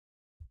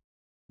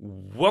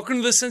Welcome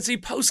to the Cincy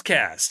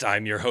Postcast.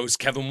 I'm your host,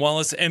 Kevin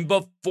Wallace, and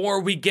before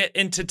we get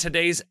into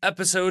today's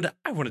episode,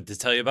 I wanted to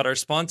tell you about our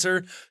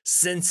sponsor,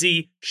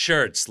 Cincy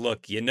Shirts.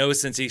 Look, you know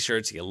Cincy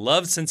Shirts, you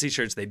love Cincy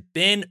Shirts. They've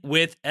been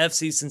with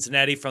FC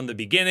Cincinnati from the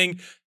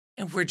beginning,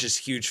 and we're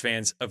just huge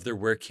fans of their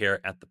work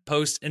here at the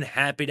Post and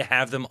happy to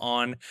have them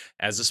on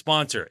as a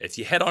sponsor. If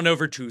you head on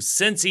over to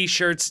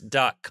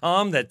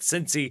cincyshirts.com, that's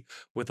Cincy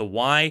with a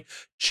Y,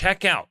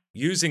 check out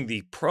using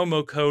the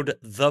promo code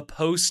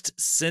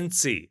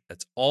ThePostCincy.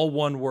 That's all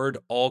one word,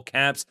 all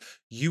caps.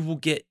 You will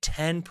get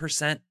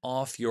 10%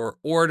 off your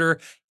order,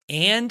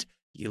 and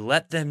you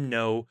let them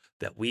know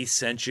that we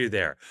sent you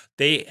there.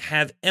 They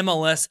have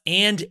MLS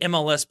and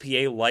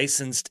MLSPA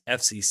licensed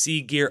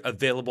FCC gear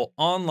available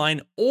online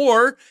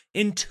or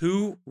in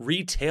 2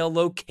 retail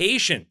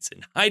locations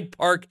in Hyde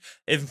Park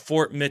and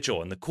Fort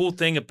Mitchell. And the cool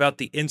thing about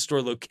the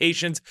in-store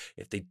locations,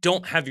 if they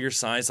don't have your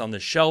size on the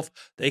shelf,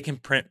 they can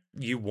print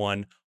you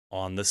one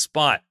on the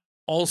spot.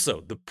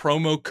 Also, the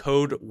promo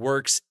code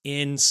works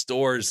in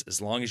stores as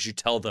long as you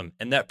tell them.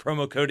 And that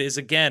promo code is,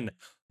 again,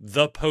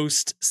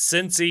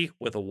 ThePostCincy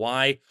with a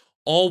Y,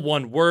 all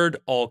one word,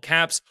 all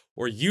caps,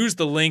 or use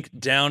the link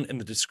down in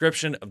the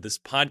description of this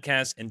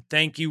podcast. And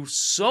thank you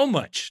so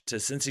much to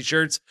Cincy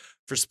Shirts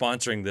for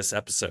sponsoring this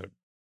episode.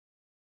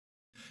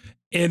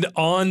 And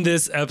on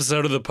this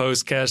episode of the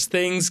Postcast,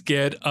 things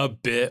get a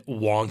bit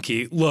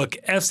wonky. Look,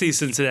 FC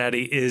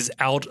Cincinnati is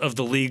out of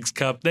the Leagues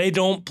Cup. They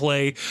don't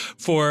play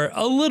for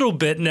a little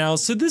bit now,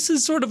 so this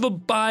is sort of a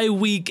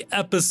bye-week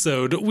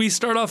episode. We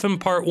start off in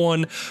part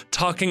 1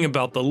 talking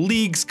about the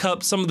Leagues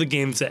Cup, some of the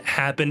games that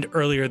happened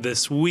earlier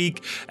this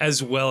week,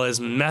 as well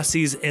as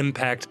Messi's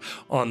impact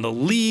on the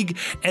league.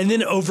 And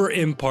then over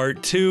in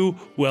part 2,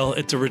 well,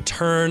 it's a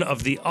return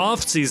of the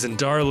off-season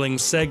darling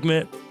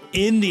segment,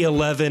 in the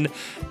 11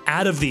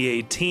 out of the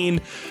 18.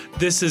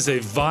 This is a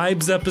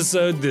vibes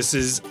episode.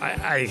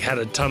 I had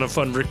a ton of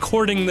fun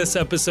recording this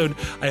episode.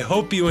 I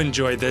hope you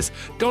enjoyed this.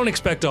 Don't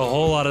expect a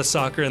whole lot of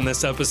soccer in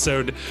this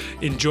episode.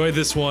 Enjoy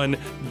this one.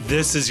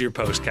 This is your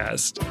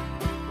Postcast.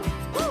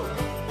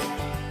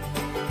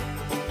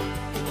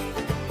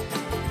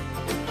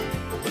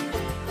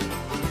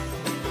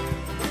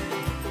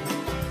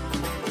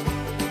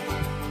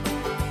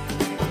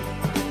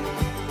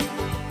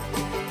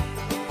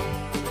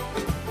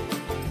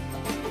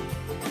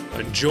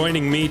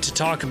 Joining me to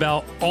talk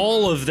about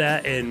all of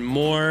that and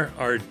more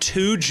are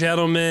 2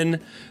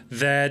 gentlemen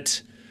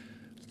that,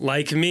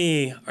 like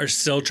me, are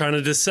still trying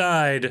to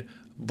decide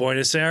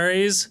Buenos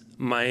Aires,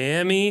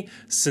 Miami,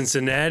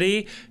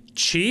 Cincinnati.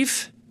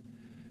 Chief,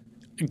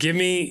 give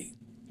me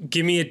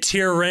a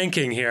tier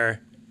ranking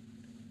here.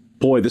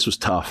 Boy, this was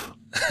tough.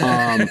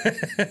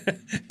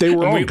 They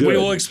were all good. We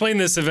will explain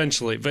this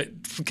eventually, but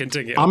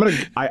continue.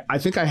 I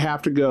think I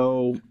have to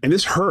go, and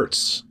this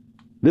hurts.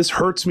 This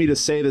hurts me to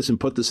say this and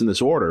put this in this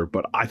order,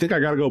 but I think I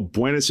got to go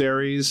Buenos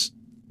Aires,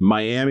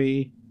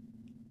 Miami,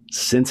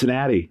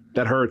 Cincinnati.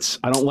 That hurts.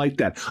 I don't like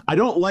that. I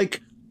don't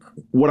like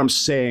what I'm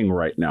saying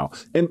right now.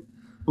 And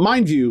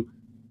mind you,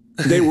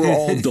 they were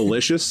all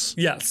delicious.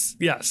 Yes.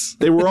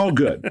 They were all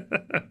good.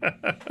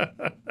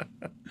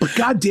 But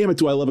God damn it,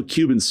 do I love a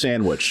Cuban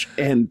sandwich.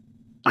 And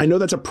I know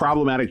that's a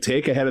problematic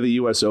take ahead of the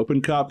U.S.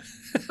 Open Cup.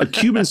 A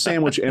Cuban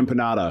sandwich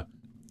empanada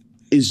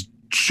is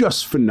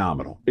just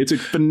phenomenal. It's a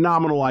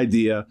phenomenal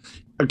idea.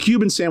 A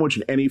Cuban sandwich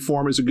in any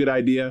form is a good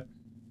idea.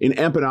 In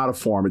empanada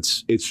form, it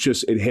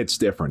hits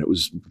different. It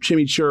was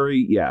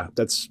chimichurri. Yeah.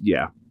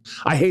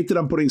 I hate that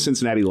I'm putting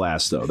Cincinnati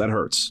last, though. That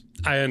hurts.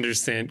 I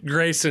understand.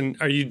 Grayson,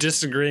 are you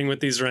disagreeing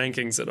with these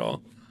rankings at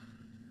all?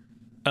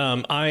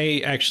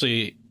 I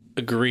actually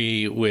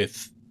agree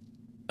with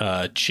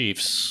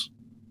Chiefs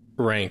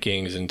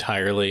rankings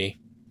entirely.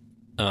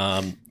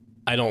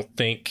 I don't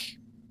think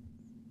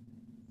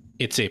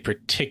it's a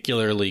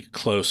particularly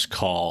close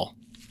call.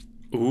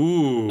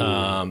 Ooh.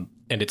 And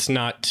it's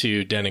not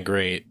to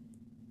denigrate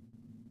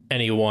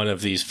any one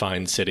of these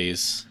fine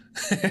cities.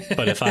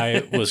 But if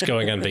I was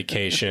going on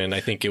vacation, I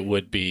think it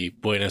would be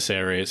Buenos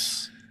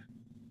Aires,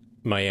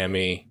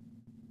 Miami,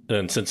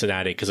 and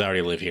Cincinnati, because I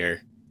already live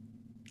here.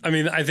 I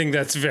mean, I think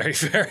that's very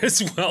fair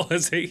as well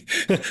as a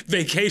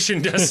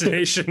vacation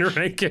destination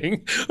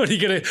ranking. What are you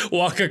going to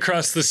walk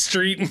across the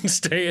street and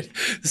stay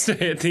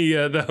at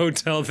the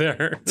hotel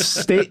there?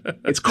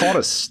 It's called a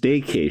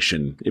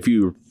staycation if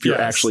you're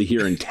actually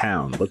here in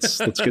town. Let's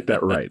get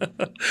that right.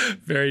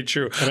 Very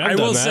true. And I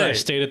will say, I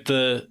stayed at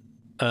the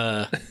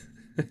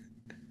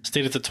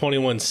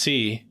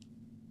 21C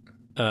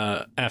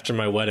after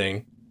my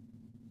wedding,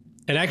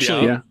 and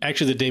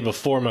actually the day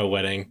before my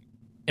wedding,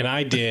 and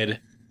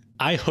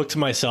I hooked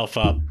myself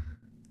up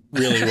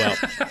really well.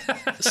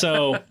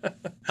 So,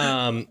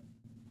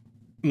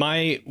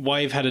 my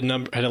wife had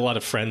a lot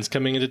of friends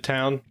coming into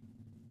town,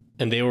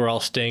 and they were all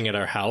staying at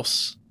our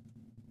house.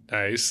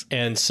 Nice.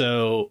 And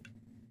so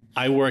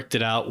I worked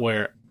it out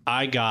where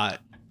I got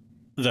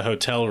the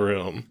hotel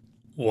room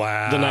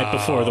the night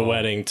before the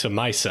wedding to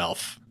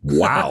myself.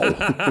 Wow.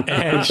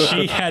 And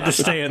she had to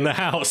stay in the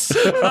house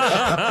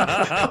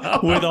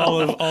with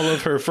all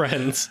of her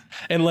friends.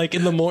 And like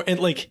in the morning,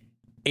 like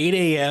 8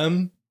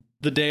 a.m.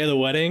 the day of the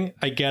wedding,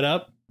 I get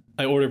up,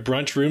 I order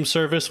brunch room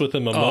service with a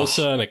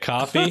mimosa and a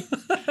coffee,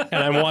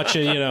 and I'm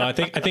watching,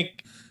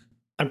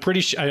 I'm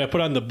pretty sure I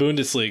put on the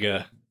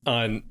Bundesliga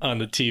on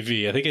the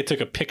TV. I think I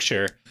took a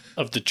picture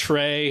of the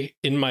tray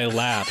in my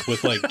lap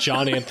with like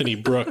John Anthony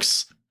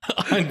Brooks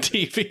on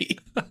TV.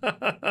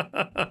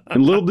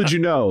 And little did you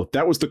know,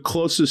 that was the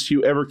closest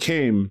you ever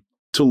came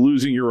to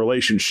losing your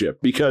relationship,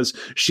 because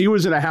she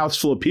was in a house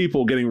full of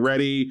people getting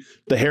ready.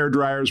 The hair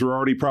dryers were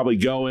already probably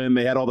going.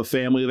 They had all the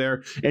family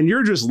there. And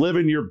you're just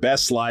living your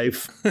best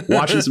life,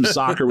 watching some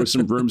soccer with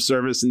some room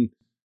service. And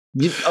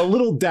a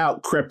little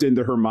doubt crept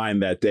into her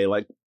mind that day.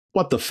 Like,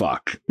 what the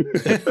fuck?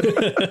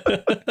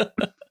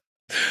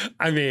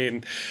 I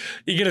mean,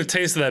 you get a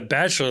taste of that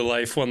bachelor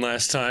life one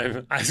last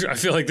time. I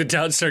feel like the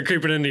doubts start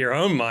creeping into your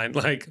own mind.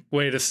 Like,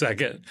 wait a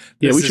second.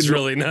 This is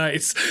really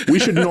nice. We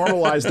should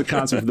normalize the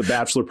concept of the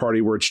bachelor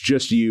party where it's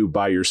just you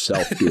by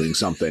yourself doing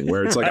something,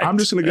 where it's like, right. I'm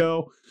just going to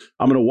go.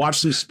 I'm going to watch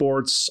some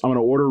sports. I'm going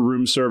to order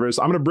room service.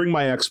 I'm going to bring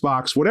my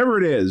Xbox, whatever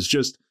it is.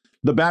 Just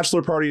the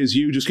bachelor party is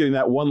you just getting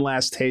that one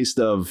last taste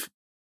of.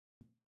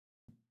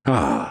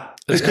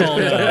 That's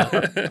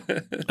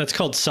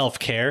called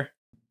self-care.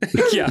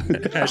 Yeah.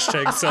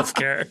 Hashtag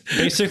self-care.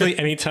 Basically,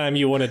 anytime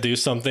you want to do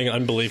something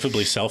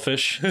unbelievably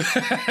selfish,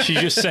 you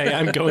just say,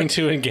 I'm going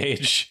to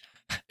engage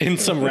in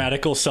some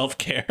radical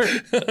self-care.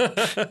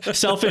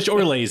 Selfish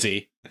or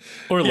lazy.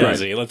 Or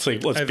lazy. Let's be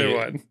fair.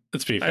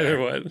 Either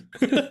one.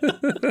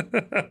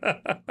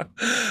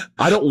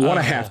 I don't want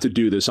to have to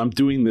do this. I'm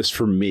doing this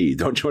for me.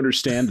 Don't you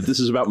understand that this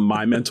is about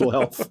my mental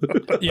health?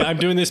 Yeah, I'm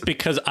doing this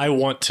because I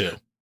want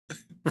to.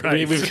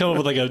 Right. We've come up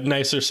with like a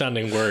nicer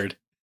sounding word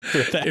for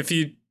that. If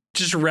you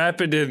just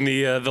wrap it in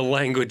the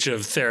language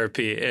of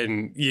therapy,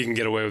 and you can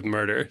get away with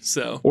murder.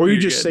 So, or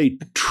you just say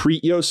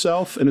treat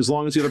yourself, and as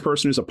long as the other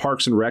person is a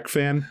Parks and Rec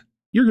fan,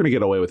 you're going to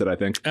get away with it. I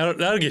think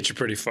that'll get you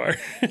pretty far.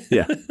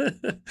 Yeah.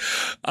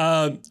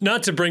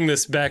 Not to bring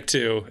this back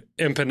to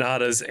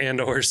empanadas and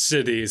or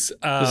cities.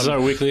 This is our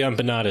weekly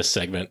empanadas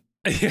segment.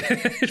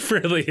 It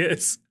really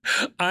is.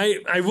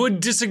 I would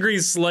disagree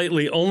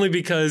slightly, only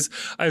because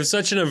I have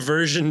such an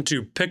aversion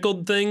to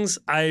pickled things.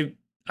 I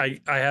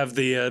have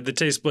the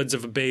taste buds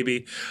of a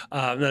baby.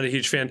 I'm not a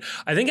huge fan.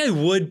 I think I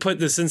would put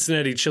the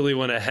Cincinnati chili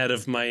one ahead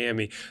of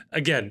Miami.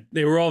 Again,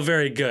 they were all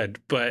very good,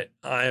 but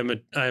I am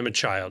a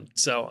child,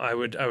 so I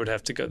would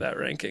have to go that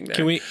ranking there.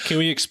 Can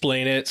we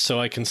explain it so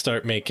I can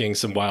start making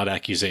some wild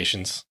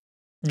accusations?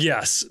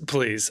 Yes,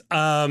 please.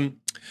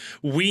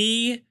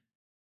 We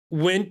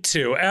went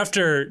to,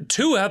 after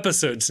 2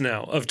 episodes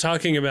now of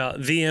talking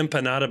about the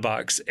empanada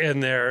box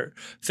and their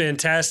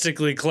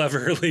fantastically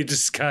cleverly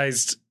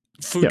disguised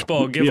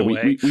football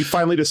giveaway. We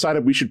finally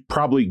decided we should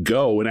probably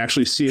go and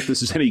actually see if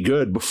this is any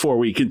good before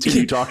we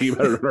continue talking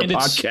about it on our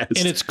podcast.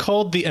 And it's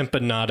called the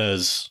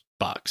empanadas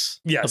box.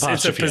 Yes,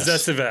 it's a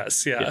possessive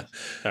S. Yeah.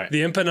 All right.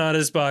 The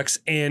empanadas box,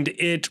 and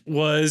it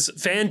was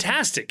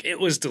fantastic. It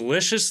was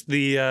delicious.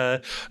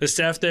 The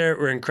staff there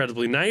were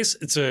incredibly nice.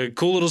 It's a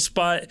cool little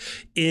spot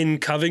in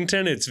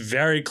Covington. It's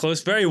very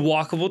close, very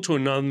walkable to a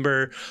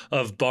number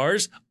of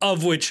bars,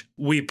 of which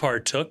we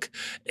partook,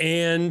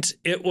 and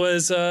it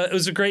was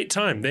a great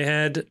time. They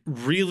had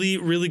really,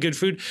 really good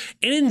food,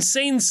 an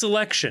insane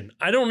selection.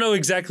 I don't know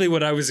exactly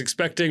what I was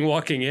expecting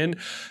walking in.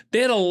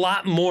 They had a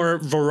lot more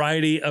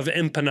variety of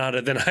empanada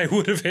than I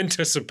would have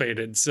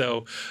anticipated.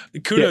 So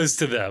kudos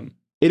to them.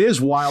 It is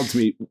wild to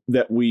me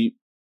that we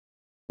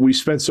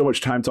spent so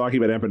much time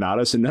talking about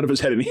empanadas and none of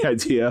us had any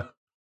idea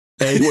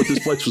what this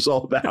place was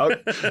all about.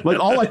 Like,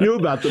 all I knew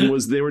about them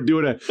was they were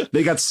doing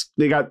they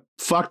got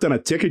fucked on a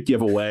ticket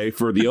giveaway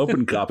for the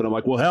Open Cup. And I'm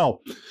like, well,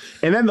 hell.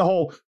 And then the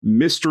whole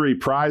mystery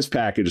prize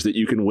package that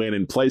you can win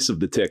in place of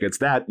the tickets,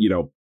 that,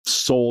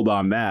 sold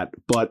on that.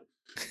 But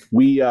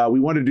we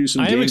want to do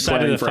some. I am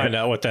excited to find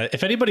out what that.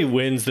 If anybody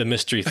wins the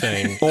mystery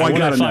thing, I want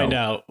to find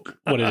out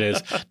what it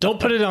is. Don't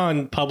put it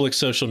on public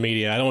social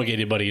media. I don't want to get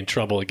anybody in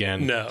trouble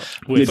again. No,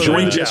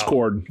 join the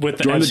Discord with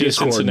the FC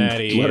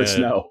Cincinnati. Let us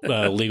know.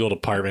 Legal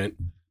department.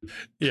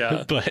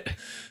 Yeah, but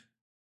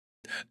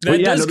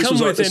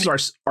this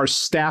is our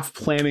staff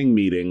planning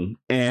meeting,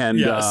 and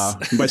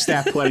yes. By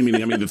staff planning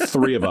meeting, I mean the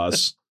 3 of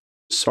us.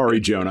 Sorry,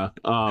 Jonah.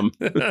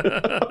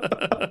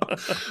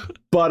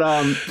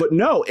 But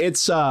no,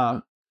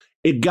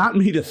 it got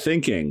me to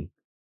thinking,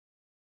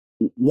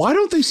 why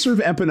don't they serve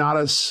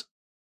empanadas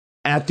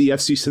at the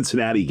FC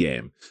Cincinnati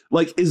game?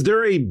 Like, is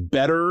there a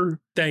better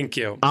thank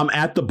you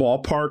at the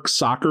ballpark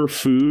soccer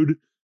food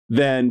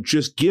than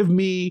just give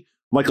me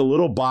like a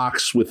little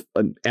box with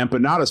an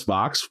empanadas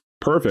box?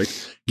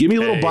 Perfect. Give me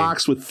a little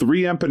box with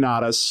 3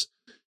 empanadas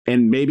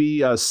and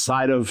maybe a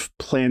side of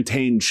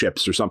plantain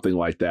chips or something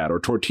like that, or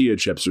tortilla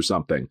chips or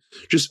something.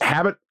 Just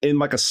have it in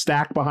like a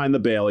stack behind the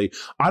Bailey.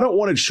 I don't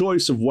want a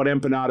choice of what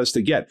empanadas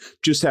to get.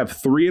 Just have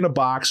 3 in a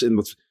box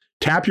and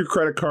tap your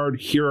credit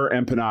card. Here are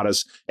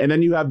empanadas. And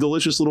then you have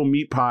delicious little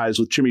meat pies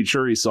with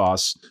chimichurri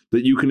sauce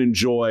that you can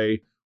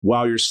enjoy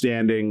while you're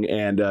standing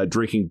and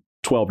drinking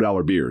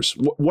 $12 beers.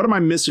 What am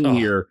I missing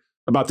here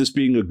about this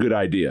being a good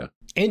idea?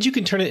 And you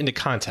can turn it into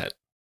content.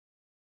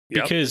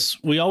 Yep. Because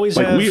we always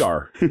like have, we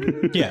are.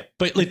 yeah,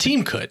 but the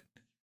team could,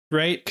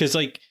 right? Because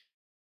like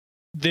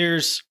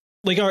there's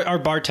like our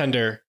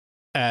bartender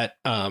at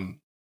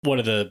one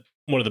of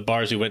the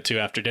bars we went to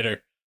after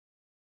dinner.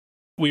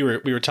 We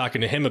were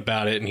talking to him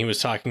about it, and he was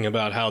talking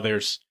about how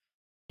there's,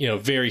 you know,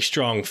 very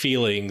strong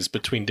feelings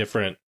between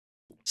different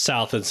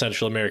South and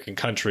Central American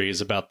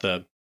countries about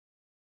the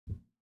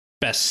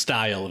best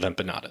style of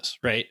empanadas,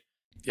 right?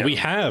 Yeah. We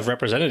have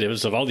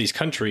representatives of all these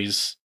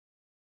countries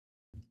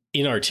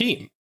in our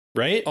team,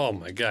 right? Oh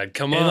my God,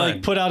 come on. And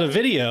like put out a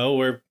video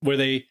where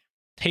they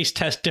taste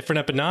test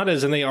different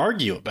empanadas and they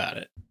argue about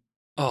it.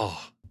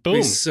 Oh,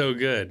 boom. So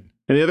good.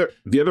 And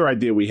the other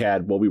idea we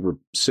had while we were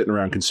sitting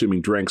around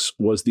consuming drinks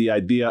was the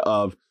idea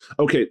of,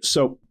 okay,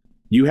 so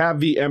you have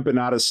the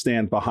empanada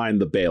stand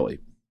behind the Bailey,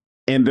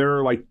 and there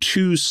are like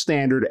two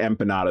standard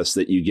empanadas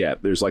that you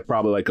get. There's like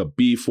probably like a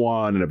beef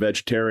one and a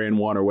vegetarian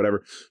one or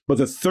whatever. But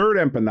the third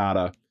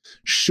empanada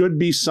should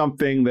be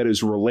something that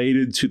is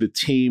related to the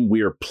team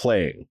we are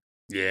playing.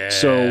 Yeah.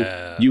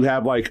 So you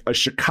have like a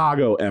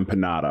Chicago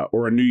empanada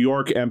or a New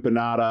York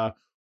empanada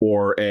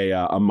or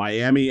a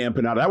Miami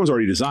empanada. That was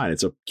already designed.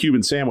 It's a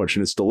Cuban sandwich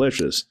and it's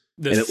delicious.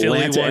 The Philly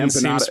one empanada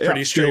seems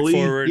pretty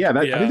straightforward. Philly,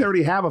 I think they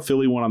already have a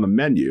Philly one on the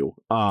menu.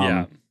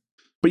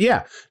 But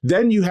yeah,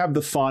 then you have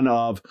the fun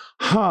of,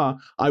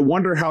 I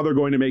wonder how they're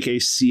going to make a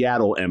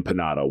Seattle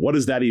empanada. What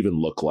does that even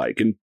look like?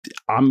 And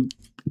I'm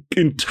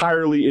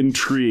entirely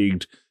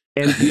intrigued.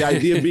 And the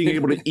idea of being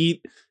able to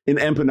eat an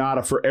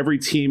empanada for every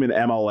team in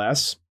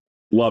MLS,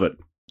 love it.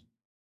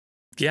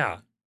 Yeah,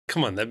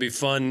 come on, that'd be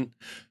fun.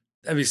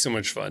 That'd be so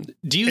much fun.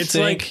 Do you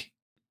think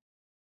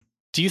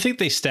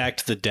they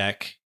stacked the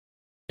deck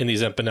in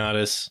these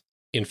empanadas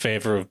in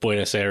favor of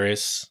Buenos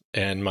Aires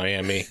and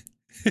Miami?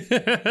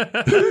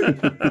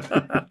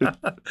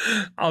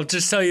 I'll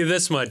just tell you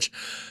this much.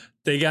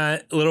 They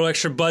got a little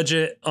extra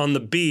budget on the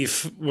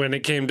beef when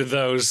it came to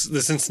those.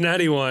 The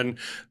Cincinnati one,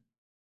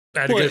 I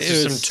had to go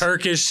through some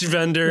Turkish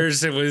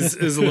vendors. It was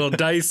a little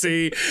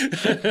dicey.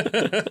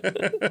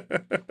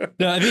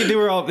 No, I mean they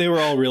were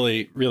all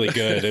really, really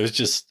good. It was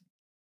just,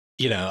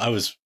 you know, I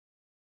was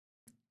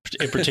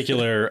in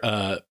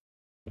particular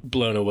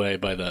blown away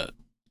by the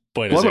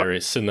Buenos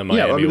Aires and the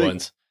Miami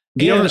ones.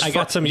 And I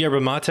got some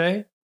yerba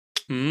mate.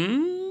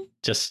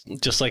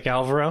 Just like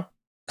Alvaro.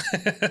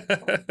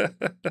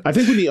 I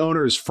think when the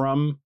owner is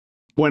from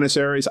Buenos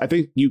Aires, I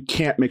think you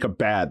can't make a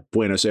bad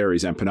Buenos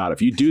Aires empanada.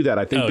 If you do that,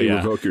 I think they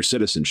revoke your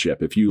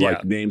citizenship. If you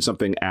like name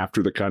something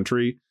after the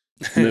country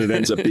and then it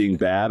ends up being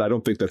bad, I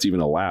don't think that's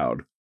even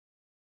allowed.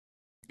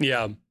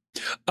 Yeah.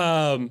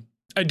 I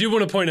do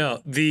want to point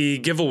out the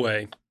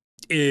giveaway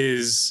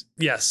is,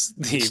 yes,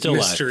 the still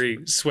mystery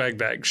live. Swag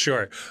bag,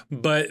 sure.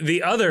 But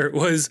the other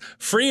was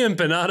free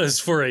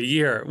empanadas for a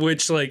year,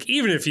 which, like,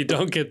 even if you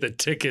don't get the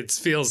tickets,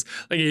 feels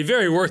like a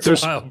very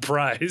worthwhile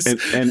prize.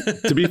 And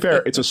to be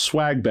fair, it's a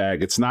swag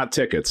bag. It's not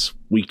tickets.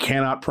 We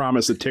cannot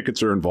promise that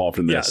tickets are involved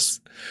in this. Yes.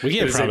 We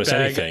can't promise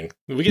anything.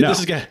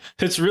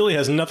 This really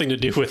has nothing to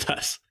do with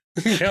us.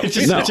 Yep. It's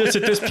just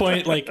at this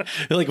point, like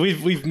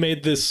we've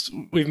made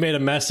a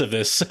mess of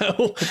this,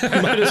 so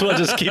we might as well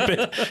just keep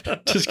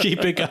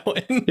it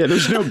going. Yeah,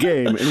 there's no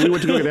game, and we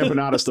went to go get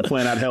empanadas to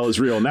plan out Hell Is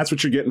Real, and that's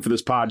what you're getting for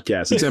this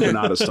podcast. It's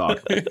empanadas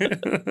talk.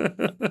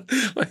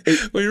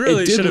 We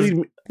really should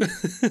have.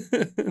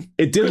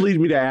 It did lead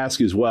me to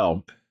ask as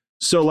well.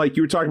 So, like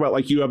you were talking about,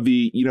 like you have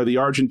the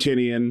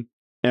Argentinian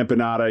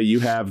empanada, you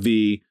have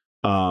the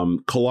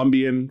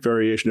Colombian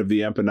variation of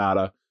the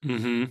empanada,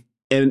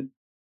 and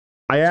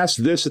I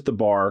asked this at the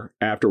bar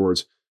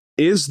afterwards.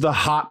 Is the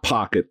Hot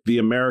Pocket the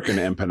American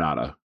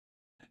empanada?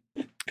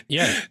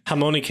 Yeah,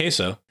 jamón y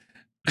queso.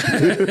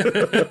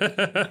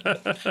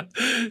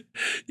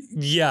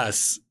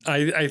 Yes,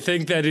 I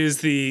think that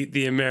is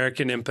the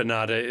American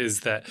empanada.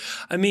 Is that?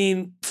 I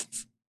mean,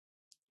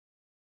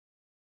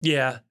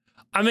 yeah,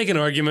 I make an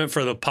argument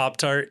for the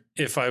Pop-Tart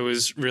if I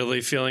was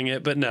really feeling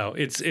it, but no,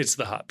 it's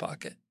the Hot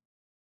Pocket.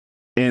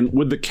 And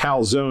would the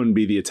calzone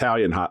be the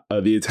Italian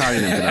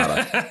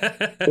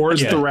empanada, or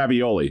is it the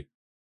ravioli?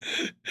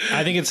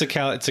 I think it's a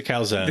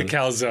calzone. The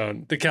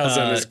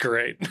calzone is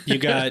great. you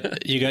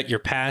got your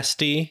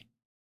pasty.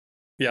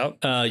 Yep.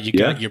 You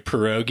got your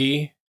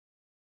pierogi.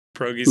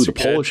 Pierogies. The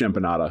Polish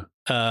empanada.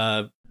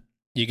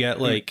 You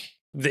got like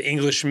the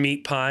English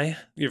meat pie.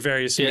 Your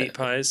various meat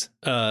pies,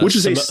 which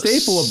is a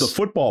staple of the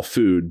football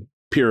food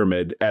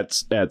pyramid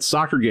at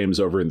soccer games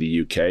over in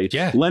the UK.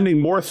 Yeah,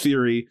 lending more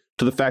theory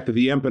to the fact that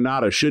the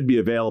empanada should be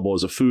available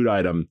as a food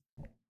item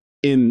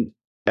in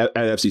at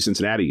FC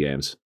Cincinnati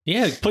games.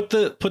 Yeah,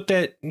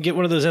 get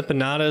one of those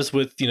empanadas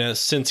with,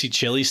 Cincy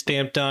chili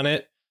stamped on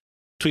it.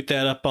 Tweet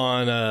that up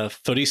on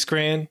Footy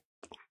Scran.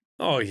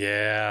 Oh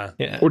yeah.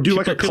 Yeah. Or do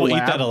like a collab.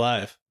 Eat that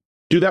alive.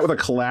 Do that with a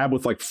collab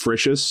with like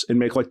Frisch's and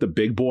make like the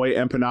big boy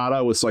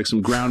empanada with like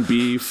some ground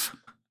beef,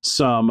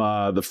 some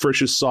the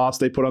Frisch's sauce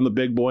they put on the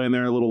big boy in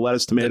there, a little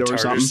lettuce, tomato, or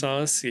something.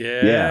 Sauce,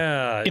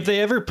 yeah. If they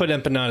ever put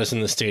empanadas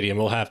in the stadium,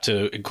 we'll have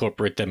to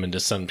incorporate them into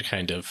some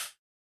kind of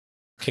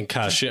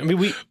concoction. I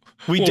mean,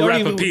 We'll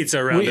wrap a pizza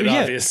around it,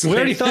 obviously. We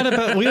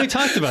already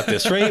talked about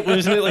this, right?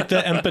 Wasn't it like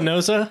the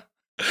empanosa?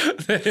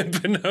 The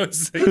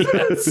empanosa,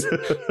 yes.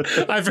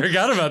 I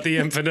forgot about the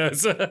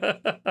empanosa.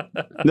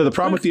 No, the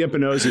problem with the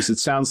empanosa is it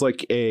sounds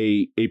like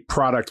a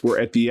product where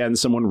at the end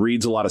someone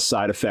reads a lot of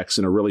side effects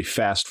in a really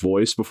fast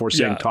voice before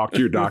saying, talk to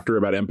your doctor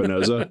about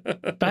empanosa.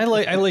 But I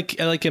like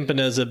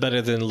empanosa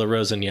better than La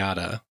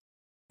Rosinata.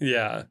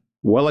 Yeah.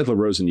 Well, I like La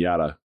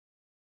Rosinata.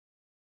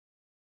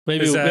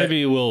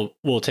 Maybe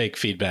we'll take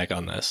feedback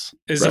on this.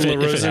 Is it La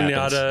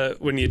Rosinata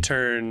when you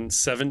turn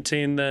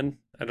 17 then?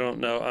 I don't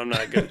know. I'm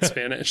not good at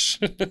Spanish.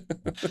 Which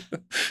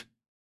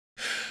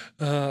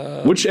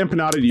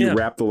empanada do you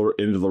wrap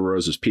into La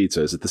Rosa's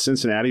pizza? Is it the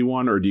Cincinnati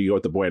one or do you go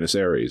with the Buenos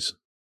Aires?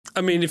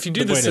 I mean, if you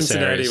do the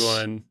Cincinnati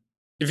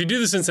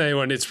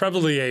one, it's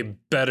probably a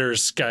better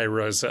Sky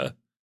Rosa.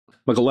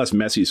 Like a less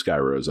messy Sky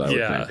Rosa, I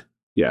would think.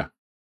 Yeah.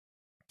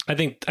 I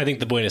think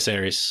the Buenos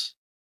Aires.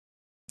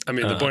 I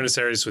mean, the Buenos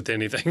Aires with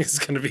anything is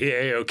going to be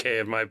A-okay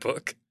in my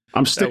book.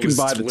 I'm sticking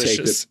by the take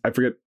that I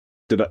forget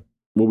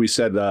what we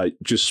said,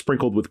 just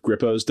sprinkled with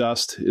Grippo's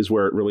dust is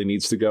where it really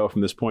needs to go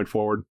from this point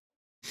forward.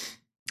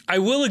 I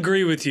will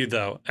agree with you,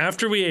 though.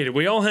 After we ate it,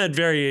 we all had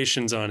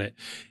variations on it.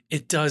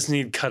 It does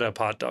need cut up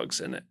hot dogs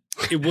in it.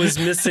 It was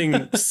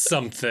missing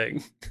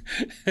something.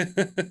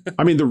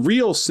 I mean, the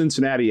real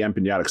Cincinnati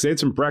empanada, because they had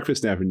some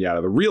breakfast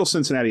empanada. The real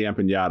Cincinnati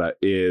empanada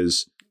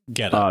is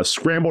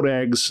scrambled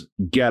eggs,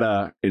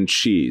 geta, and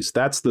cheese.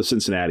 That's the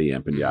Cincinnati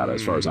empanada,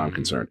 as far as I'm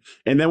concerned.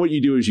 And then what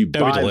you do is you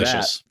buy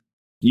that.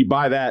 You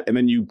buy that, and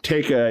then you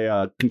take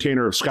a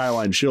container of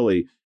Skyline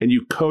chili, and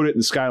you coat it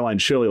in Skyline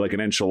chili like an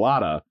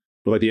enchilada,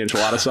 with like the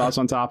enchilada sauce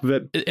on top of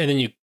it. And then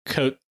you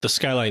coat the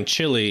Skyline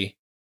chili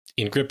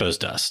in Grippo's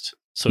dust,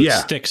 so it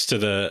sticks to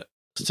the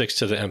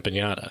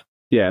empanada.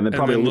 Yeah, and then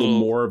probably a little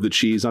more of the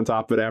cheese on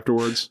top of it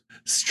afterwards.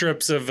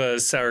 Strips of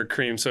sour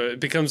cream, so it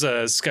becomes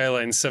a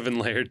Skyline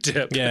 7-layer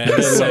dip. Yeah, and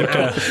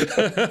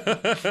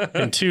then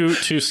and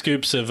two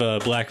scoops of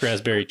black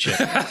raspberry chip.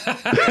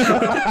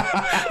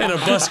 And a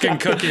Buskin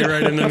cookie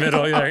right in the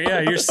middle.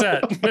 Yeah, you're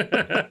set.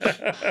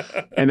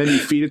 And then you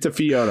feed it to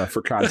Fiona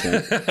for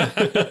content.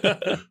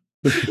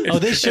 Oh,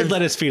 they should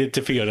let us feed it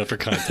to Fiona for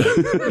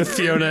content.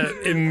 Fiona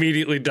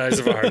immediately dies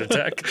of a heart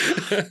attack.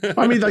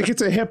 I mean, like,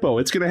 it's a hippo.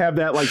 It's going to have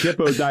that like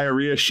hippo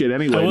diarrhea shit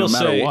anyway, no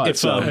matter what.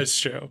 That's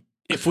true.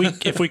 If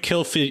we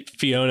kill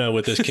Fiona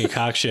with this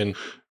concoction,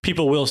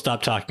 people will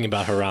stop talking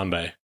about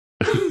Harambe.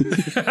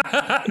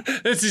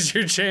 This is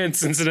your chance,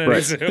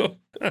 Cincinnati Zoo.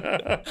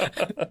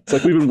 It's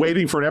like we've been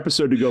waiting for an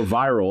episode to go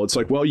viral. It's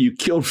like, well, you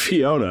killed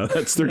Fiona.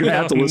 They're going to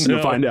have to listen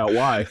to find out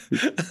why.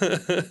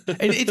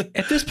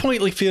 At this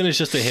point, like, Fiona's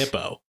just a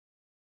hippo,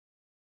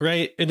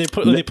 right? And they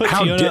put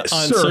Fiona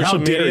on social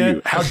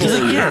media. How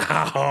dare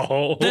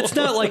you? That's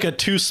not like a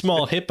too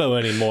small hippo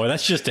anymore.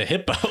 That's just a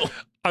hippo.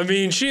 I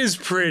mean, she is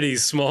pretty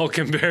small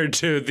compared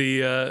to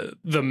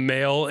the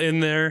male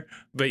in there,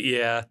 but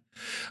yeah,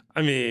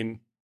 I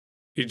mean,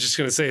 you're just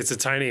gonna say it's a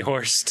tiny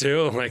horse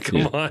too? Like,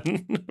 come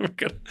on, we're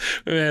gonna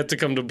have to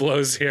come to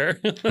blows here.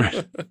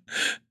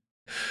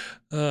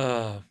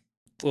 Little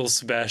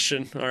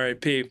Sebastian,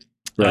 R.I.P.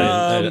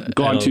 Right,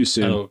 gone too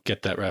soon. I don't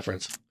get that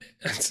reference.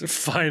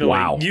 Finally,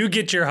 wow. You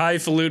get your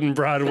highfalutin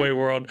Broadway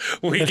world.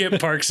 We get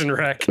Parks and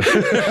Rec.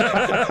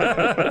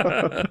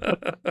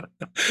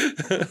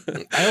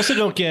 I also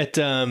don't get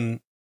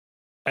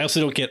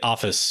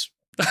Office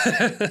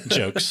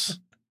jokes.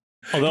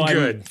 Although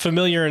I'm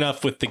familiar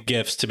enough with the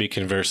GIFs to be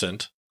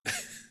conversant.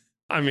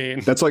 I mean,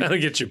 that's like, that'll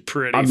get you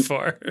pretty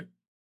far.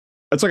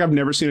 That's like I've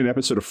never seen an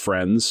episode of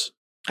Friends.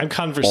 I'm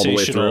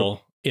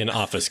conversational in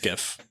Office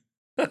GIF.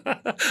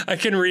 I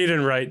can read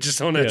and write. Just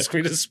don't ask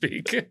me to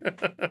speak.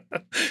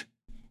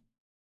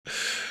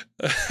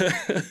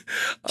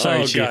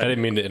 Sorry, Chief. God. I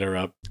didn't mean to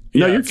interrupt.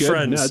 No, you're good.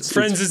 Friends. No,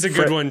 Friends is a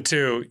good one,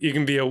 too. You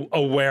can be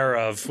aware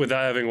of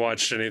without having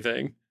watched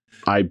anything.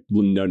 I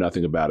know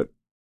nothing about it.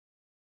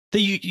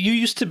 You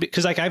used to be,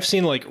 because like I've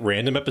seen like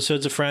random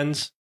episodes of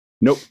Friends.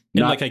 Nope.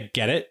 And like I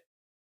get it.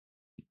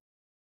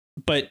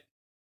 But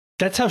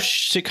that's how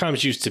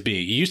sitcoms used to be.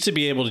 You used to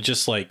be able to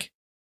just like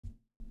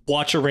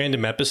watch a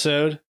random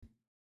episode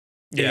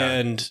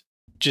and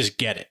just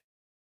get it.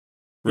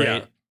 Right?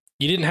 Yeah.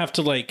 You didn't have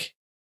to like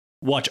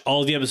watch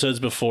all the episodes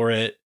before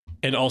it,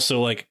 and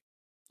also like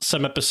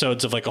some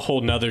episodes of like a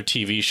whole nother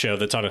TV show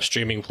that's on a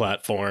streaming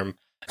platform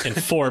and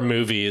 4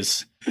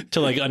 movies to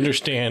like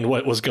understand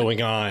what was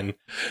going on.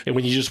 And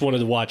when you just wanted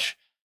to watch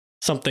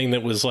something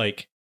that was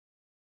like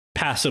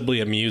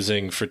passably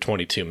amusing for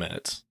 22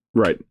 minutes.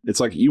 Right. It's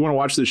like, you want to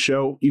watch this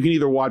show, you can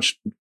either watch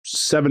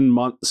 7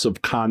 months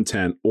of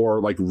content or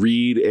like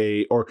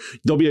or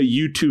there'll be a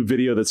YouTube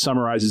video that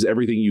summarizes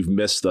everything you've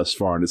missed thus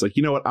far. And it's like,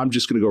 you know what? I'm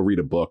just going to go read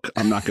a book.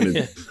 I'm not going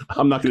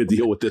to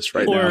deal with this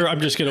right now. Or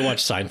I'm just going to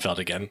watch Seinfeld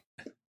again.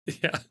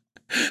 Yeah.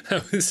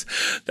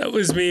 That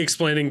was me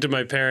explaining to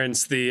my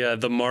parents the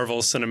Marvel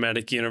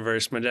Cinematic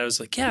Universe. My dad was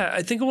like, "Yeah,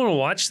 I think I want to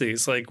watch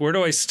these. Like, where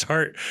do I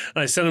start?"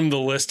 And I sent him the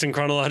list in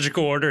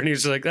chronological order, and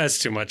he's like, "That's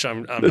too much.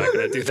 I'm not going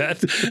to do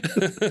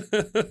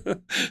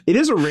that." It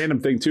is a random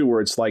thing too, where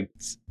it's like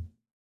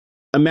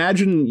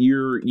imagine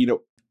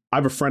I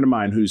have a friend of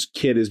mine whose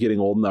kid is getting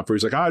old enough where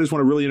he's like, I just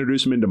want to really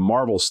introduce him into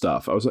Marvel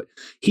stuff. I was like,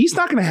 he's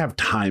not going to have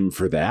time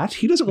for that.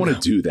 He doesn't want to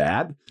do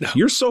that. No.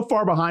 You're so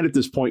far behind at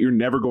this point, you're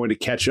never going to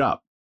catch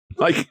up.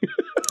 Like,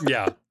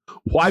 yeah.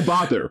 Why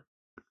bother?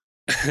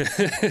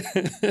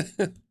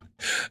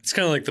 It's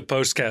kind of like the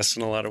postcast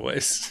in a lot of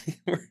ways.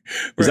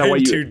 Is that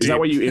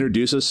why you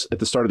introduce us at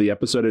the start of the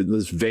episode in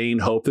this vain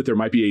hope that there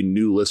might be a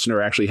new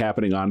listener actually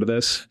happening onto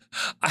this,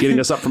 getting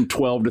us up from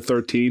 12 to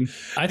 13?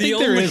 I think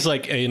there is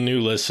like a new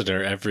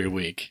listener every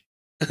week.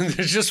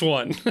 There's just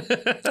one.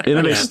 And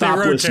then they stop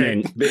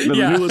listening. The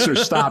new listener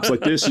stops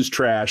like, this is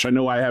trash. I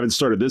know I haven't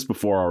started this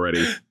before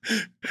already.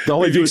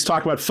 All they do is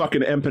talk about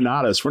fucking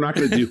empanadas. I'm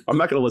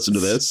not going to listen to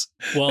this.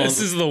 Well, this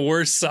is the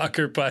worst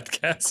soccer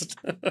podcast.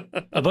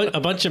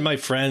 A bunch of my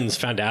friends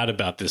found out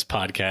about this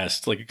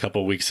podcast like a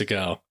couple of weeks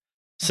ago.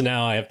 So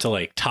now I have to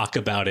like talk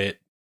about it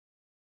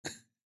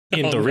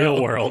in the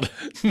real world.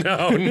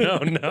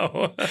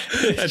 No.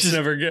 That's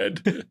never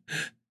good.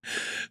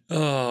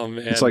 Oh,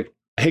 man. It's like,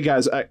 hey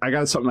guys, I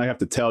got something I have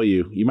to tell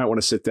you. You might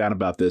want to sit down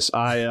about this.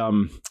 I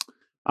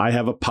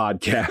have a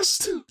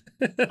podcast.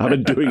 I've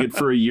been doing it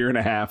for a year and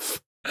a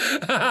half.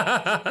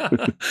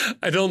 I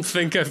don't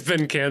think I've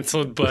been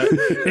canceled, but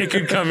it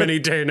could come any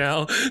day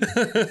now.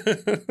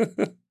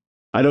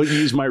 I don't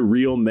use my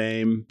real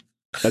name.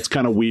 That's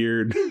kind of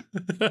weird.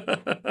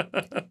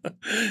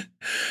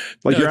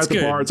 Like you're at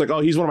the bar. It's like, oh,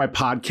 he's one of my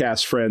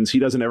podcast friends. He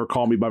doesn't ever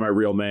call me by my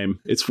real name.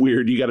 It's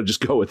weird. You got to just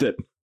go with it.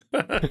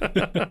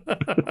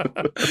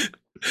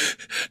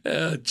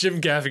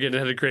 Jim Gaffigan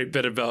had a great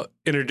bit about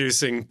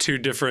introducing two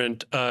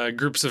different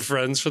groups of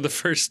friends for the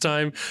first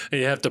time,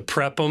 and you have to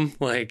prep them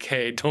like,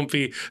 hey, don't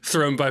be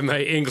thrown by my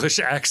English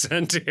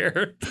accent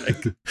here.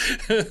 Like,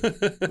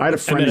 I had a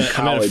friend in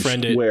college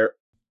where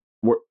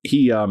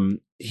he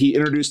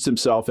introduced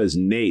himself as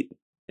Nate,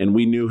 and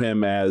we knew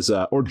him as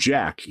or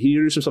Jack. He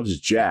introduced himself as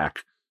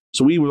Jack,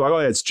 so we were like, oh,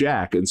 yeah, it's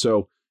Jack. And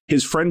so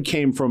his friend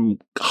came from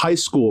high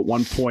school at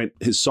one point,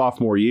 his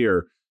sophomore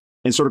year,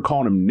 and started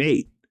calling him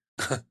Nate.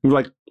 We're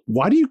like,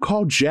 why do you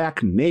call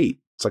Jack Nate?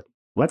 It's like,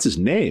 well, that's his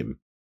name.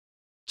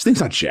 His name's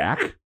not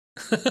Jack.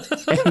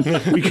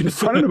 And we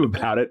confronted him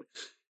about it.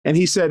 And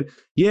he said,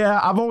 yeah,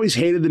 I've always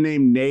hated the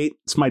name Nate.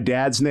 It's my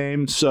dad's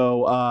name.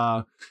 So,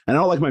 and I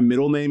don't like my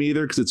middle name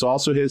either because it's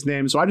also his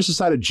name. So I just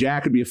decided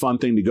Jack would be a fun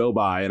thing to go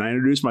by. And I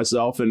introduced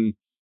myself and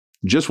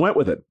just went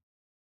with it.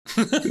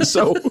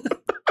 So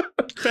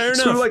fair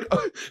enough. So like,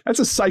 oh, that's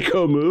a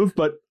psycho move,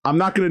 but I'm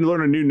not going to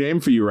learn a new name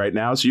for you right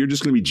now. So you're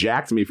just going to be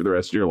Jack to me for the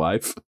rest of your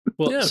life.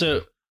 Well, yeah.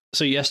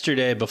 So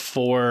yesterday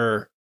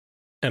before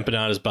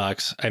Empanadas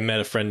Box, I met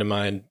a friend of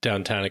mine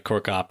downtown at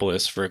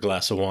Corkopolis for a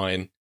glass of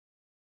wine.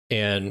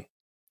 And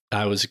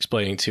I was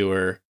explaining to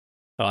her,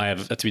 oh, I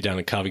have to be down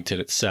in Covington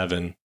at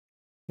 7.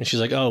 And she's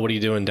like, oh, what are you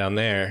doing down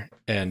there?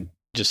 And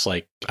just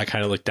like, I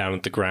kind of looked down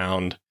at the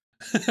ground,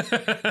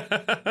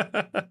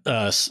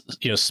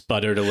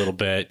 sputtered a little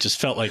bit, just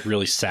felt like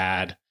really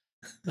sad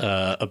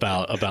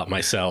about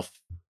myself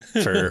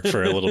for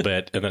a little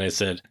bit. And then I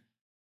said,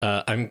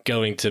 I'm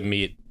going to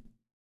meet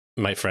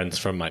my friends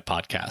from my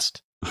podcast.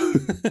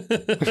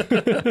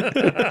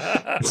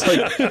 It's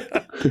like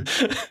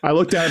I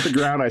looked down at the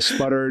ground, I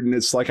sputtered, and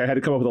it's like I had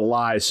to come up with a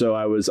lie. So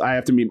I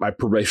have to meet my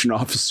probation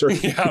officer.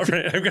 Yeah,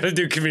 right. I'm gonna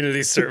do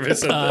community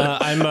service.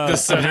 I'm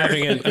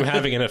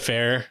having an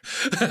affair.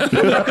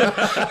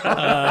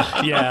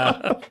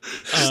 Yeah.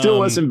 Still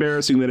less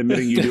embarrassing than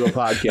admitting you do a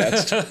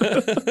podcast.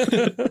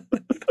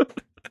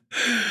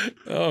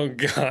 Oh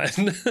God.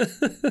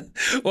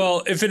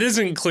 Well, if it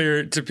isn't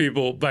clear to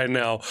people by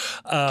now,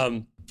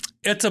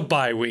 it's a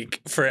bye week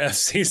for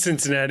FC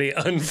Cincinnati,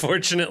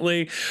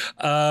 unfortunately.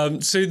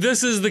 So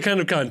this is the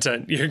kind of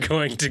content you're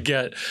going to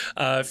get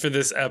for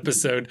this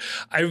episode.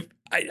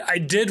 I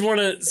did want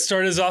to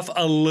start us off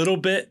a little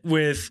bit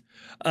with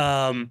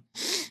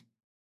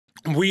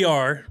we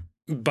are,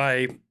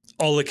 by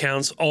all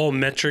accounts, all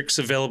metrics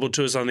available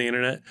to us on the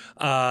internet,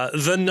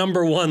 the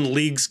 #1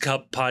 Leagues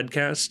Cup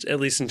podcast, at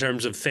least in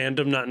terms of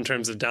fandom, not in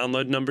terms of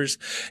download numbers.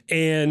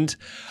 And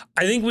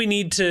I think we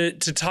need to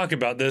talk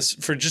about this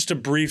for just a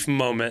brief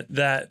moment,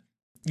 that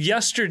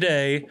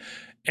yesterday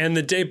and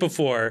the day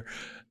before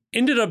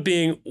ended up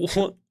being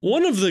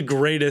one of the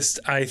greatest,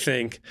 I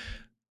think,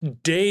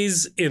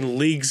 days in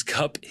Leagues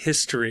Cup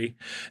history.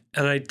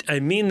 And I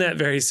mean that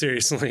very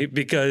seriously,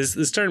 because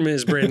this tournament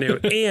is brand new.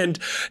 And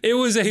it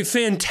was a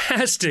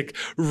fantastic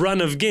run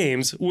of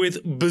games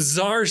with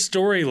bizarre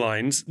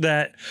storylines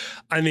that,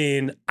 I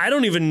mean, I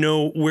don't even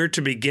know where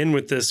to begin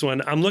with this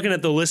one. I'm looking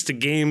at the list of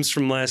games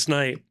from last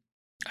night.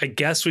 I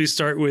guess we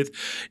start with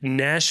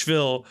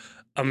Nashville,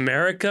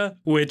 America,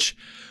 which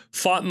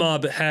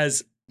FOTMob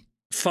has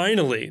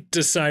finally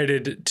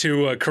decided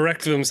to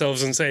correct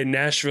themselves and say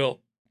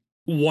Nashville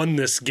won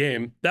this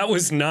game. That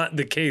was not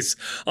the case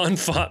on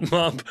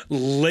FOTMob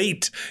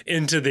late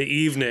into the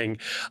evening.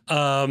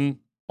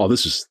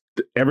 This is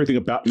everything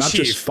about not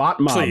Chief, just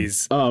FOTMob.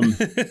 Please.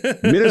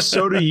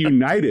 Minnesota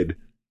United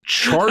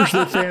charged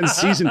their fans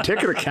season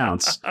ticket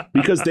accounts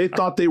because they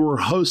thought they were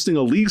hosting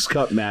a Leagues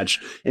Cup match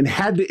and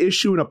had to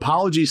issue an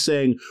apology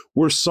saying,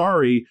 "We're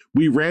sorry,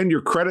 we ran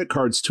your credit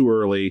cards too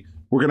early.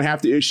 We're going to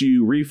have to issue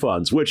you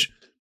refunds," which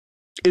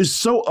is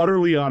so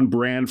utterly on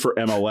brand for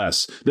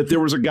MLS that there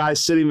was a guy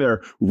sitting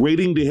there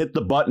waiting to hit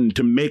the button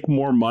to make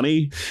more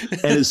money.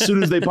 And as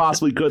soon as they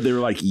possibly could, they were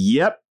like,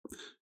 "Yep.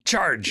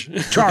 Charge.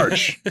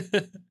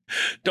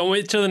 Don't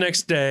wait till the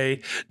next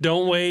day.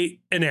 Don't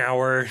wait an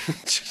hour.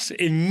 Just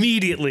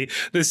immediately,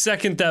 the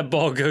second that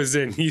ball goes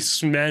in, you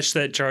smash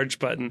that charge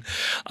button.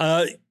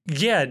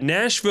 Yeah,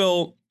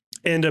 Nashville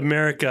and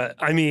America.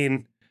 I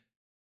mean,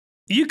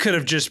 you could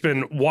have just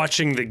been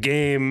watching the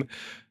game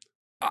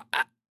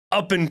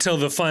up until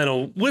the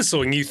final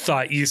whistle and you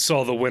thought you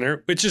saw the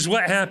winner, which is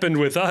what happened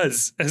with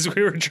us as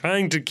we were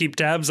trying to keep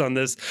tabs on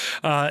this.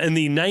 In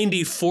the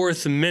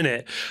 94th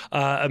minute,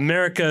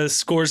 America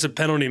scores a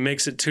penalty,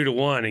 makes it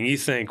 2-1. And you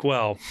think,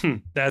 well,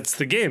 that's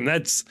the game.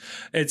 It's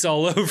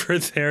all over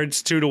there.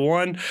 It's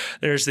 2-1.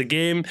 There's the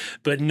game.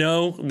 But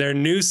no, their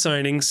new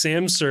signing,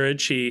 Sam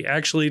Surridge, he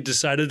actually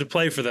decided to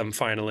play for them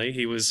finally.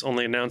 He was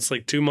only announced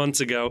like 2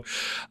 months ago,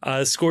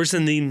 scores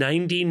in the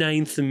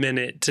 99th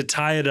minute to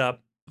tie it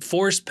up.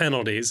 Forced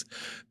penalties.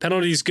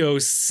 Penalties go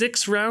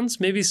 6 rounds,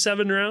 maybe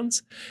 7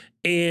 rounds,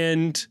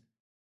 and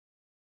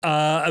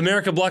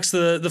America blocks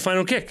the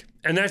final kick,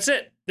 and that's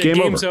it. The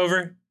game's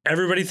over.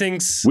 Everybody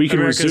thinks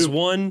America's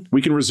won.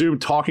 We can resume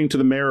talking to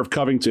the mayor of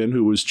Covington,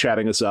 who was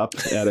chatting us up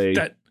at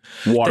a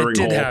watering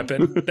hole.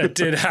 That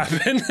did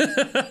happen.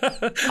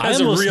 That's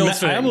a real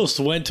thing. I almost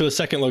went to a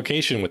second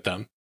location with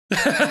them.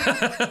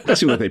 That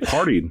seemed like they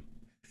partied.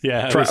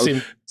 Yeah,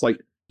 it's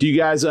like. Do you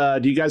guys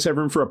have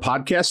room for a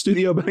podcast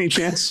studio by any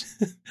chance?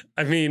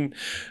 I mean,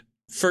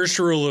 first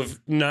rule of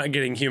not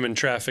getting human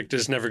trafficked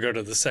is never go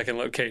to the second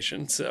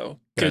location. So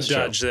good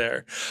dodge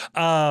there.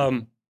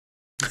 But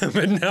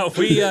no,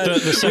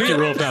 the second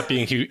rule of not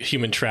being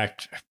human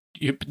trafficked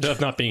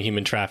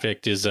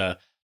is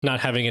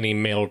not having any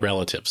male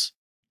relatives.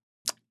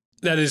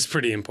 That is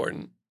pretty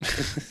important.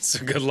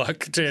 So good luck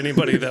to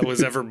anybody that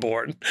was ever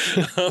born.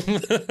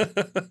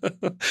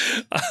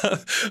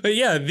 But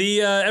yeah,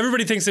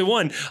 everybody thinks they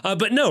won.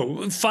 But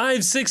no,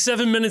 5, 6,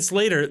 7 minutes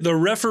later, the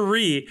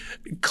referee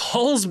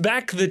calls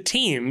back the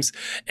teams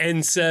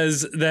and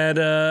says that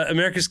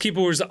America's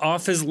keeper was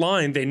off his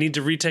line. They need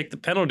to retake the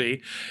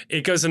penalty.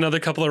 It goes another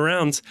couple of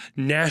rounds.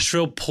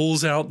 Nashville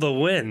pulls out the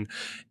win.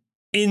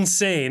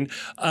 Insane.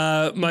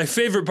 My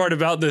favorite part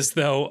about this,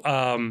 though,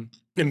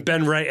 and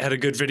Ben Wright had a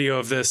good video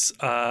of this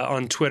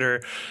on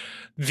Twitter.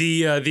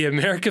 The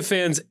America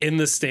fans in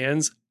the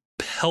stands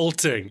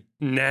pelting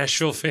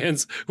Nashville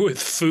fans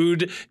with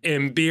food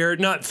and beer.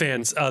 Not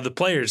fans, the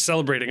players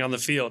celebrating on the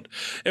field.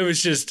 It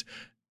was just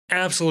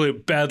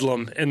absolute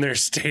bedlam in their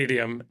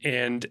stadium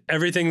and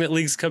everything that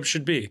Leagues Cup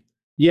should be.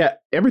 Yeah,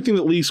 everything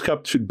that Leagues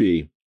Cup should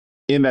be,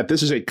 in that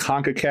this is a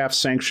CONCACAF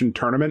sanctioned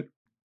tournament.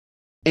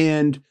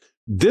 And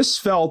this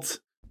felt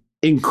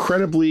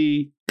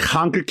incredibly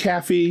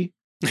CONCACAF-y.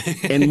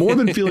 And more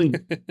than feeling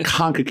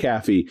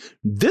CONCACAF-y,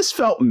 this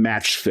felt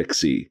match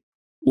fixy.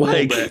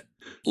 Like a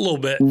little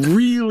bit.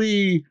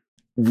 Really,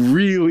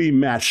 really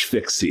match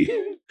fixy.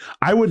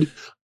 I would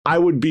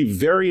be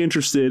very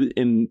interested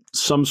in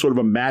some sort of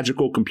a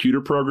magical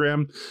computer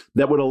program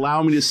that would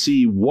allow me to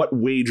see what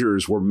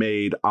wagers were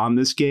made on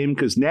this game,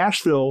 because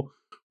Nashville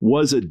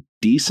was a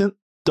decent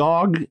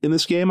dog in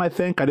this game, I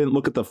think. I didn't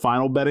look at the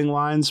final betting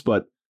lines,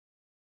 but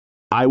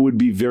I would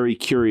be very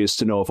curious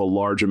to know if a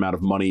large amount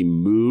of money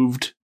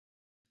moved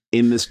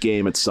in this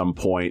game at some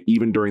point,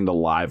 even during the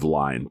live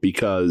line,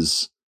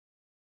 because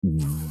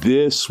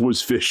this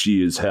was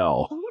fishy as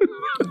hell.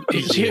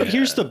 Yeah.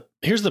 Here's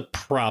the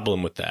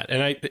problem with that.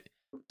 And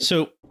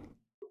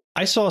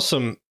I saw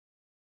some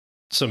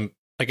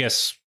I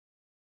guess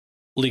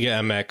Liga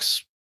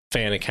MX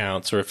fan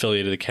accounts or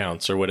affiliated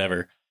accounts or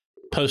whatever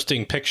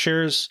posting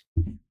pictures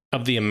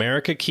of the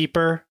America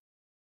keeper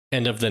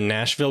and of the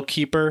Nashville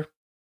keeper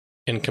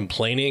and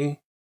complaining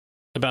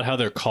about how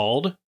they're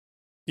called.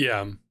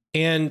 Yeah.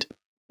 And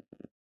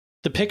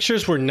the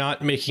pictures were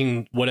not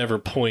making whatever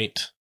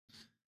point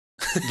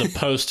the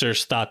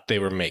posters thought they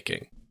were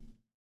making.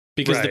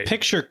 Because the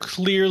picture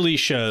clearly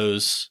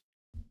shows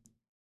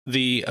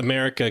the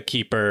America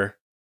keeper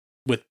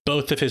with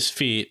both of his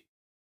feet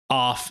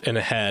off and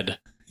ahead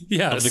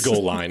of the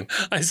goal line.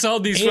 I saw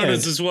these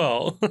photos as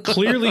well.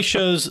 Clearly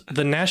shows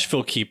the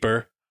Nashville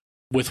keeper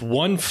with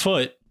one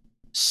foot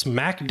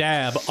smack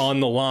dab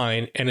on the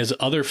line and his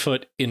other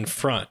foot in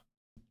front,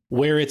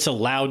 where it's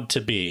allowed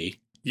to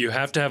be. You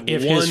have to have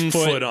one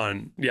foot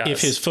on.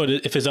 Yes.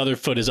 If his other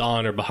foot is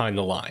on or behind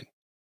the line.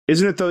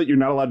 Isn't it though that you're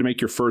not allowed to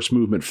make your first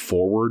movement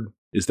forward?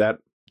 Is that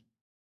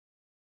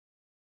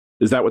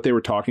what they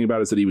were talking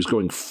about? Is that he was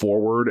going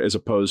forward as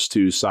opposed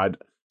to side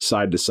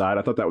to side?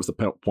 I thought that was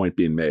the point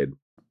being made.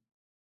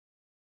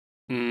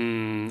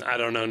 I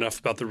don't know enough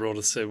about the rule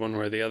to say one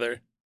way or the other.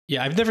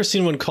 Yeah, I've never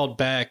seen one called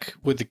back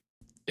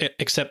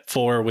except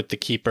for with the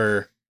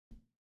keeper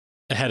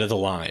ahead of the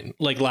line.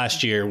 Like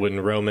last year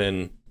when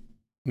Roman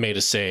made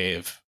a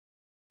save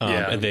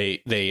And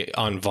they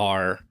on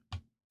VAR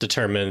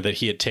determined that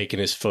he had taken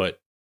his foot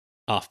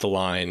off the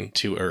line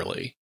too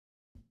early.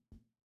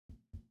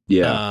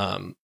 Yeah.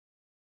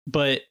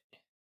 But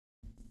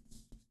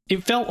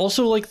it felt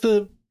also like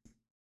the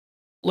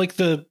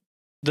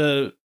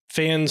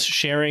fans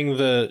sharing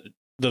the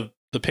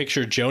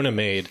picture Jonah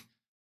made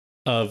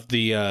of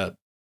the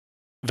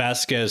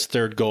Vasquez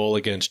third goal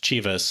against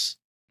Chivas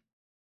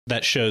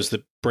that shows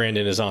that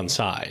Brandon is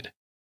onside.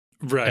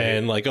 Right.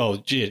 And like,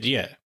 oh,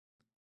 yeah.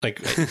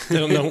 Like, I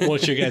don't know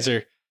what you guys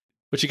are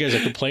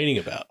complaining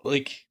about.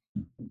 Like,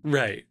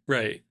 right.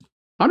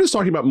 I'm just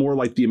talking about more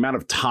like the amount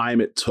of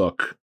time it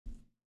took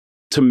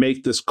to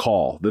make this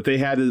call, that they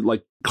had to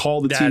like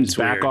call the teams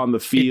back on the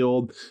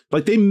field.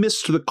 Like they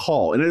missed the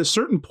call. And at a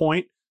certain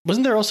point,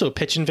 wasn't there also a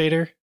pitch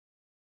invader?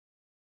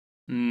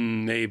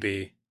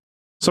 Maybe.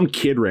 Some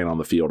kid ran on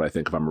the field, I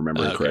think, if I'm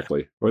remembering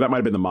correctly. Or that might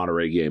have been the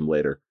Monterey game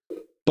later.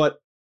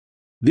 But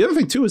the other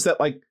thing, too, is that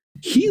like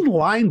he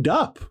lined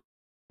up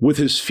with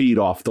his feet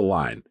off the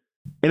line.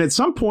 And at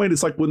some point,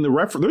 it's like when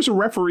there's a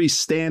referee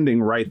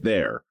standing right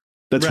there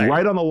that's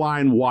right on the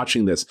line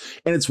watching this.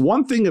 And it's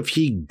one thing if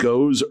he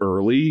goes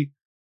early,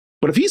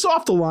 but if he's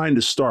off the line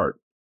to start,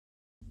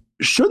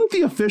 shouldn't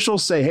the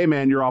officials say, hey,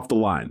 man, you're off the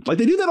line? Like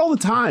they do that all the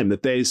time,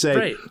 that they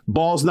say,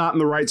 ball's not in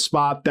the right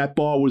spot. That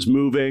ball was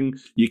moving.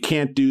 You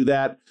can't do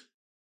that.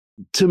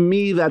 To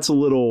me, that's a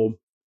little,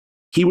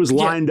 he was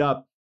lined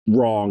up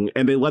wrong,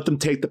 and they let them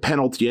take the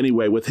penalty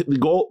anyway with the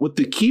goal, with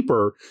the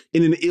keeper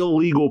in an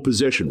illegal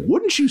position.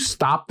 Wouldn't you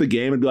stop the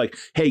game and be like,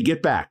 hey,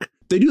 get back?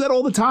 They do that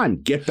all the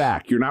time. Get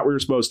back. You're not where you're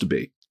supposed to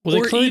be.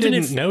 Well, they clearly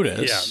didn't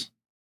notice.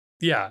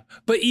 Yeah.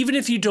 But even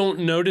if you don't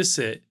notice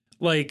it,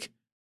 like,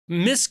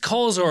 missed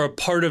calls are a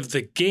part of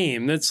the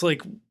game. That's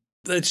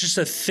just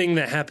a thing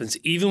that happens.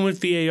 Even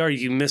with VAR,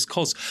 you miss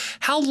calls.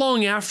 How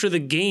long after the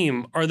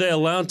game are they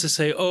allowed to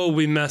say, oh,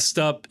 we messed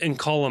up and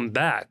call them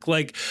back?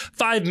 Like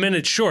 5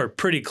 minutes, sure,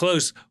 pretty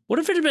close. What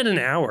if it had been an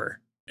hour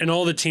and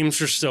all the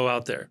teams were still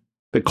out there?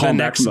 They call them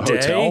back from the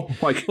hotel?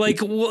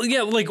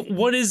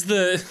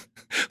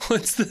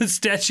 What's the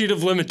statute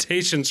of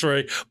limitations for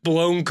a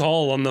blown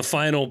call on the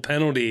final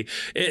penalty?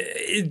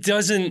 It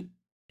doesn't.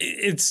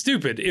 It's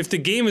stupid. If the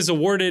game is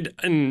awarded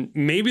and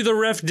maybe the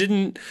ref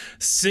didn't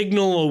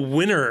signal a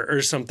winner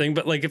or something,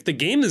 but like if the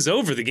game is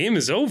over, the game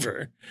is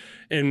over.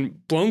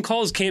 And blown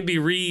calls can't be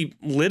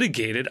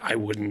re-litigated, I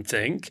wouldn't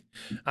think.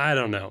 I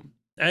don't know.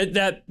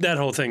 That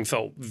whole thing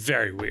felt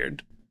very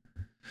weird.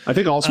 I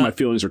think also my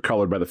feelings are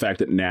colored by the fact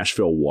that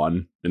Nashville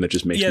won, and that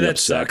just makes me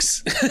upset.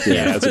 Sucks.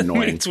 Yeah, that's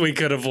annoying. We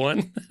could have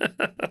won.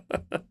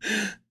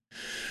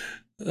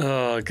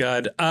 Oh,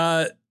 God.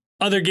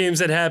 Other games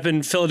that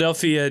happened,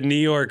 Philadelphia, New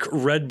York,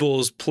 Red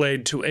Bulls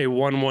played to a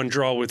 1-1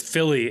 draw with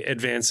Philly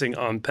advancing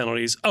on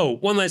penalties. Oh,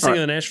 one last thing on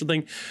the Nashville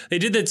thing. They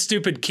did that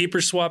stupid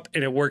keeper swap,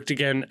 and it worked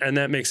again, and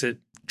that makes it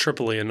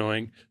triply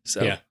annoying.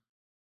 So yeah.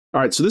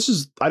 All right, so this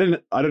is I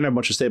didn't have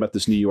much to say about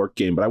this New York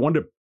game, but I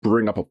wanted to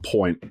bring up a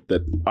point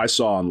that I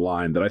saw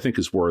online that I think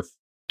is worth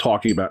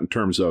talking about in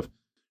terms of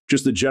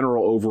just the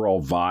general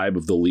overall vibe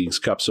of the Leagues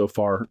Cup so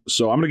far.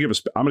 So I'm going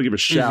to give a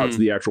shout out to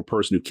the actual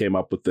person who came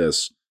up with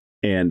this.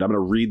 And I'm going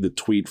to read the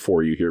tweet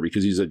for you here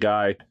because he's a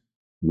guy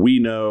we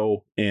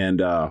know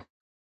and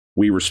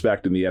we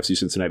respect in the FC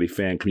Cincinnati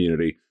fan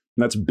community.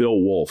 And that's Bill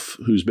Wolf,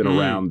 who's been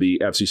around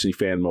the FCC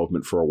fan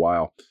movement for a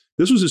while.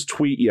 This was his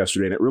tweet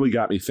yesterday, and it really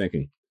got me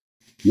thinking.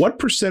 What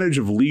percentage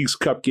of Leagues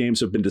Cup games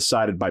have been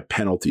decided by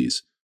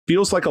penalties?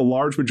 Feels like a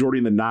large majority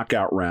in the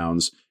knockout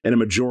rounds and a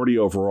majority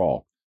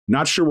overall.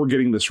 Not sure we're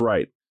getting this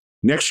right.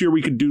 Next year,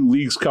 we could do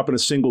Leagues Cup in a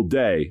single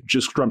day,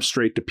 just jump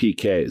straight to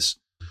PKs.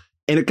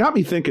 And it got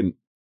me thinking,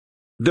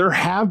 there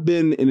have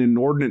been an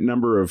inordinate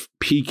number of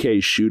PK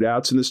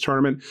shootouts in this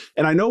tournament.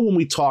 And I know when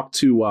we talked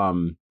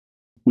to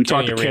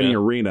Kenny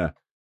Arena,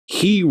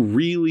 he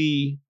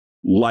really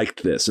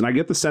liked this. And I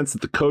get the sense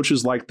that the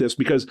coaches like this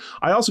because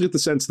I also get the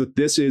sense that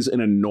this is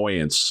an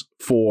annoyance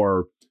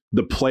for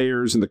the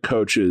players and the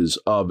coaches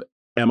of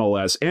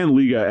MLS and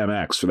Liga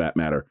MX for that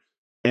matter.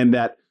 And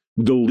that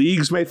the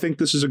leagues may think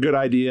this is a good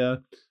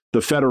idea.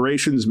 The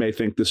federations may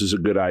think this is a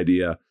good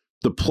idea.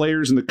 The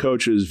players and the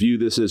coaches view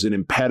this as an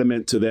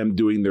impediment to them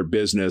doing their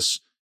business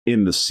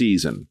in the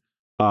season.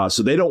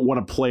 So they don't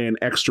want to play an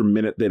extra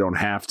minute they don't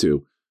have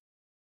to.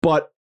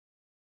 But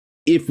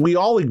if we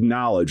all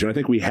acknowledge, and I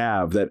think we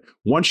have, that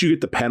once you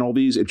get the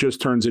penalties, it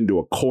just turns into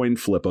a coin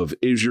flip of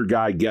is your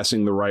guy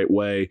guessing the right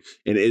way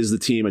and is the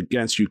team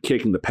against you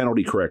kicking the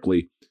penalty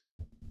correctly?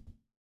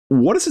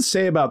 What does it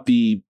say about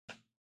the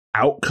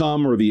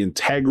outcome or the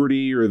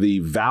integrity or the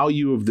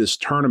value of this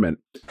tournament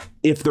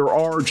if there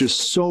are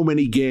just so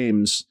many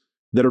games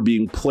that are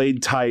being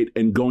played tight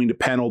and going to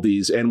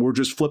penalties and we're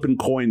just flipping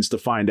coins to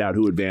find out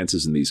who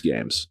advances in these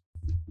games?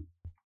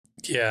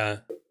 Yeah,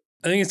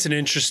 I think it's an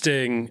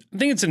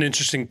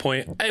interesting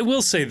point. I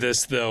will say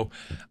this though.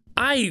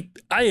 I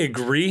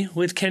agree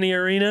with Kenny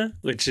Arena,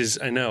 which is,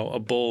 I know, a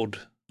bold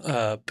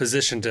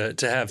position to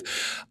have.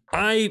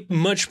 I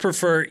much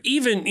prefer,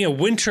 even,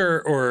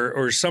 winter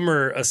or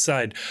summer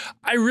aside,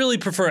 I really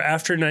prefer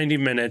after 90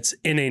 minutes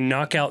in a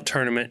knockout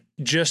tournament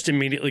just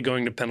immediately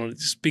going to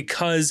penalties,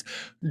 because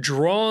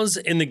draws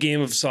in the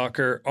game of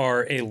soccer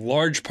are a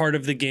large part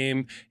of the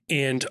game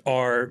and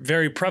are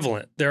very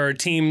prevalent. There are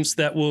teams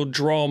that will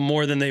draw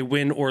more than they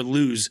win or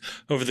lose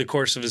over the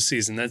course of a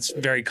season. That's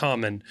very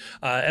common.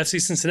 FC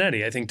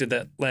Cincinnati, I think, did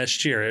that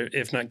last year,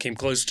 if not came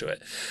close to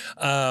it.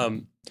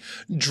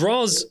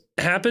 Draws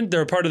happen.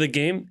 They're a part of the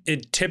game.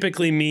 It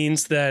typically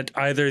means that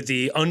either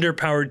the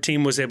underpowered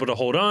team was able to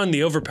hold on,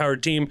 the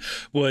overpowered team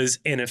was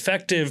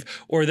ineffective,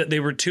 or that they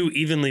were two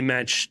evenly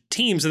matched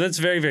teams. And that's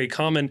very, very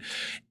common.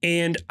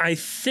 And I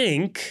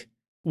think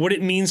what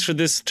it means for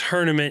this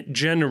tournament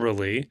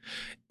generally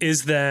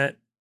is that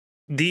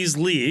these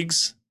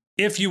leagues,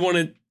 if you want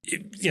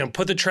to,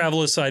 put the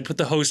travel aside, put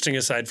the hosting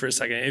aside for a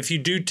second, if you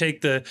do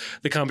take the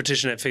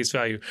competition at face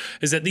value,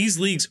 is that these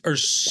leagues are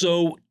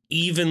so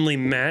evenly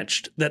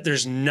matched that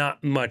there's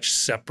not much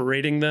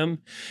separating them.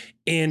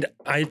 And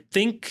I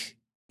think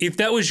if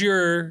that was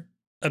your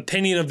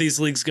opinion of these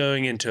leagues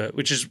going into it,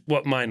 which is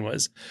what mine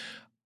was,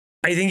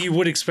 I think you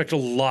would expect a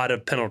lot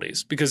of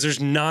penalties, because there's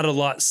not a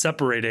lot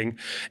separating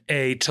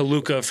a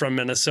Toluca from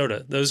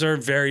Minnesota. Those are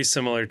very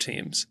similar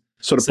teams.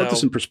 So to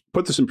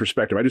put this in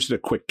perspective, I just did a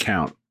quick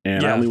count,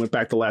 and I only went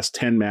back the last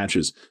 10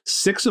 matches.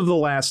 6 of the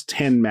last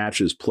 10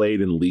 matches played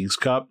in Leagues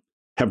Cup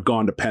have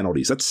gone to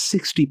penalties. That's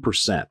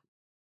 60%.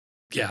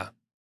 Yeah.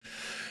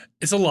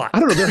 It's a lot.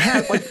 I don't know.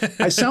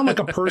 I sound like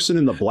a person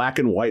in the black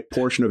and white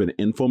portion of an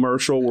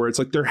infomercial where it's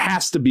like, there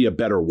has to be a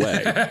better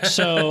way.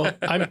 So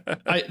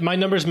my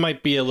numbers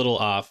might be a little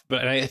off,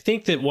 but I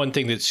think that one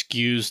thing that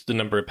skews the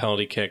number of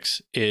penalty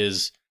kicks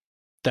is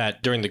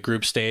that during the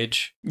group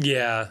stage,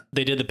 they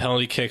did the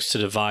penalty kicks to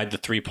divide the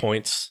 3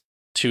 points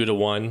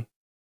 2-1.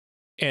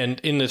 And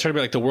in the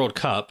tournament like the World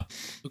Cup,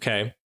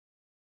 okay,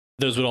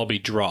 those would all be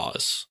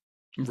draws.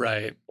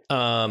 Right.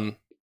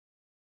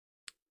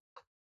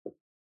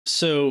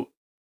 So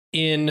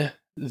in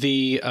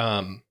the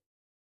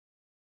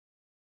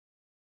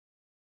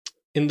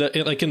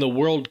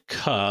World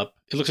Cup,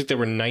 it looks like there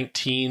were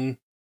 19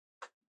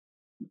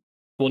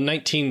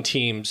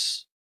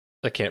 teams.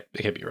 That can't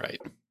be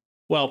right.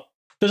 Well,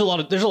 there's a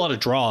lot of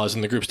draws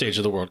in the group stage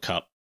of the World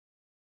Cup.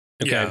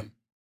 Okay. Yeah.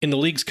 In the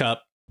Leagues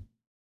Cup,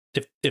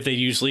 if they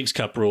use Leagues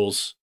Cup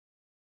rules,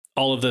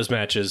 all of those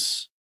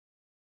matches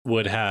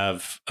would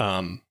have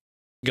gone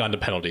to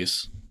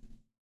penalties.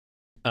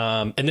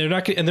 And they're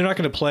not going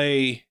to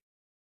play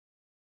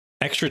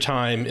extra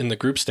time in the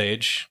group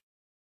stage.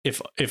 If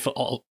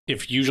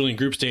usually in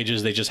group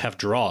stages they just have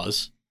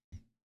draws.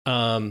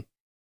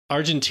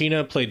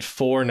 Argentina played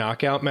 4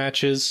 knockout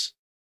matches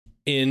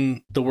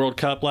in the World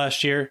Cup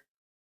last year.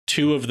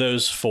 2 of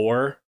those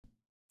 4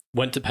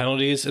 went to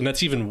penalties, and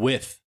that's even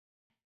with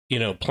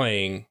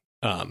playing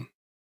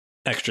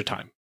extra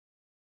time.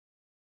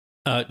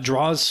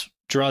 Draws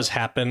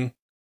happen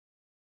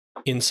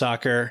in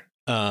soccer.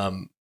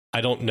 I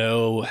don't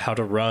know how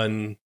to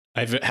run.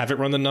 I haven't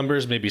run the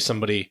numbers. Maybe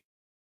somebody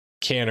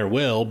can or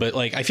will. But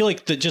I feel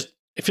like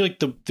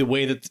the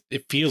way that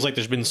it feels like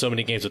there's been so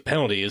many games with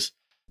penalties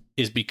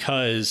is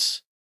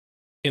because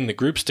in the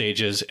group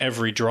stages,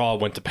 every draw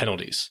went to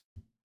penalties,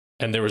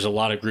 and there was a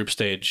lot of group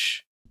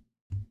stage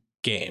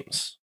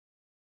games.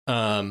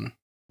 And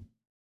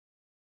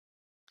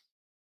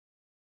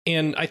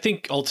I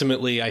think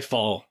ultimately I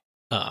fall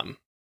in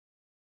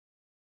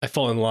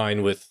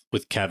line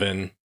with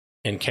Kevin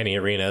and Kenny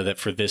Arena that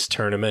for this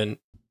tournament,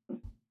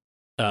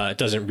 it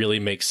doesn't really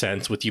make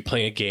sense with you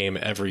playing a game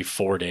every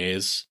 4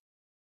 days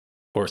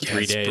or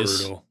 3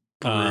 days.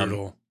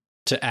 Brutal.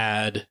 To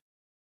add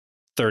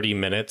 30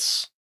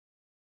 minutes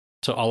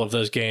to all of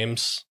those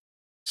games.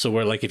 So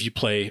where if you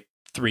play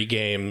 3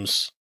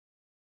 games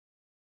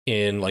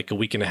in a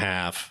week and a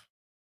half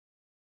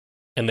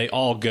and they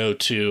all go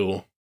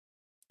to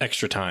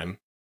extra time,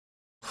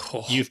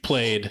 you've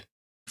played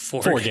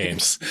 4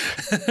 games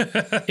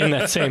in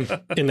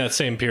that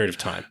same period of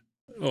time.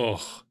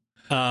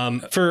 I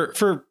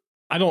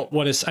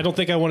don't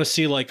think I want to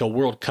see a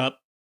World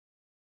Cup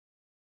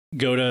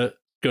go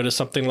to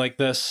something like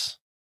this.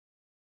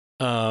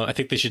 I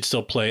think they should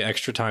still play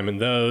extra time in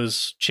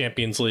those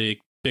Champions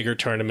League, bigger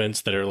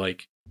tournaments that are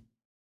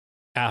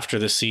after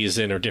the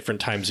season or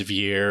different times of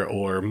year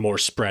or more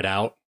spread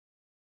out.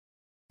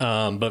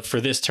 But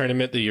for this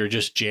tournament that you're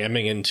just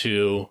jamming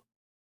into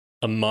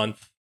a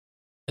month,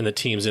 and the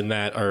teams in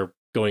that are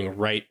going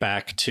right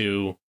back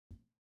to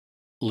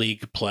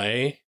league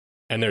play,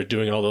 and they're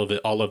doing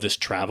all of this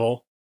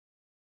travel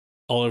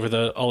all over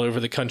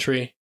the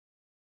country.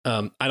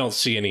 I don't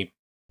see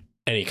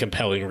any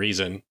compelling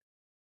reason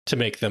to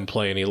make them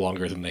play any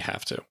longer than they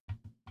have to.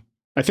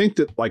 I think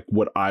that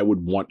what I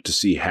would want to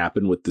see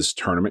happen with this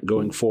tournament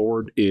going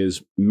forward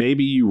is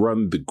maybe you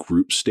run the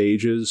group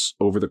stages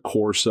over the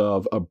course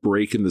of a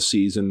break in the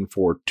season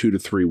for 2 to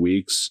 3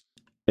 weeks.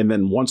 And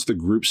then once the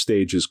group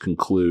stages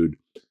conclude,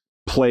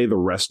 play the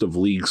rest of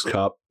Leagues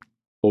Cup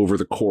over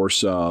the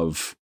course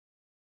of,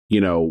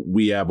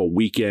 we have a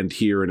weekend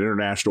here, an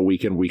international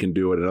weekend, we can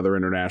do it. Another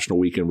international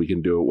weekend, we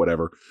can do it,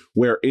 whatever.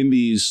 Where in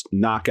these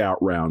knockout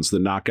rounds, the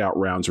knockout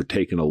rounds are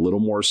taken a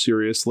little more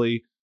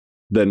seriously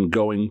than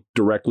going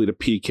directly to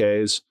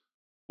PKs.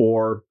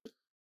 Or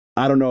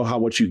I don't know how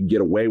much you can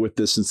get away with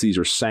this since these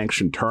are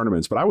sanctioned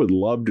tournaments, but I would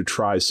love to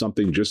try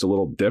something just a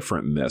little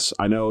different in this.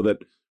 I know that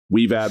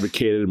we've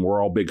advocated, and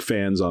we're all big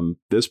fans on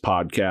this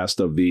podcast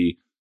of the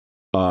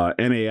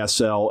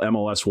NASL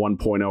MLS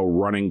 1.0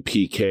 running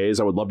PKs.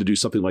 I would love to do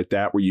something like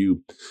that where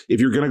if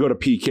you're going to go to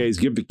PKs,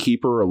 give the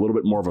keeper a little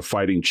bit more of a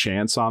fighting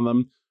chance on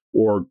them,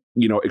 or,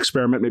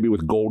 experiment maybe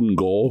with golden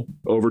goal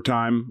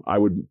overtime. I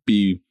would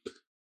be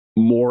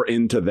more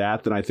into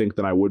that than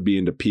I would be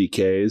into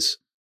PKs.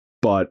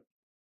 But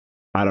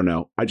I don't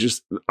know.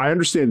 I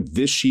understand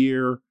this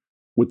year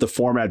with the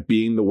format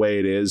being the way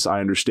it is, I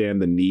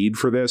understand the need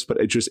for this, but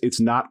it's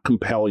not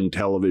compelling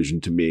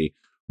television to me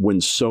when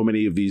so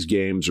many of these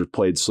games are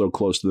played so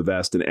close to the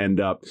vest and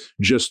end up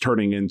just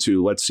turning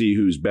into, let's see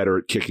who's better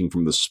at kicking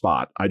from the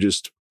spot.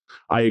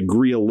 I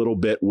agree a little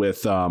bit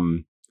with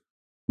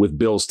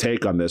Bill's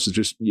take on this. It's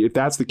just, if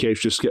that's the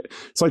case,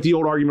 it's like the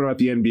old argument about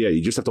the NBA.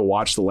 You just have to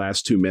watch the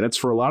last 2 minutes.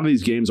 For a lot of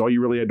these games, all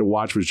you really had to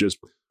watch was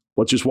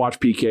let's just watch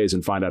PKs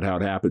and find out how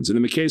it happens. And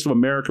in the case of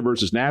America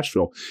versus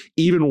Nashville,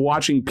 even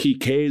watching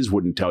PKs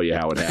wouldn't tell you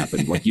how it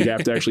happened. Like, you'd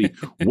have to actually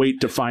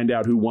wait to find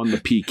out who won the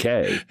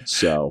PK.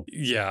 So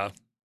yeah.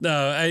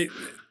 No,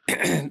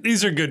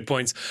 these are good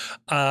points.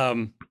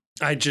 I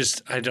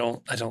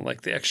don't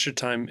like the extra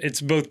time.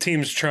 It's both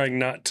teams trying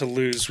not to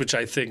lose, which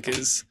I think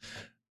is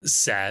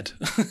sad.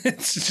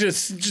 It's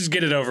just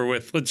get it over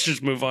with. Let's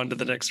just move on to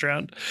the next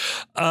round.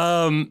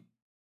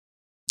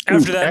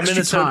 After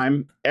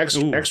that,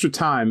 extra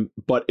time.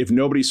 But if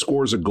nobody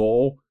scores a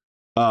goal,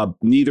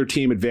 neither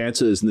team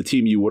advances, and the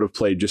team you would have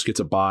played just gets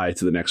a bye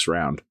to the next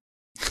round.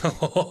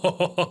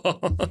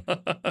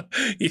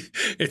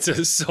 It's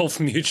a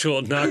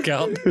self-mutual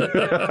knockout.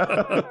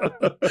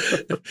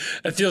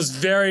 It feels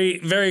very,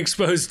 very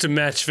exposed to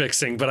match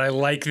fixing, but I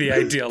like the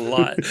idea a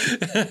lot.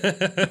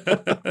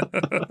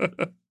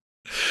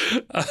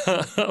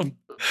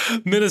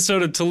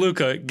 Minnesota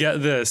Toluca,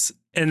 get this,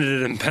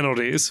 ended it in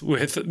penalties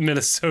with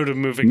Minnesota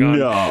moving on.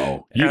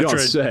 No, you don't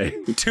say.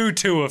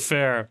 2-2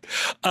 affair.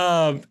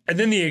 And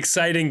then the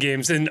exciting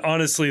games, and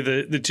honestly,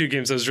 the two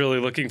games I was really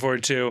looking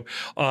forward to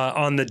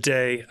on the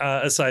day,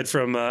 aside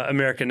from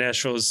American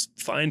Nashville, is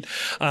fine.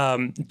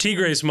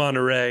 Tigres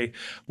Monterrey,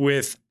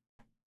 with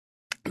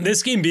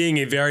this game being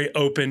a very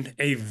open,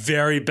 a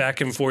very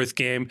back and forth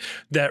game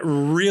that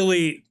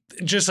really,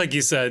 just like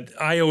you said,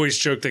 I always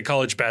joke that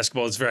college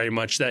basketball is very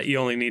much that you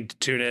only need to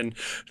tune in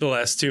the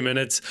last 2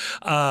 minutes.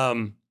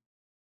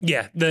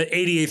 Yeah, the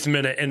 88th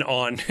minute and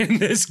on, and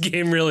this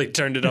game really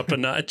turned it up a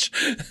notch.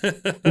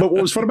 But what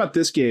was fun about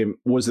this game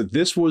was that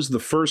this was the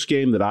first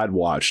game that I'd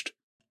watched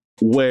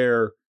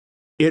where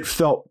it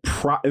felt,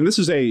 and this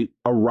is a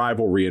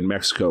rivalry in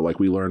Mexico, like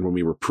we learned when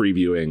we were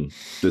previewing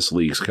this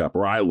League's Cup,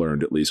 or I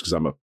learned at least, because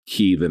I'm a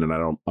heathen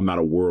and I'm not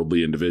a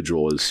worldly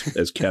individual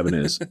as Kevin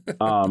is.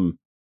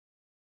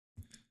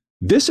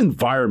 This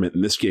environment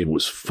in this game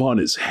was fun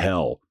as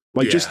hell.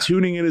 Like, just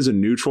tuning in as a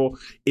neutral,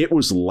 it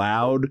was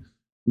loud.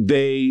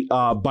 They,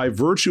 by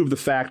virtue of the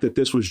fact that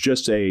this was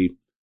just a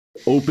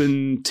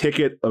open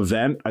ticket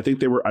event, I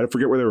forget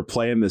where they were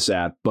playing this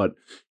at, but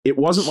it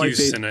wasn't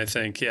Houston, like I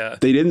think, yeah.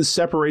 They didn't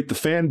separate the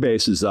fan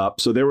bases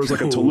up. So there was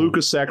like a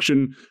Toluca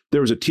section,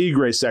 there was a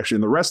Tigre section,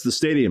 and the rest of the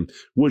stadium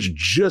was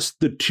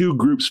just the two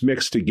groups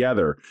mixed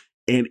together.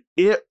 And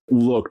it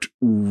looked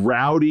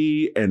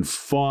rowdy and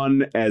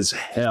fun as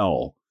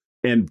hell.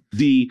 And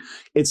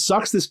it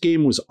sucks this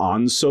game was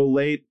on so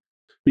late,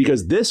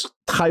 because this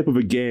type of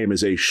a game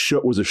was a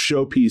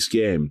showpiece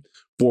game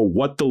for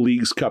what the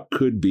League's Cup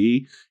could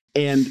be.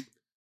 And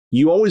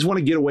you always want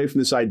to get away from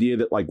this idea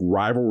that, like,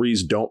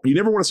 rivalries you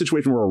never want a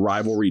situation where a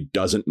rivalry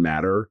doesn't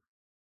matter.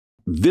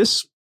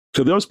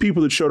 To those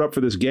people that showed up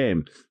for this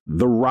game,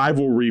 the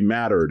rivalry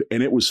mattered,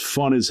 and it was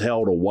fun as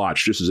hell to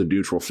watch just as a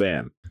neutral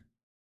fan.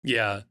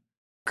 Yeah.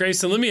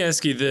 Grayson, let me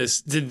ask you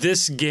this. Did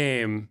this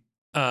game,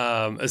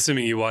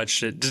 assuming you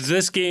watched it, did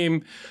this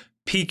game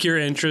pique your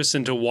interest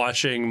into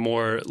watching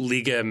more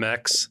Liga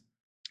MX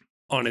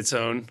on its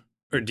own?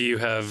 Or do you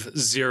have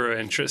zero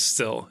interest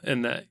still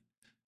in that?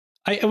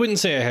 I wouldn't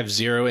say I have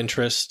zero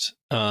interest.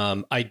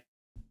 I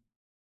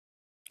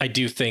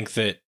do think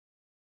that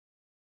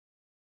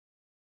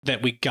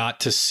we got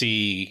to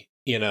see,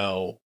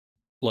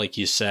 like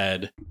you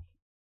said,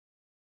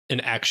 an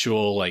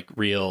actual, like,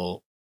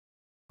 real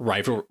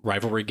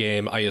rivalry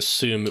game. I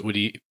assume it would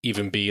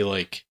even be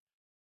like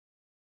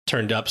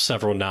turned up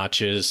several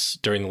notches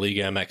during the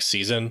Liga MX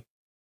season.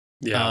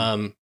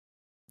 Yeah.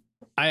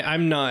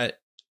 I'm not,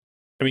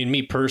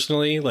 me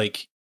personally,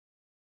 like,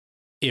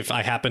 if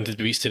I happened to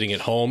be sitting at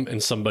home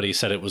and somebody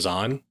said it was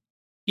on,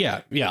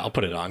 yeah, I'll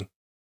put it on.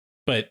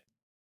 But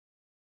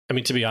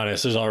to be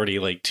honest, there's already,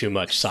 like, too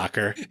much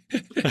soccer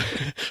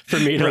for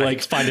me to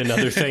like find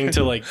another thing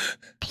to, like,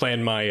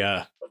 plan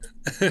my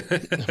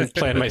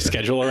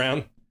schedule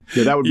around.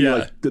 Yeah, that would be Yeah.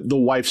 like the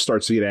wife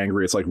starts to get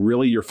angry. It's like,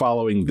 really? You're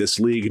following this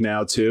league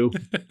now, too?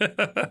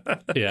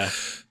 Yeah.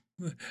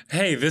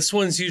 Hey, this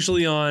one's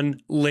usually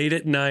on late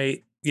at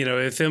night. You know,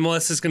 if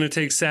MLS is going to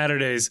take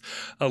Saturdays,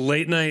 a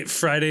late night,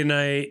 Friday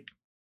night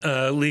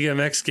Liga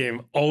MX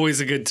game,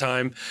 always a good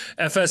time.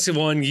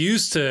 FS1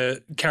 used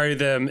to carry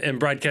them and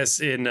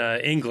broadcast in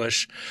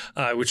English,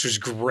 which was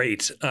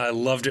great. I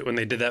loved it when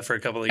they did that for a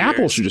couple of years.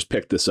 Apple should just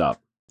pick this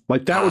up.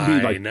 Like, that would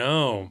be I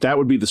know. that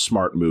would be the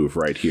smart move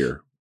right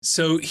here.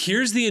 So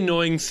here's the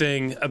annoying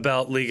thing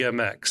about Liga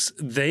MX.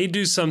 They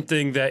do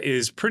something that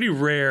is pretty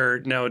rare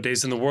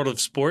nowadays in the world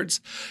of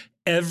sports.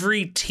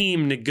 Every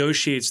team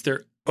negotiates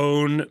their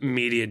own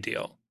media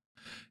deal.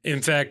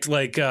 In fact,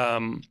 like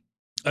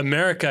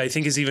America, I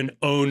think, is even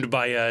owned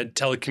by a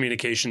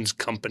telecommunications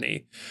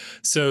company.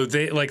 So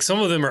they, like, some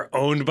of them are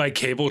owned by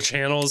cable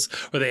channels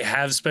or they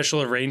have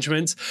special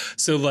arrangements.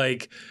 So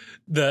like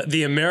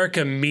the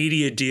America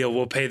media deal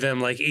will pay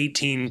them like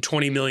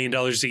 $18-20 million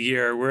a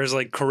year, whereas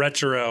like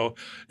Querétaro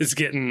is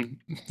getting,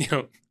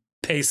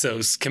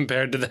 pesos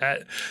compared to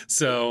that.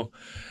 So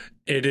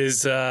it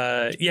is,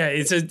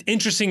 it's an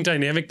interesting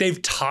dynamic.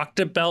 They've talked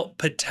about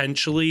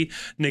potentially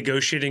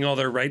negotiating all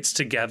their rights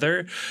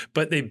together,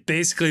 but they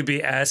basically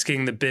be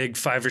asking the big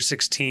 5 or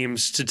 6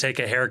 teams to take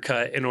a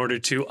haircut in order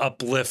to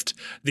uplift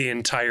the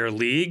entire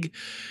league.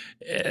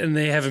 And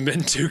they haven't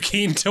been too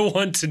keen to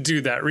want to do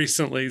that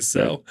recently.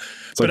 So,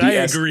 but I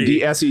agree.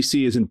 The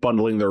SEC isn't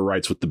bundling their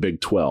rights with the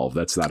Big 12.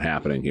 That's not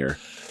happening here.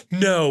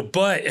 No,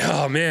 but,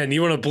 oh man,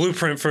 you want a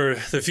blueprint for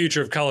the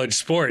future of college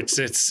sports.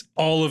 It's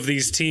all of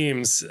these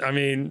teams. I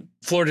mean,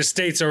 Florida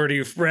State's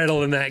already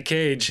rattled in that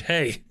cage.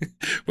 Hey,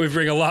 we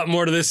bring a lot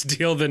more to this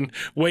deal than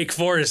Wake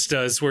Forest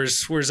does.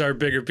 Where's our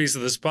bigger piece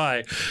of this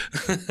pie?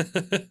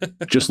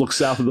 Just look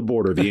south of the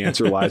border. The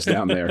answer lies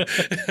down there.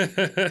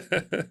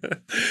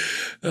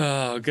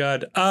 Oh,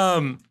 God.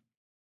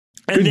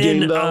 Good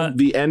game, though.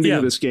 The ending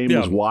of this game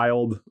was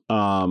wild.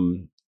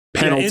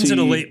 Penalty. Ends in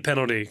a late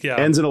penalty. Yeah.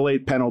 Ends in a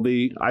late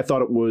penalty. I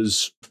thought it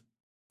was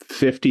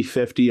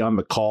 50-50 on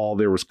the call.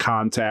 There was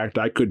contact.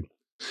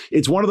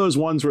 It's one of those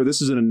ones where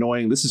this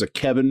is a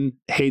Kevin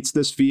hates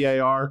this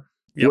VAR.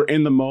 Yep. Where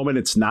in the moment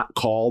it's not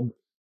called.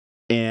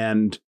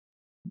 And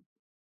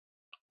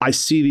I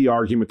see the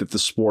argument that the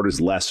sport is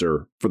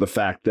lesser for the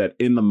fact that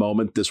in the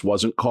moment this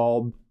wasn't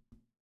called.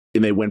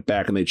 And they went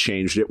back and they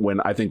changed it when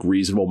I think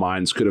reasonable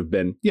minds could have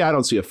been, I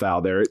don't see a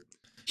foul there.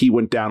 He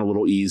went down a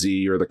little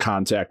easy or the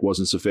contact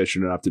wasn't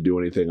sufficient enough to do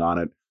anything on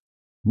it.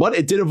 But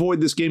it did avoid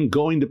this game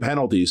going to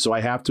penalties. So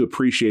I have to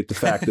appreciate the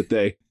fact that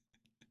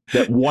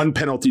that one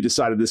penalty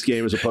decided this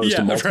game as opposed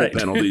to multiple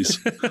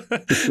penalties.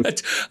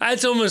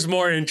 That's almost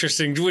more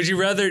interesting. Would you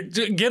rather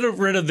get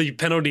rid of the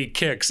penalty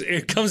kicks?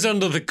 It comes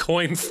down to the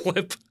coin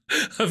flip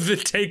of the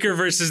taker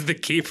versus the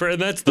keeper, and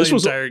that's the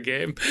entire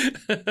game.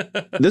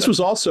 This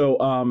was also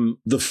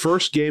the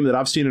first game that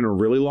I've seen in a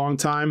really long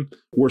time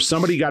where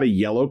somebody got a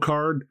yellow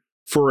card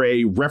for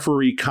a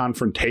referee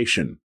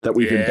confrontation that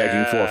we've been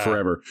begging for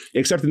forever.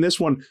 Except in this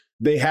one,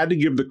 they had to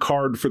give the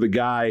card for the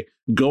guy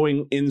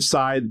going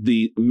inside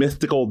the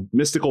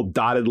mystical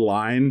dotted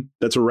line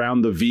that's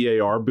around the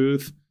VAR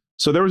booth.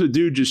 So there was a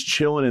dude just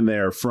chilling in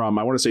there from,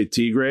 I want to say,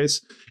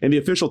 Tigres, and the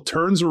official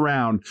turns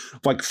around,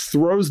 like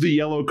throws the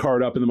yellow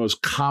card up in the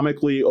most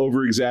comically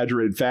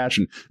over-exaggerated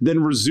fashion,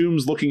 then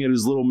resumes looking at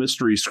his little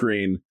mystery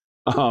screen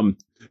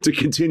to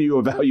continue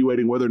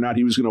evaluating whether or not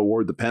he was going to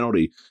award the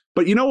penalty.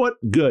 But you know what?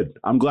 Good.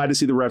 I'm glad to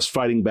see the refs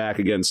fighting back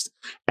against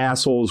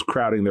assholes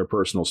crowding their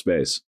personal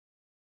space.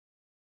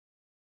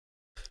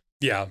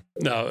 Yeah,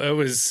 no, it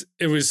was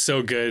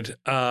so good.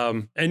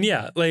 And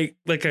yeah, like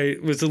I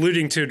was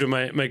alluding to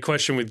my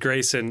question with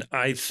Grayson,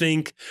 I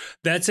think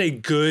that's a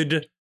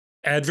good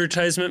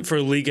advertisement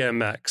for Liga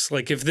MX.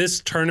 Like if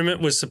this tournament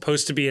was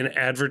supposed to be an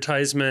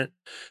advertisement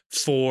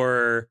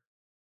for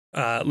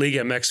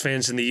Liga MX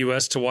fans in the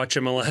US to watch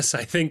MLS,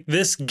 I think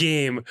this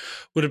game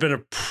would have been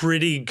a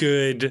pretty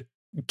good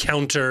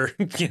counter,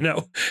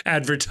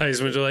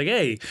 advertisement. They're like,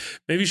 hey,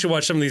 maybe you should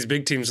watch some of these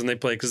big teams when they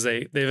play because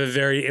they have a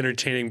very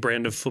entertaining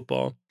brand of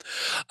football.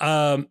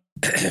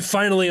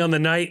 Finally on the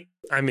night,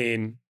 I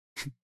mean,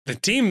 the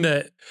team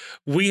that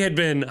we had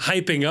been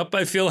hyping up,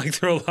 I feel like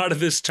through a lot of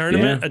this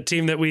tournament, a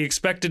team that we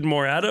expected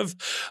more out of,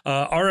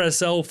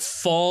 RSL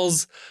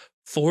falls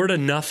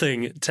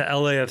 4-0 to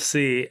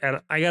LAFC.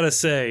 And I got to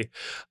say,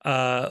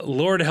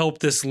 Lord help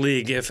this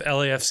league if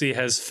LAFC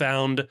has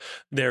found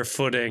their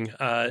footing.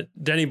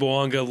 Denny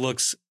Bouanga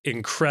looks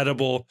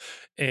incredible,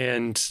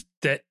 and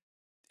that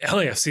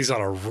LAFC's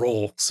on a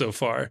roll so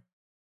far.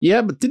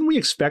 Yeah, but didn't we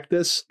expect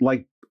this?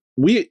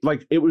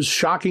 It was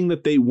shocking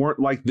that they weren't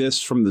like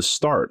this from the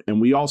start. And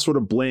we all sort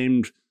of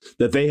blamed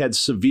that they had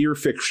severe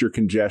fixture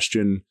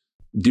congestion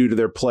due to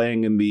their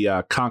playing in the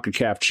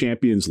CONCACAF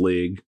Champions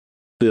League,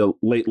 the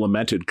late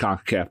lamented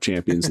CONCACAF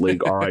Champions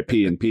League, RIP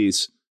in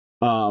peace.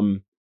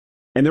 And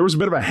there was a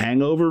bit of a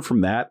hangover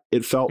from that,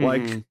 it felt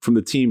like, from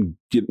the team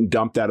getting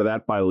dumped out of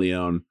that by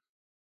Leon.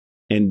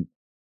 And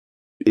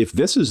if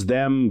this is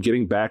them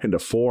getting back into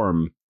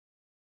form,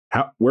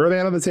 Where are they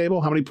at on the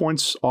table? How many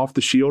points off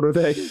the Shield are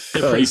they?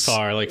 They're pretty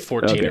far, like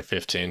 14 or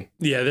 15.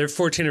 Yeah, they're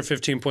 14 or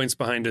 15 points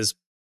behind us.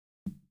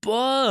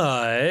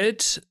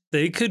 But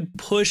they could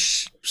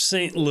push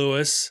St.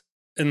 Louis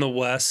in the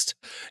West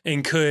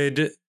and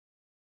could,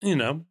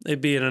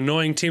 they'd be an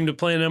annoying team to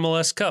play in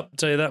MLS Cup. I'll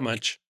tell you that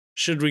much.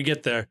 Should we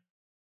get there?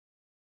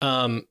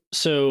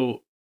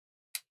 So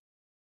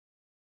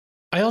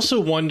I also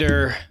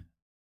wonder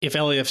if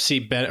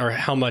LAFC or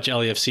how much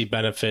LAFC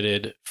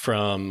benefited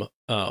from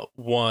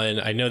one.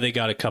 I know they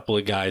got a couple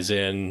of guys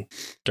in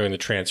during the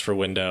transfer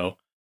window,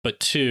 but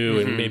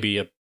two, and maybe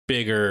a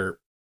bigger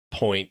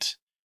point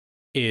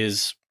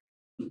is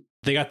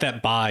they got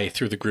that bye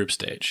through the group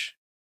stage.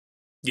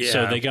 Yeah.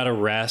 So they got a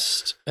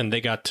rest and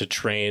they got to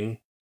train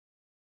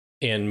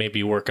and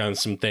maybe work on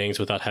some things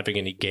without having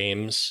any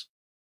games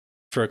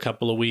for a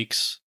couple of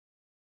weeks.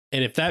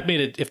 And if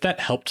that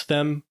helped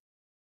them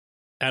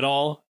at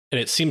all, and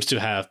it seems to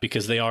have,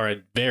 because they are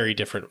a very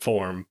different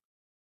form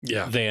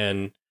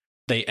than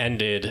they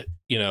ended,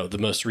 the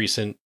most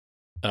recent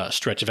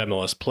stretch of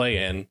MLS play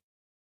in,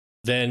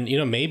 then,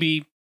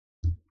 maybe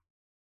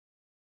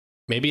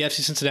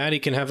FC Cincinnati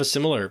can have a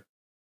similar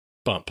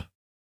bump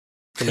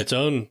from its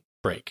own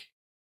break.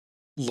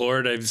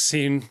 Lord, I've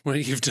seen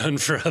what you've done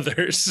for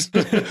others.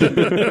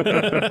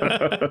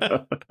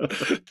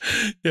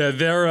 Yeah,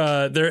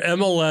 their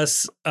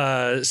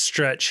MLS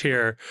stretch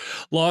here.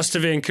 Lost to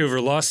Vancouver,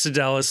 lost to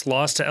Dallas,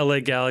 lost to LA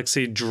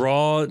Galaxy,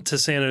 draw to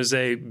San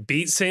Jose,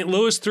 beat St.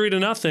 Louis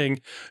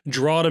 3-0,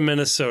 draw to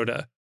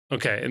Minnesota.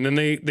 Okay, and then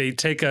they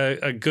take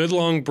a good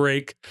long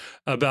break,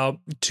 about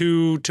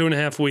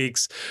 2.5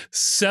 weeks,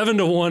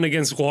 7-1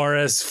 against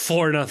Juarez,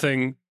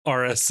 4-0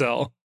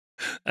 RSL,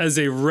 as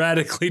a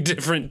radically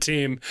different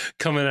team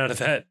coming out of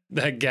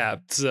that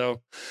gap.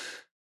 So,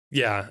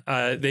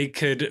 yeah, they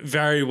could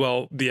very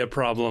well be a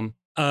problem.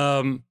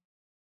 I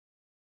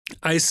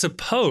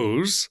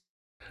suppose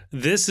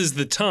this is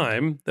the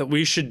time that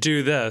we should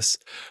do this.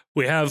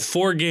 We have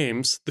 4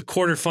 games. The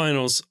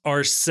quarterfinals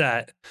are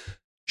set.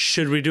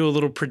 Should we do a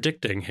little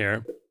predicting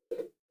here?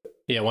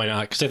 Yeah, why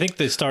not? Because I think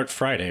they start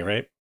Friday,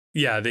 right?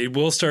 Yeah, they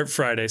will start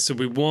Friday, so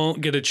we won't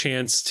get a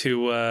chance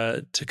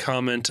to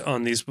comment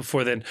on these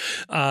before then.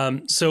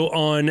 So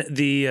on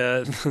the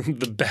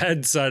the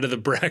bad side of the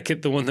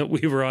bracket, the one that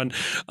we were on,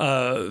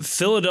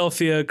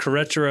 Philadelphia,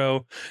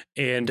 Querétaro,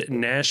 and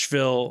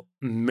Nashville,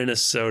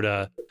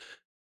 Minnesota.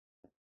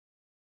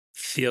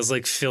 Feels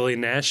like Philly,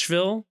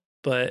 Nashville,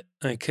 but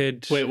I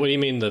could. Wait, what do you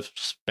mean the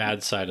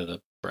bad side of the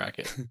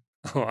bracket?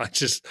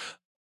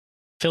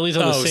 Philly's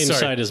on the same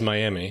side as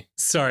Miami.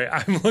 Sorry,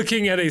 I'm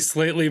looking at a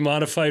slightly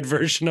modified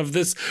version of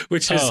this,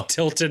 which has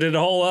tilted it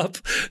all up.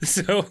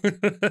 So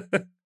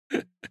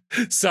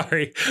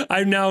sorry,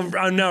 I'm now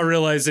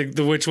realizing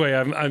which way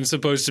I'm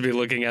supposed to be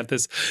looking at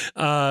this.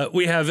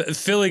 We have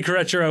Philly,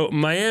 Querétaro,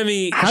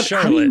 Miami,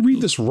 Charlotte. How do you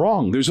read this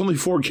wrong? There's only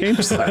 4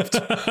 games left.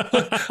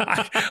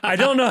 I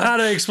don't know how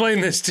to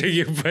explain this to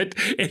you, but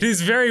it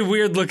is very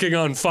weird looking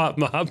on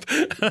FOTMob.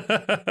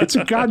 It's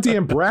a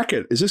goddamn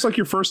bracket. Is this like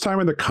your first time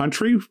in the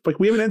country? Like,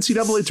 we have an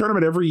NCAA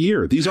tournament every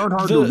year. These aren't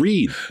hard to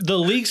read. The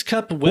Leagues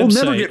Cup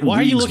website. Why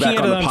are you looking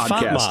at it on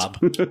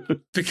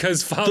FOTMob?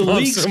 Because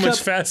FOTMob's so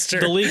much faster.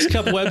 The Leagues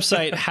Cup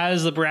website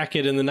has the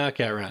bracket in the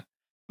knockout round.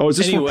 Oh, is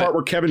this the part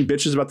where Kevin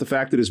bitches about the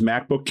fact that his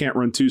MacBook can't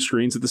run 2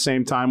 screens at the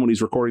same time when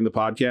he's recording the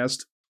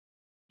podcast?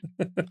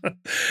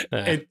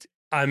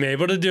 I'm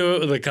able to do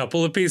it with a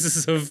couple of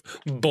pieces of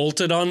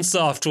bolted on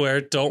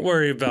software. Don't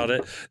worry about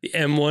it. The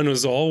M1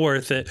 was all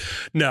worth it.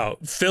 No,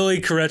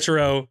 Philly,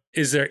 Querétaro.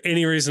 Is there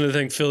any reason to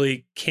think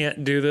Philly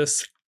can't do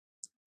this?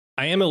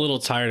 I am a little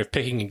tired of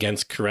picking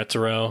against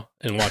Querétaro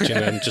and watching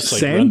them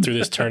just run through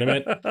this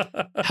tournament.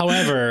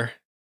 However,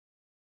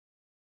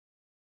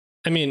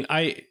 I mean,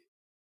 I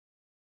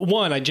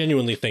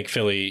genuinely think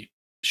Philly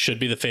should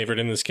be the favorite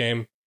in this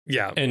game.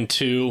 Yeah. And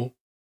 2,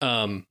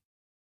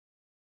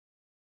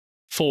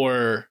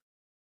 for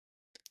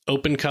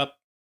Open Cup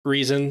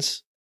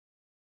reasons,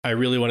 I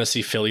really want to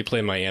see Philly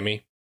play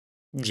Miami.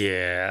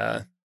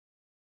 Yeah.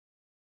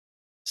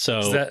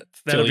 So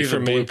that'll be the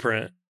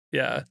blueprint.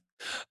 Yeah.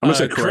 I'm gonna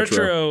say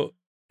Querétaro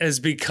has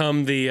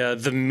become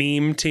the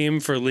meme team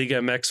for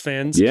Liga MX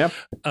fans. Yeah.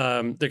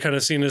 They're kind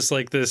of seen as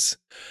like this.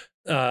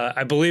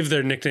 I believe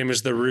their nickname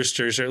is the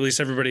Roosters, or at least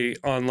everybody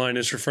online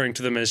is referring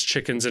to them as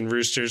chickens and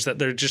roosters, that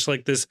they're just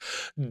like this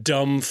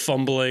dumb,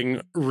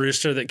 fumbling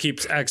rooster that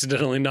keeps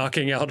accidentally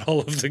knocking out all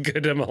of the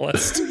good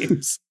MLS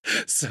teams.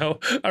 So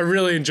I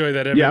really enjoy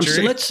that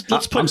imagery. Yeah, let's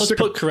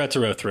put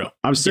Querétaro through.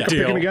 I'm sick of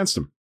picking against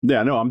them.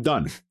 Yeah, no, I'm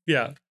done.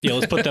 Yeah. Yeah,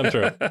 let's put them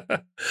through.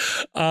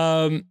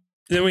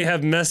 Then we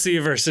have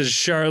Messi versus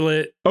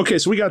Charlotte. Okay,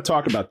 so we got to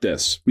talk about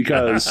this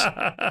because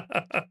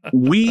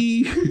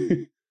we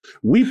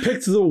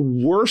picked the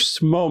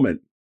worst moment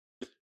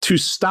to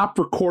stop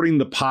recording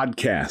the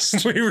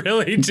podcast. We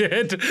really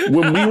did.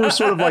 When we were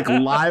sort of like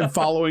live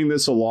following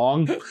this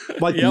along,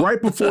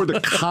 right before the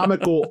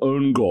comical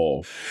own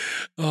goal.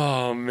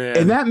 Oh, man.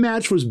 And that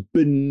match was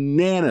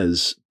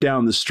bananas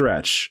down the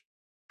stretch.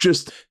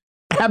 Just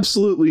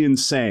absolutely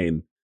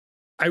insane.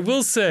 I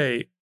will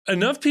say,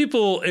 enough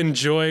people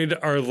enjoyed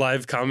our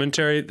live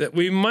commentary that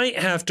we might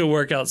have to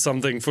work out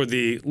something for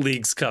the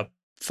Leagues Cup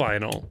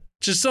final.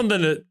 Just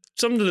something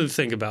to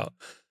think about.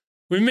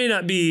 We may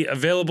not be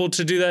available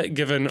to do that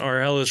given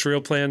our Hellish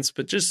Real plans,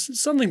 but just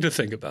something to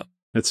think about.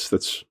 That's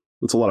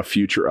a lot of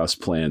future us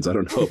plans. I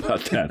don't know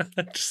about that.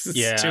 I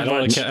don't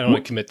want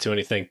to commit to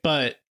anything.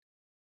 But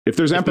if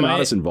there's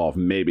empanadas involved,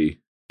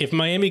 maybe. If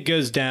Miami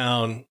goes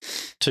down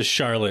to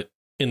Charlotte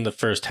in the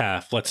first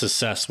half, let's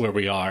assess where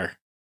we are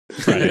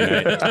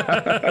Friday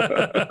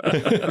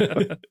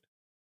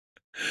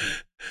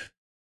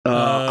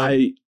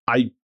night.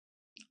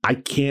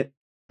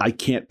 I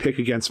can't pick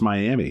against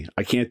Miami.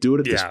 I can't do it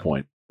at this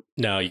point.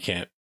 No, you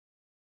can't.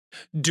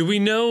 Do we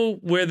know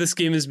where this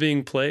game is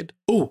being played?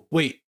 Oh,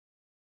 wait.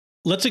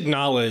 Let's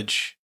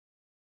acknowledge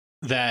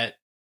that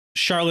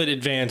Charlotte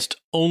advanced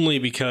only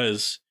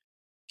because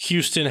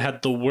Houston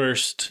had the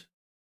worst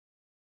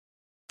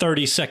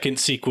 30-second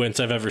sequence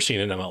I've ever seen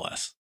in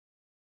MLS.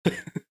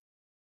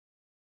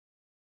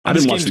 I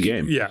didn't watch the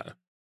game. Yeah.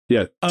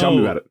 Yeah. Tell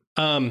me about it.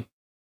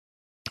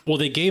 Well,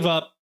 they gave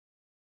up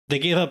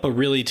a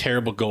really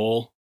terrible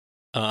goal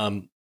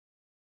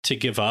to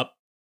give up.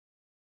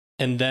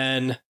 And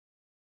then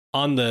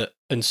on the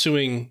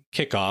ensuing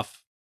kickoff,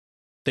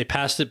 they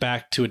passed it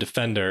back to a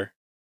defender.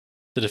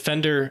 The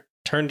defender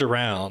turned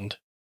around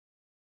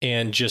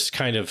and just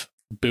kind of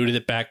booted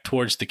it back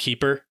towards the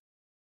keeper.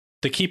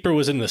 The keeper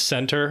was in the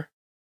center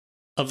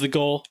of the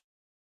goal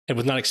and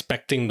was not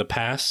expecting the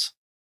pass.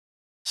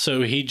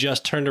 So he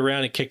just turned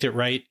around and kicked it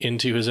right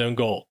into his own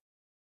goal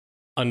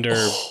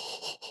under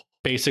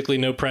basically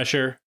no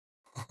pressure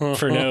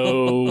for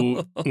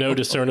no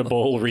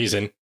discernible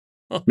reason.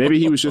 Maybe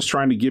he was just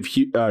trying to give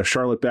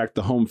Charlotte back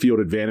the home field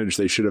advantage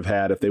they should have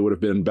had if they would have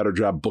been a better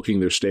job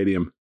booking their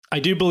stadium. I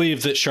do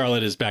believe that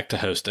Charlotte is back to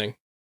hosting.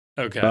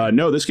 Okay.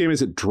 No, this game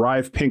is at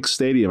Drive Pink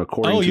Stadium,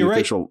 according to the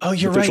official. Oh,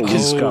 you're right.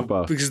 Leagues Cup,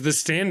 because the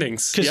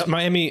standings. Because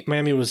Miami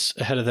was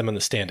ahead of them in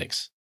the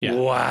standings. Yeah.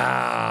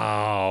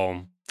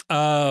 Wow.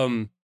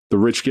 The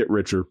rich get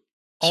richer.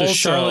 So also,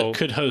 Charlotte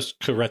could host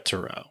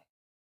Querétaro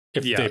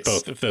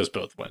if those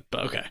both went.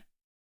 But okay.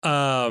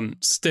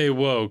 Stay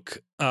woke.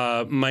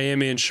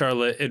 Miami and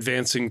Charlotte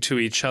advancing to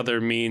each other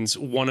means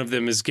one of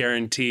them is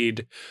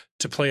guaranteed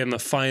to play in the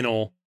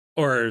final,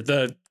 or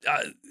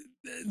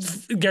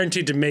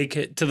guaranteed to make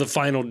it to the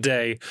final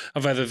day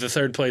of either the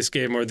third place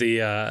game or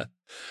the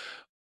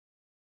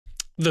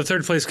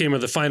third place game or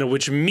the final,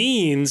 which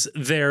means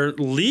their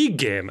league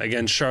game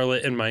against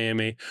Charlotte and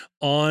Miami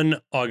on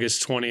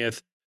August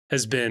 20th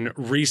has been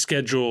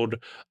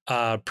rescheduled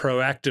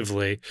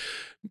proactively.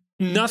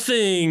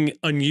 Nothing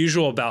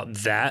unusual about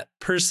that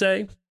per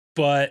se,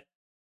 but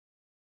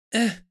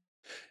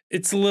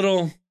it's a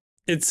little...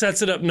 It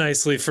sets it up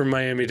nicely for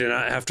Miami to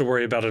not have to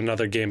worry about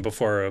another game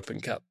before our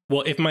Open Cup.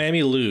 Well, if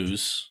Miami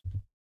lose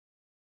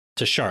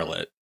to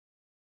Charlotte,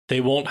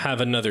 they won't have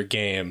another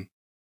game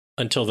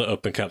until the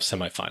Open Cup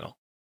semifinal.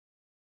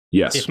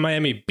 Yes. If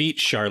Miami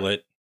beats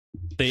Charlotte,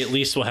 they at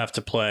least will have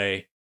to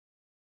play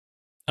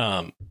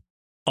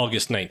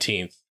August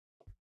 19th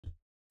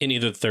in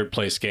either the third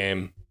place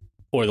game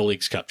or the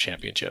Leagues Cup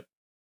championship.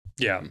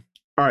 Yeah.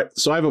 All right.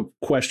 So I have a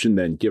question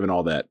then, given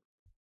all that.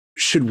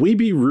 Should we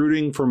be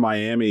rooting for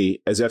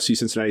Miami as FC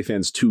Cincinnati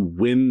fans to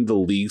win the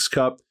Leagues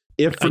Cup?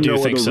 If for no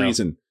other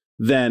reason,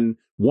 then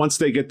once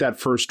they get that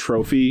first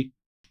trophy,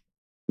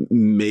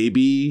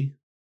 maybe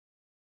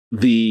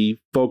the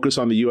focus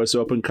on the U.S.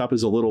 Open Cup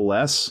is a little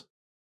less?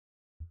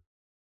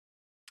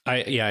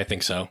 I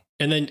think so.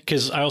 And then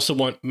because I also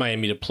want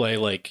Miami to play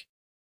like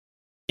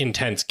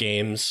intense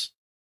games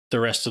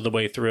the rest of the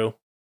way through.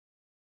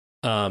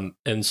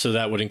 And so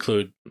that would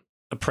include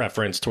a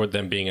preference toward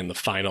them being in the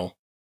final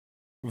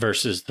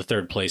versus the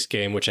third place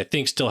game, which I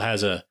think still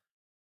has a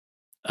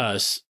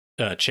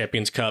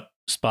Champions Cup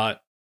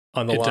spot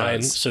on the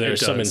line. So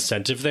there's some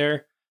incentive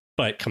there.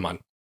 But come on.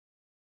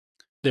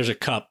 There's a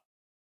cup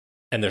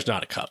and there's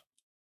not a cup.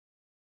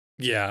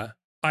 Yeah.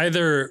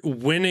 Either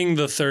winning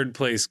the third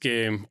place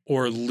game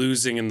or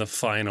losing in the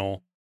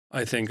final,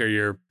 I think, are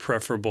your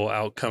preferable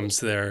outcomes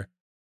there.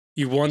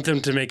 You want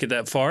them to make it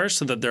that far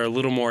so that they're a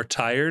little more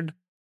tired,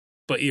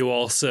 but you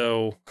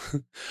also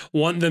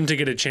want them to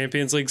get a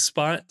Champions League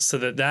spot so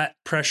that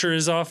pressure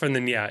is off. And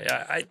then,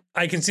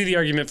 I can see the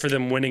argument for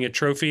them winning a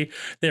trophy.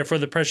 Therefore,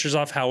 the pressure's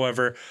off.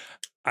 However,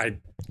 I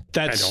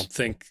don't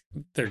think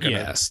they're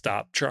going to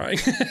stop trying.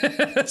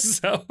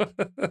 So,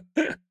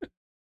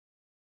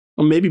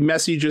 well, maybe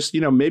Messi just,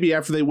 maybe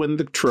after they win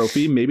the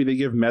trophy, maybe they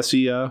give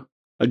Messi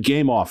a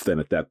game off then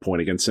at that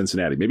point against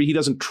Cincinnati. Maybe he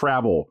doesn't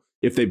travel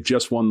if they've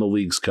just won the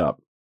Leagues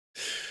Cup.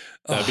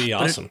 That'd be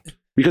awesome.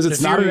 Because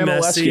it's not an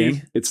MLS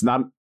game. It's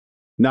not an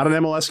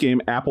MLS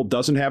game. Apple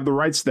doesn't have the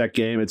rights to that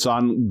game. It's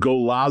on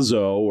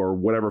Golazo or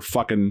whatever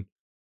fucking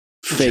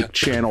fake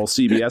channel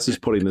CBS is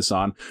putting this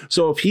on.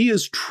 So if he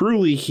is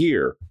truly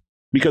here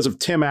because of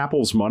Tim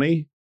Apple's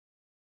money,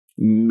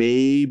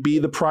 maybe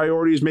the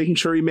priority is making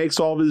sure he makes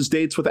all of his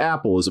dates with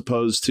Apple as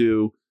opposed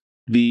to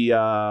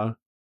the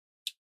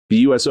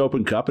U.S.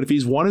 Open Cup. And if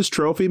he's won his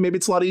trophy, maybe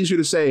it's a lot easier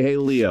to say, hey,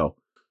 Leo,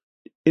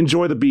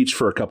 enjoy the beach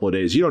for a couple of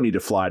days. You don't need to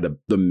fly to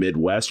the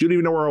Midwest. You don't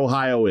even know where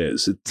Ohio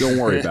is. Don't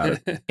worry about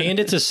it. And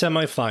it's a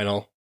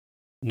semifinal,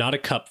 not a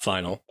cup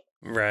final.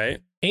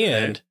 Right.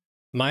 And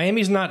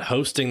Miami's not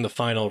hosting the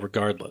final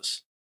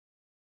regardless.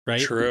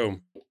 Right?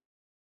 True.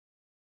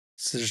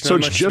 So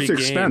it's just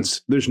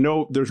expense. There's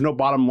no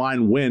bottom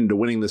line win to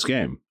winning this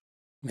game.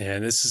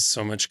 Man, this is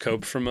so much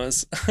cope from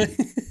us.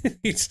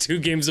 He's 4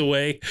 games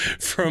away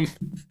from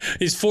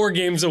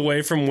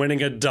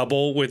winning a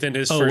double within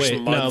his first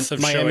month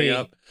of Miami, showing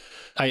up.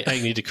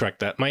 I need to correct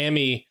that.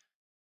 Miami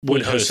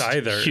would host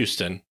either.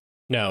 Houston.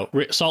 No,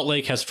 Salt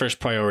Lake has first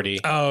priority.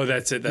 Oh,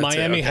 that's it.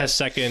 Miami has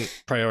second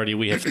priority.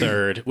 We have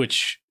third,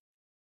 which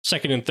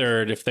second and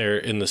third, if they're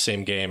in the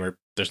same game, or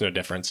there's no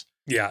difference.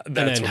 Yeah, and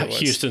then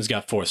Houston's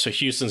got fourth. So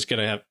Houston's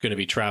going to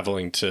be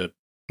traveling to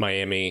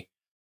Miami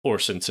or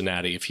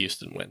Cincinnati if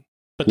Houston win.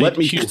 But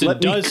Houston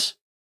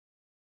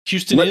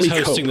is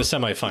hosting the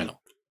semifinal.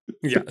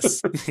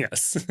 Yes.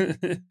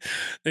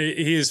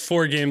 He is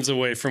 4 games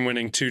away from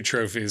winning 2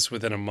 trophies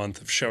within a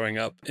month of showing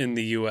up in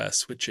the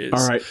U.S., which is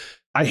all right.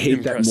 I hate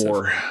impressive. That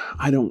more.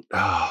 I don't.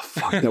 Oh,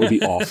 fuck. That would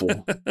be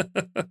awful.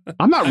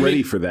 I'm not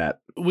ready for that.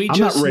 We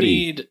just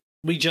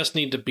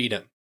need to beat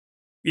him.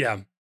 Yeah.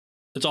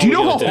 Do you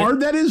know how hard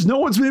that is? No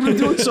one's been able to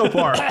do it so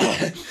far.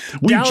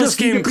 We Dallas just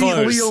came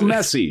close. Leo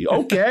Messi.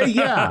 Okay,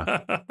 yeah.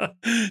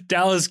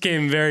 Dallas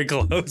came very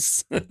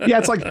close. Yeah,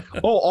 it's like,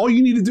 all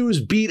you need to do is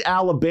beat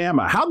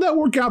Alabama. How'd that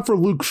work out for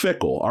Luke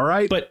Fickell? All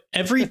right. But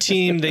every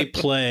team they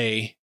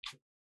play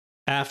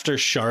after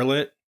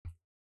Charlotte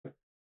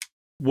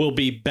will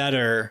be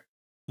better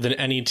than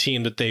any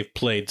team that they've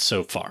played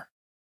so far.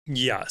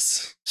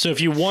 Yes. So if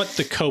you want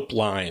the cope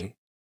line,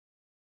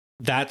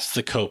 that's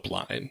the cope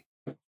line.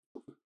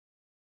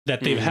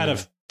 That they've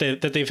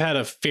had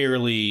a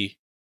fairly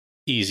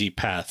easy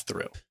path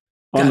through.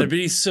 God, it'd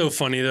be so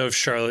funny though if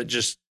Charlotte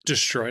just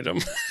destroyed them.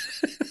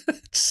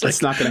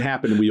 That's not going to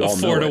happen. We all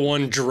know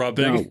 4-1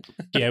 drubbing. No.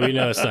 Yeah, we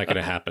know it's not going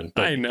to happen.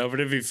 But I know, but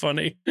it'd be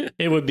funny.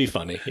 It would be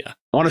funny. Yeah.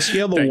 On a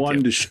scale of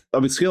 1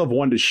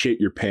 to shit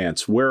your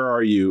pants, where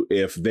are you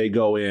if they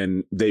go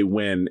in, they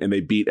win, and they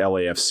beat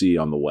LAFC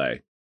on the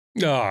way?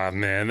 Oh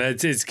man,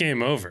 it's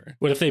game over.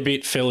 What if they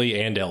beat Philly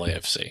and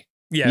LAFC?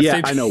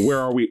 Yeah, I know. Where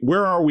are we?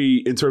 Where are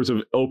we in terms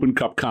of Open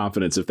Cup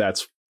confidence? If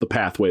that's the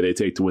pathway they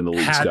take to win the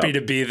League's Cup. Happy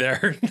to be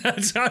there.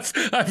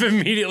 I've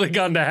immediately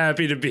gone to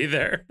happy to be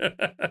there.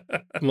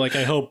 I'm like,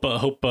 I hope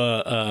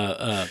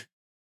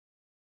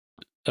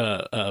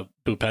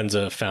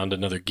Bupenza found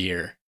another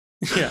gear.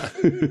 Yeah,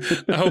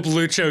 I hope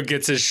Lucho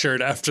gets his shirt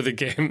after the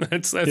game.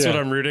 That's what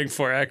I'm rooting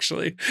for.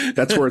 Actually,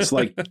 that's where it's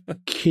like,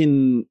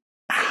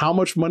 how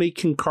much money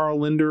can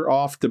Carl Linder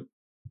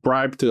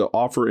bribe to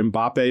offer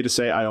Mbappe to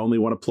say, I only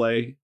want to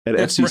play at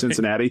FC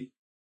Cincinnati?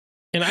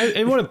 And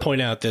I want to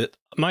point out that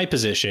my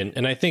position,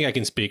 and I think I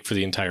can speak for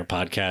the entire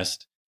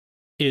podcast,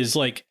 is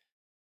like,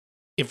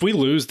 if we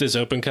lose this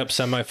Open Cup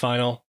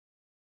semifinal,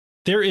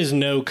 there is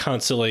no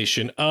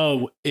consolation.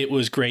 Oh, it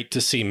was great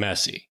to see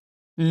Messi.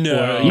 No,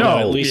 or,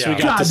 at least we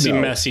got to see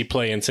Messi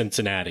play in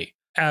Cincinnati.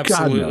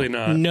 Absolutely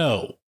not.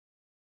 No,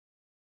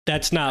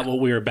 that's not what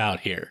we're about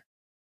here.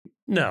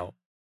 No,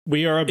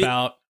 we are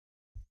about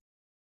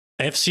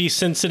FC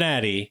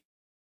Cincinnati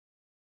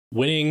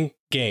winning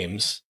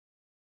games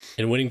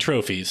and winning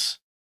trophies,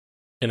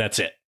 and that's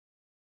it.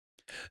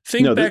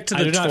 Think back to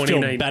the 2019. I do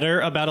not feel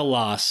better about a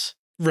loss,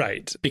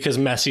 right? Because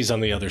Messi's on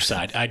the other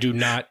side. I do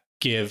not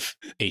give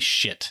a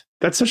shit.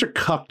 That's such a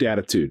cucked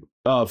attitude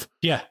of,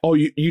 oh,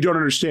 you don't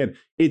understand.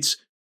 It's,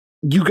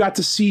 you got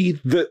to see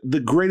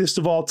the greatest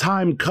of all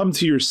time come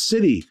to your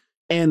city.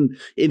 And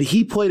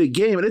he played a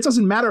game, and it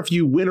doesn't matter if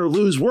you win or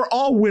lose. We're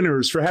all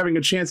winners for having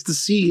a chance to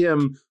see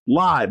him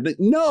live.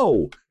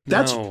 No,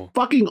 that's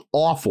fucking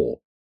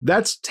awful.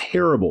 That's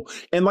terrible.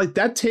 And like,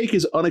 that take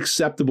is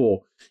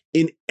unacceptable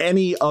in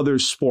any other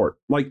sport.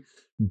 Like,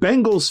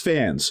 Bengals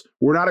fans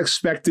were not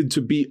expected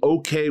to be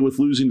okay with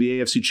losing the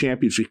AFC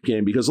Championship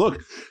game because,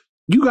 look,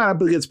 you got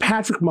up against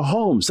Patrick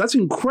Mahomes. That's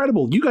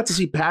incredible. You got to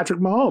see Patrick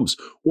Mahomes.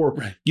 Or,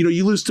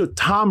 you lose to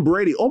Tom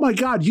Brady. Oh, my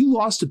God, you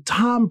lost to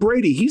Tom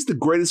Brady. He's the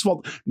greatest of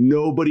all.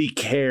 Nobody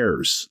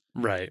cares.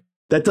 Right.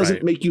 That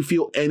doesn't make you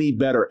feel any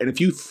better. And if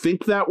you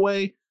think that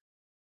way,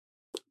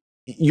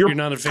 you're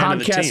not a fan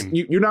of the team.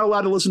 You're not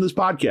allowed to listen to this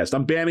podcast.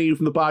 I'm banning you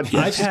from the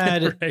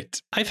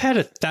podcast. I've had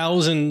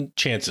 1,000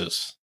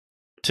 chances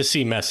to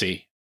see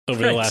Messi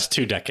over the last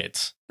 2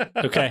 decades.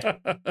 Okay.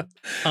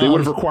 They would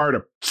have required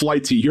a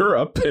flight to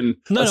Europe and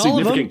a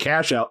significant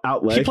cash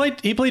outlay.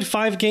 He played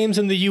 5 games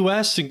in the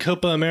US in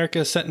Copa America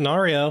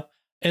Centenario,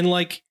 and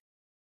like,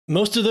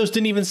 most of those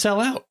didn't even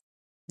sell out.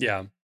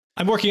 Yeah.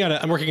 I'm working on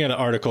an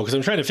article because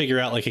I'm trying to figure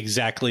out like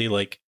exactly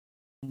like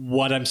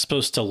what I'm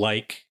supposed to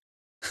like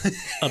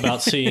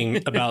about seeing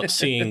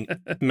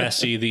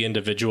Messi the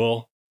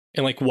individual,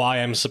 and like why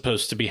I'm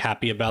supposed to be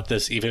happy about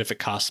this even if it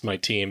costs my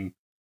team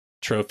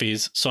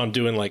trophies. So I'm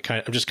doing like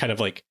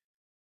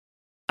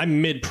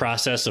I'm mid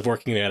process of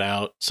working that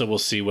out, so we'll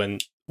see when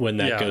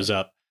that goes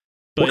up.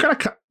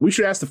 But we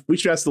should ask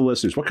the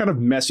listeners, what kind of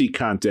messy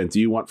content do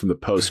you want from the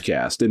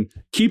postcast? And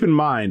keep in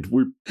mind,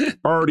 we're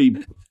already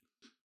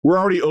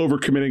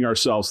overcommitting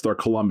ourselves with our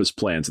Columbus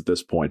plans at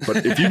this point.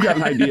 But if you've got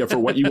an idea for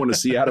what you want to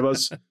see out of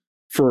us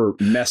for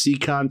messy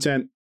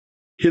content,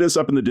 hit us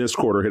up in the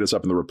Discord or hit us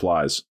up in the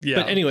replies. Yeah.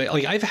 But anyway,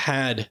 like I've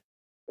had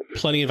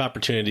plenty of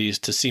opportunities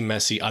to see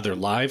Messi either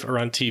live or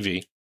on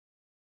TV.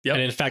 Yep.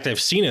 And in fact,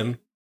 I've seen him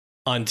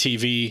on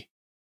TV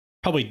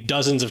probably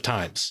dozens of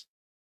times.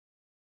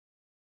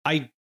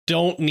 I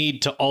don't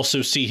need to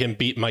also see him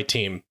beat my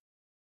team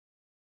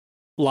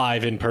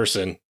live in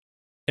person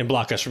and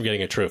block us from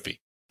getting a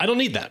trophy. I don't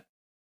need that.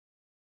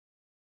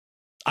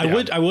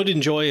 I would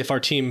enjoy if our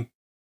team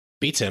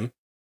beats him.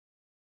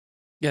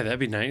 Yeah, that'd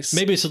be nice.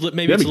 Maybe it's a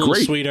little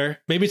sweeter.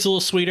 Maybe it's a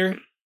little sweeter.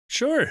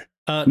 Sure.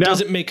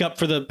 Doesn't make up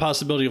for the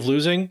possibility of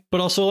losing,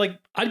 but also like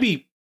I'd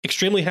be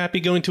extremely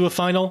happy going to a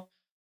final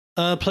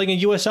playing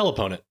a USL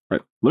opponent.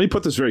 Right. Let me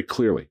put this very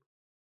clearly.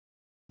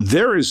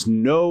 There is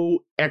no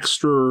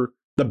extra.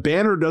 The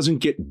banner doesn't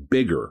get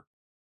bigger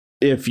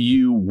if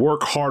you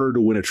work harder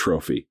to win a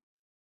trophy.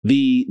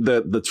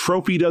 The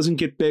trophy doesn't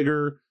get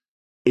bigger.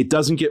 It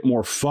doesn't get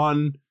more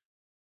fun.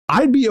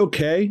 I'd be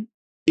okay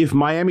if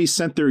Miami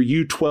sent their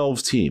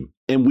U12 team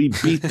and we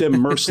beat them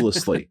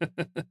mercilessly.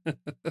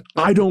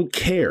 I don't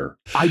care.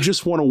 I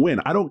just want to win.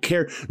 I don't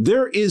care.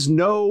 There is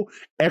no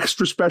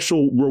extra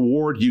special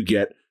reward you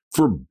get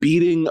for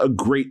beating a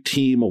great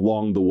team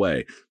along the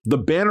way. The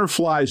banner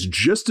flies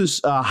just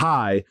as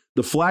high.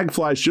 The flag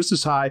flies just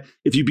as high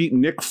if you beat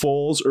Nick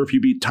Foles or if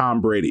you beat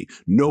Tom Brady.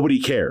 Nobody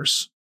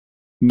cares.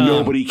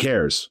 Nobody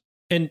cares.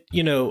 And,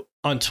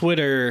 on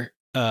Twitter,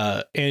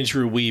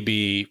 Andrew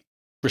Wiebe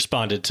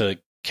responded to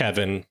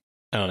Kevin,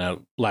 I don't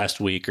know, last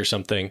week or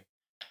something.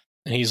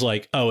 And he's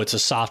like, oh, it's a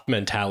soft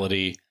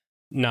mentality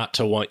not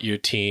to want your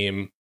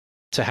team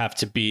to have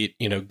to beat,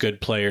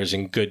 good players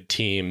and good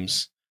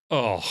teams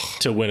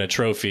to win a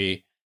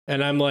trophy.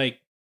 And I'm like,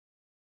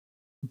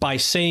 by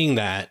saying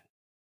that,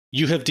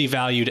 you have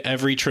devalued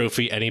every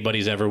trophy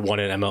anybody's ever won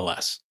in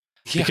MLS.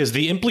 Yeah. Because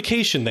the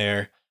implication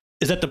there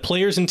is that the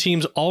players and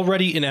teams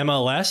already in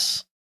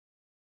MLS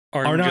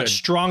are not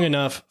strong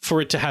enough for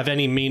it to have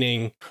any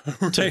meaning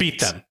to beat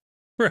them.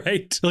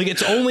 Right. Like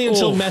it's only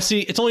until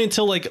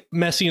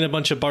Messi and a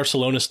bunch of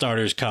Barcelona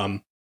starters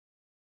come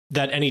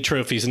that any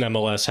trophies in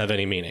MLS have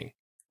any meaning.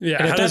 Yeah,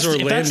 and how does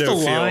Orlando feel? If that's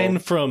the line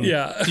from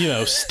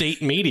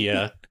state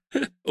media,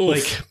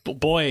 like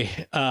boy,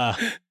 I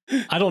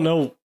don't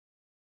know.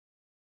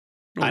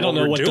 I don't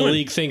know what the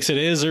league thinks it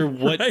is or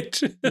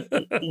what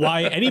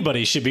why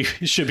anybody should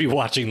be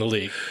watching the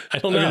league. I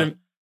don't know.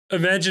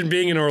 Imagine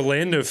being an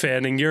Orlando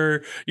fan and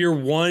your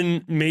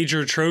one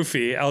major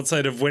trophy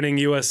outside of winning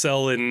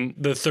USL in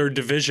the third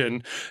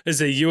division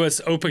is a US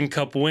Open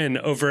Cup win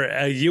over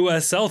a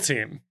USL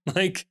team.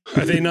 Like,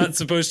 are they not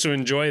supposed to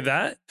enjoy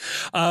that?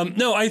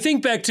 No, I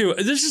think back to,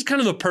 this is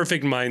kind of the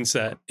perfect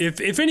mindset.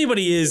 If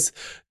anybody is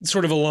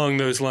sort of along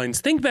those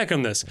lines, think back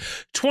on this.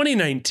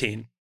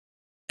 2019.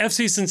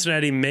 FC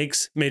Cincinnati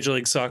makes Major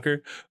League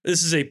Soccer.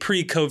 This is a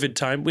pre-COVID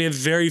time. We have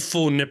very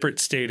full Nippert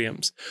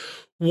stadiums.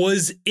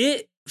 Was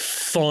it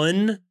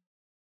fun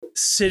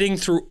sitting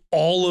through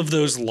all of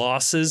those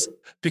losses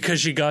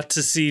because you got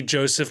to see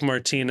Joseph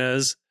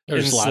Martinez and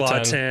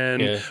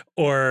Zlatan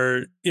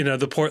or,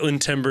 the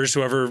Portland Timbers,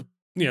 whoever,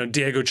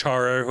 Diego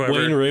Chara, whoever.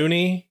 Wayne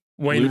Rooney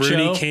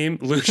came.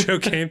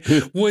 Lucho came.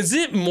 Was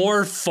it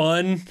more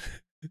fun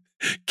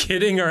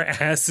getting our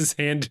asses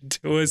handed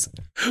to us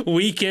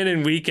week in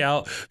and week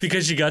out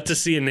because you got to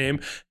see a name?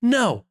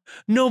 No,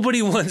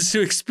 nobody wants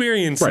to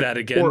experience that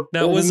again.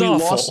 That was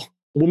awful.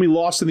 When we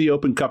lost in the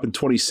Open Cup in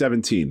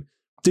 2017,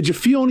 did you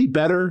feel any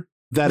better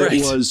that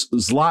it was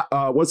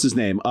what's his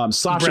name?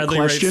 Sasha Bradley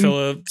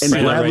Kljestan and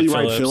Bradley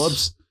Wright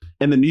Phillips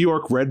and the New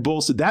York Red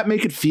Bulls? Did that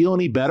make it feel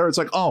any better? It's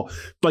like,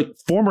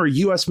 former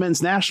U.S.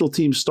 men's national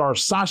team star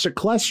Sasha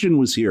Kljestan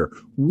was here.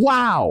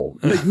 Wow.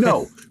 Like,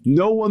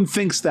 no one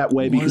thinks that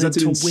way because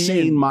that's an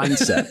insane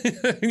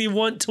mindset. You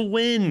want to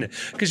win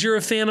because you're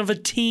a fan of a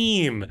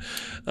team.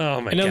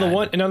 Oh my God.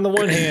 On the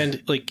one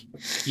hand, like,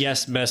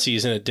 yes, Messi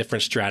is in a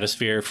different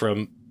stratosphere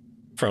from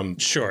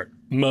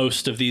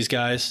most of these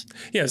guys.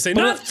 Yeah,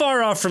 not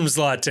far off from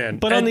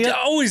Zlatan, but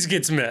always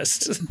gets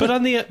missed. But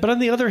on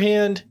the other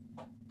hand,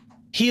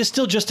 he is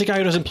still just a guy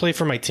who doesn't play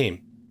for my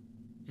team.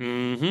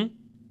 Mm-hmm.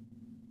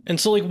 And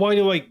so, like, why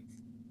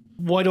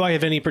do I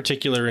have any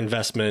particular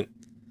investment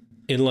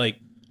in, like,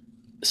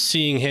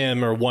 seeing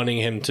him or wanting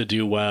him to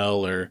do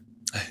well or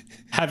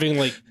having,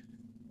 like,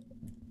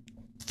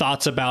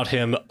 thoughts about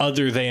him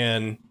other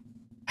than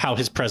how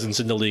his presence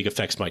in the league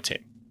affects my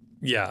team?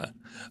 Yeah.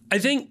 I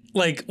think,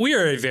 like, we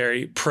are a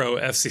very pro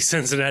FC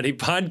Cincinnati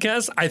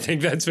podcast. I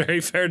think that's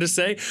very fair to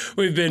say.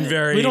 We've been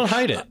we don't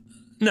hide it.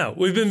 No,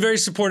 we've been very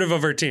supportive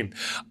of our team.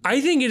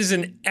 I think it is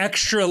an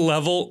extra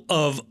level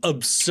of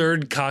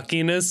absurd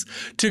cockiness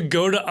to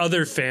go to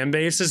other fan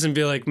bases and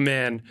be like,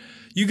 man,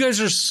 you guys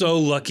are so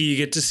lucky you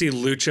get to see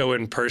Lucho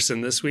in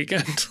person this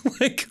weekend.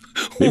 Like,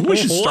 maybe we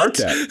should start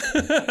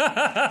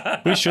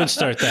that. We should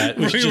start that.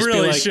 We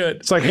really should.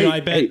 It's like,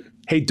 hey,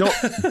 Hey,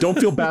 don't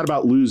feel bad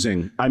about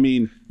losing. I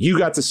mean, you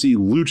got to see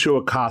Lucho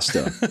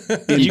Acosta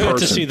in you person. got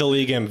to see the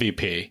league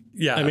MVP.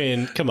 Yeah. I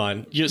mean, come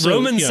on.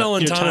 Roman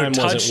Celentano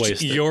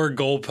touched your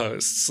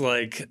goalposts.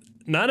 Like,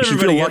 not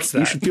everybody gets that.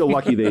 You should feel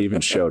lucky they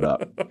even showed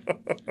up.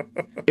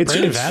 It's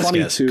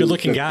funny too.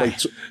 Good-looking guy.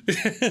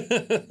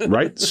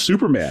 Right?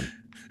 Superman.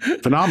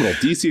 Phenomenal.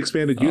 DC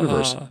Expanded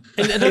Universe.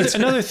 And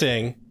another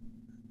thing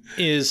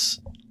is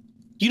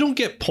you don't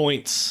get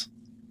points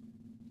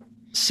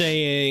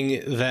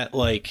saying that,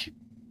 like,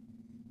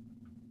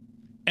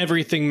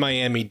 everything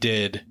Miami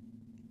did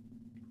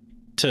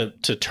to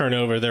turn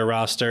over their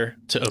roster,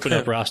 to open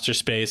up roster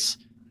space,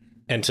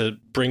 and to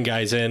bring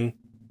guys in.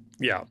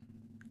 Yeah.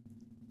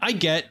 I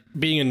get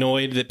being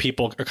annoyed that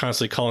people are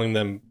constantly calling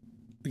them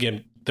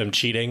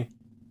cheating.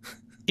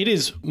 It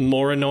is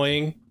more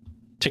annoying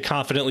to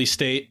confidently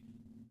state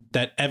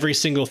that every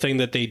single thing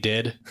that they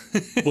did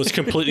was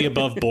completely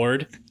above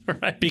board.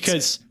 Right.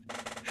 Because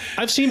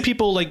I've seen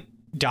people like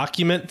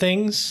document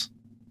things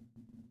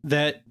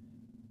that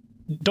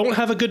don't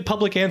have a good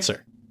public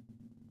answer.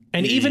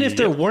 And even if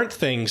there weren't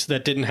things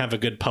that didn't have a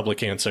good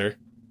public answer,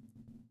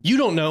 you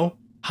don't know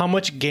how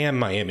much GAM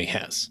Miami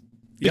has.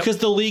 Because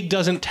the league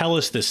doesn't tell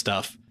us this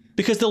stuff.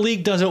 Because the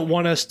league doesn't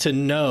want us to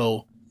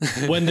know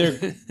when they're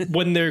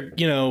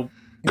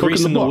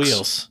greasing the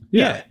wheels.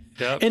 Yeah.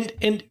 Yep.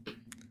 And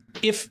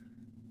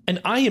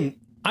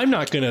I'm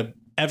not going to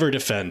ever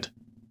defend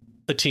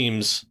a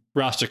team's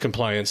roster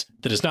compliance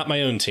that is not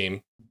my own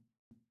team.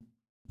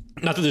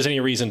 Not that there's any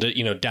reason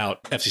to,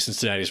 doubt FC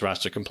Cincinnati's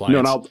roster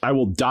compliance. No, and I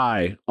will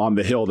die on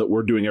the hill that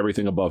we're doing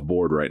everything above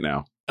board right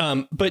now.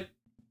 But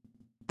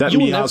that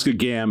Miazga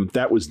Gam,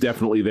 that was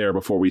definitely there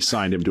before we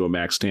signed him to a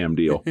max TAM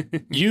deal.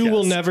 You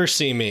will never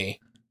see me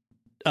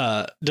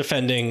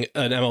defending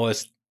an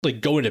MLS,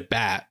 like going to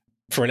bat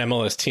for an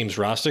MLS team's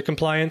roster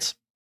compliance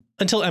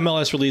until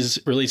MLS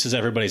releases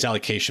everybody's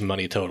allocation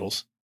money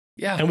totals.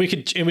 Yeah. And we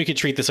could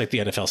treat this like the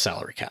NFL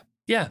salary cap.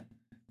 Yeah.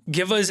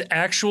 Give us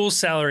actual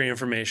salary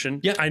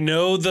information. Yeah. I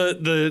know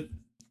the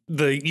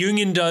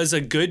union does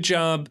a good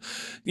job,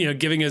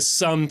 giving us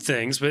some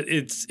things, but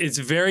it's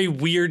very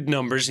weird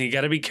numbers, and you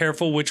got to be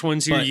careful which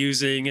ones you're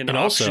using and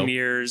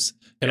auctioneers.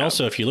 And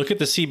also, if you look at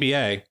the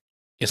CBA,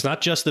 it's not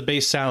just the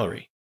base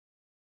salary.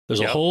 There's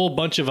a whole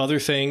bunch of other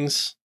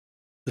things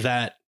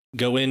that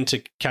go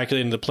into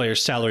calculating the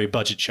player's salary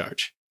budget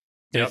charge.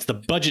 And it's the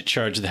budget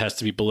charge that has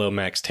to be below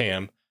max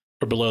TAM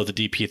or below the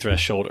DP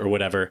threshold or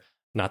whatever,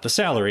 not the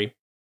salary.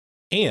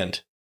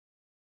 And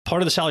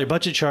part of the salary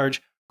budget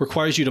charge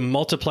requires you to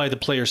multiply the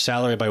player's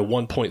salary by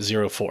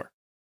 1.04.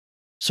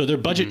 So their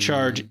budget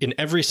charge in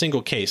every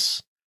single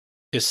case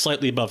is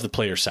slightly above the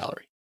player's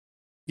salary.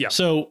 Yeah.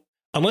 So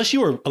unless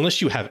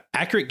you have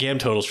accurate GAM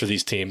totals for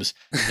these teams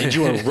and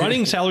you are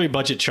running salary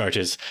budget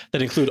charges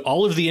that include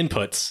all of the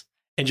inputs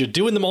and you're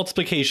doing the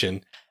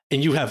multiplication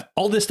and you have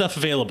all this stuff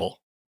available,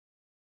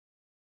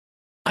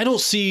 I don't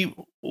see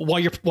why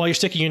you're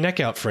sticking your neck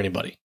out for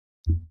anybody.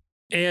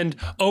 And,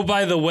 oh,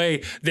 by the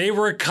way, they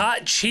were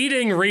caught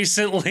cheating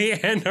recently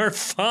and are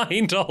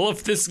fined all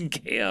of this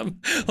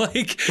GAM.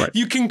 Like,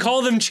 you can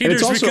call them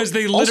cheaters because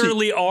they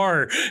literally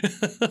are.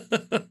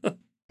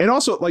 And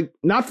also, like,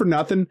 not for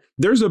nothing,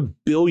 there's a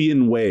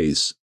billion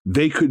ways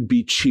they could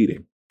be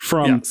cheating.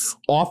 From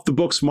off the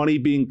books money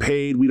being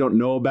paid we don't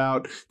know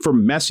about,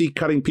 from Messi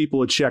cutting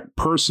people a check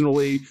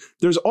personally.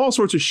 There's all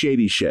sorts of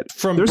shady shit.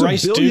 From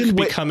Bryce Duke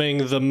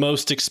becoming the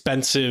most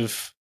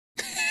expensive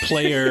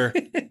player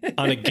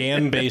on a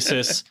GAM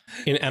basis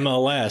in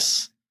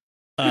MLS,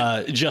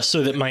 just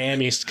so that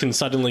Miami can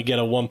suddenly get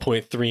a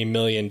 $1.3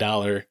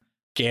 million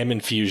GAM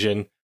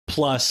infusion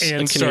plus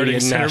a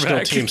Canadian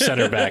national team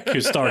center back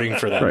who's starting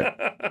for them.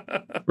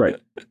 Right.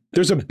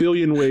 There's a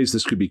billion ways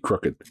this could be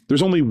crooked.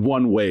 There's only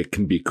one way it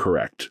can be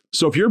correct.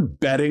 So if you're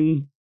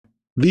betting,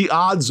 the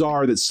odds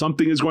are that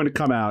something is going to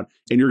come out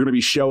and you're going to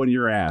be showing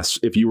your ass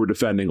if you were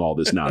defending all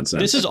this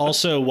nonsense. This is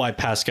also why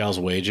Pascal's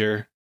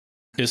wager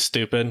is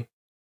stupid.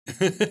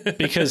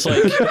 Because,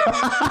 like,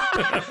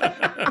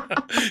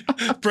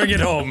 bring it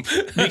home.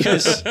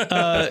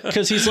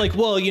 Because he's like,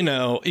 well,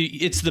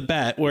 it's the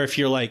bet where if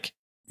you're like,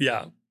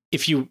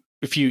 if you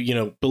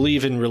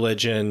believe in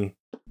religion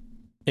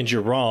and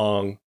you're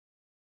wrong,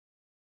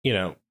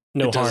 no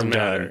harm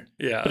done.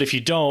 Yeah. But if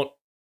you don't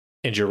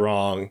and you're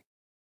wrong,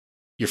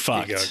 you're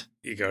fucked.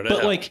 You go to But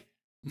hell. like,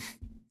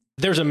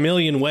 there's a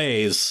million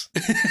ways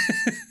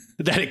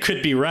that it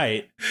could be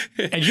right,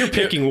 and you're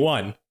picking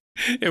one.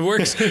 It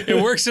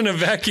works in a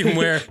vacuum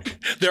where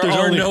there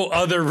are no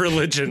other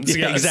religions.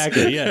 Yeah,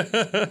 exactly. Yeah.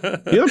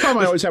 The other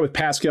problem I always had with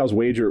Pascal's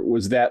wager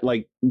was that,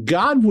 like,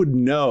 God would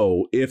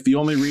know if the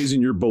only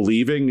reason you're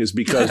believing is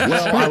because,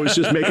 well, I was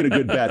just making a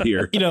good bet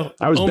here.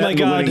 I was betting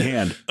the winning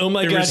hand. Oh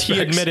my God, he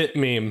admit it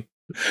meme.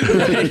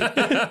 Right?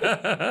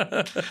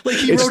 Like,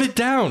 he wrote it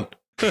down.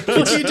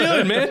 What are you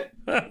doing, man?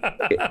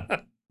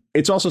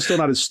 It's also still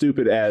not as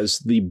stupid as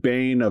the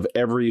bane of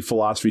every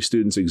philosophy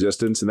student's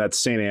existence, and that's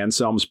St.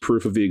 Anselm's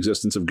proof of the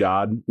existence of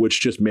God,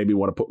 which just made me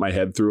want to put my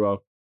head through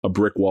a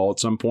brick wall at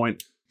some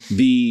point.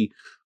 The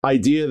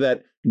idea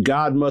that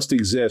God must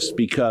exist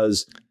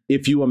because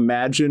if you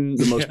imagine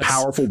the most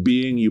powerful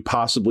being you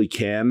possibly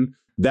can,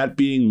 that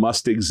being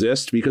must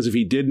exist, because if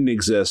he didn't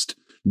exist,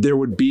 there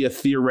would be a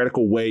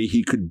theoretical way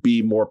he could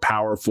be more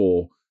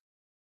powerful.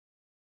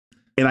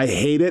 And I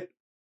hate it.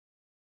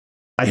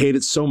 I hate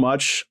it so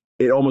much.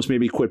 It almost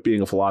made me quit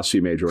being a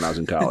philosophy major when I was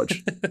in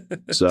college.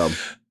 So,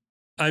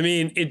 I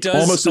mean, it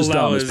does almost as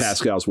allow dumb as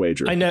Pascal's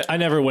wager. I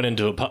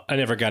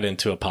never got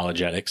into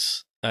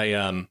apologetics.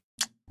 I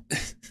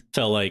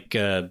felt like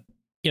have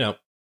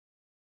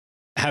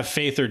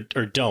faith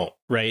or don't,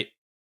 right?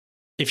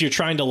 If you're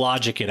trying to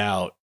logic it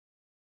out,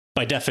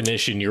 by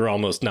definition, you're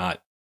almost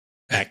not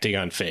acting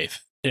on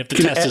faith. If the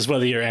test is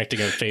whether you're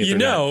acting on faith or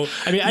not.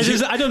 I mean,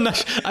 I don't know.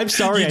 I'm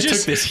sorry I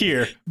took this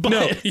here. But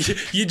no,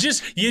 you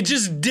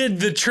just did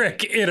the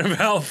trick in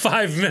about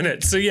 5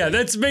 minutes. So yeah,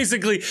 that's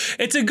basically,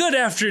 it's a good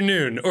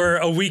afternoon or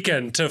a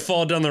weekend to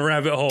fall down the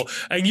rabbit hole.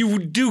 And you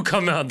do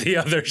come out the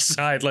other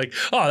side like,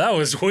 oh, that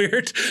was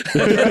weird.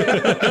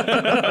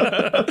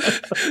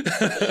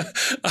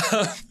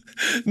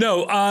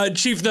 No,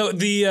 Chief, though,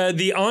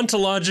 the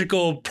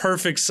ontological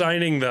perfect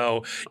signing,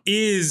 though,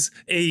 is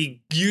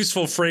a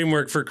useful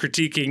framework for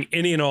critiquing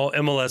any and all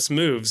MLS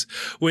moves,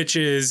 which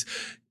is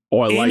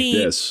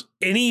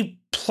any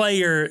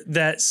player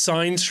that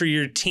signs for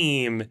your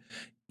team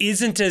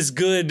isn't as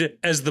good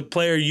as the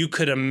player you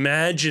could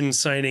imagine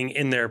signing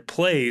in their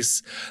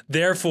place.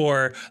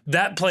 Therefore,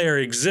 that player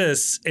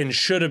exists and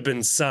should have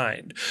been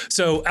signed.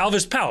 So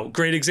Alvis Powell,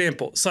 great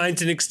example.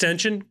 Signs an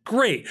extension,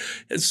 great.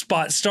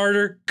 Spot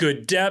starter,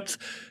 good depth.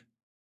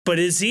 But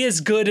is he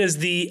as good as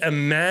the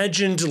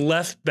imagined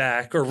left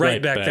back or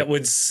right back that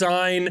would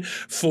sign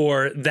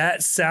for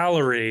that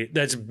salary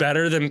that's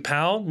better than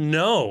Powell?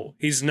 No,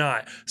 he's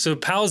not. So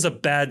Powell's a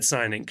bad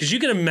signing because you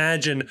can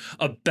imagine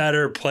a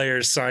better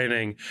player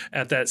signing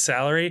at that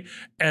salary,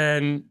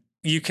 and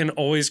you can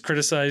always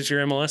criticize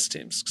your MLS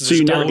teams.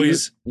 So Don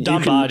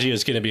Baggio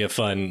is going to be a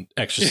fun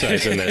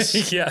exercise in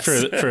this yes.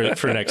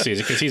 for next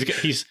season because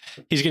he's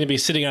going to be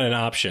sitting on an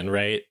option,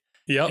 right?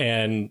 Yep.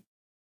 And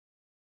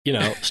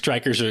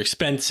strikers are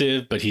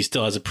expensive, but he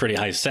still has a pretty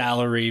high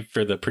salary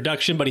for the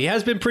production. But he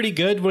has been pretty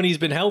good when he's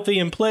been healthy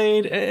and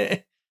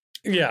played.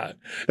 Yeah.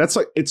 That's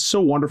it's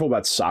so wonderful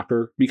about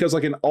soccer because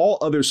like in all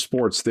other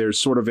sports, there's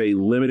sort of a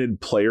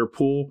limited player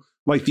pool.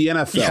 Like the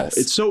NFL, yes.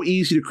 It's so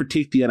easy to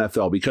critique the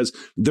NFL because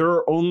there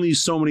are only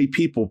so many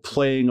people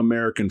playing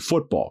American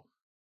football.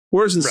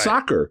 Whereas in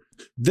soccer,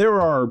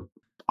 there are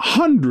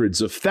hundreds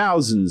of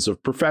thousands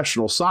of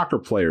professional soccer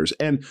players.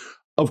 And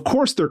of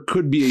course, there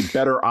could be a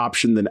better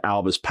option than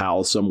Alvis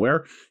Powell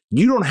somewhere.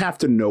 You don't have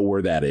to know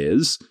where that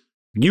is.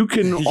 You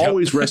can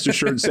always rest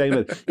assured saying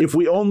that if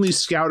we only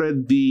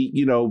scouted the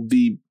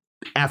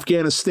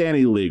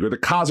Afghanistani league or the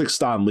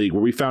Kazakhstan league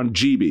where we found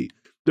GB,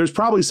 there's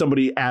probably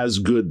somebody as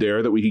good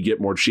there that we could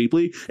get more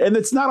cheaply. And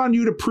it's not on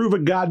you to prove a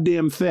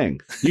goddamn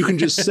thing. You can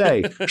just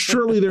say,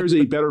 surely there's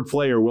a better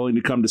player willing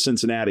to come to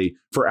Cincinnati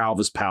for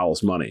Alvis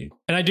Powell's money.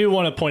 And I do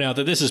want to point out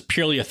that this is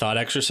purely a thought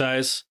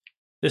exercise.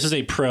 This is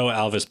a pro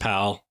Alvis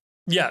Powell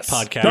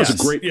podcast. That was a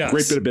great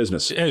bit of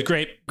business. It was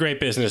great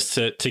business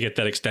to get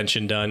that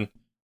extension done.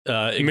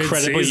 Incredibly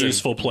Mid-season.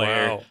 Useful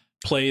player. Wow.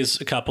 Plays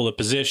a couple of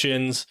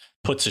positions,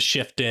 puts a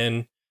shift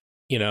in,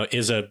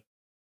 is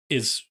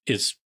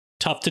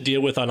tough to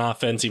deal with on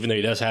offense, even though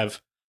he does have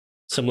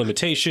some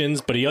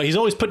limitations, but he's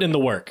always putting in the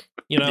work,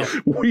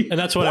 and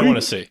that's what I want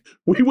to see.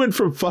 We went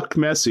from fuck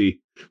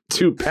Messi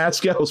to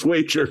Pascal's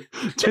wager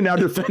to now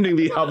defending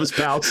the Alvis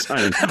Powell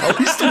sign. Are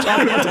we still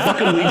talking about the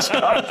fucking Leagues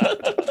Cup?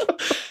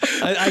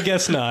 I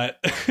guess not.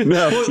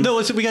 No. Well, no,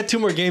 listen, we got 2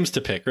 more games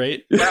to pick,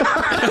 right?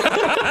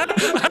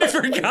 I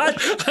forgot.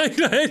 I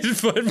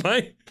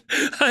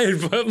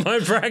had put my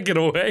bracket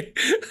away.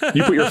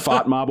 You put your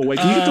FOT mob away.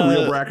 Can you get the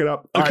real bracket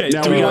up? Okay, right,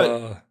 now we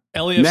got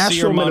LAFC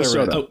Nashville, or Monterey.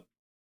 Minnesota. Oh,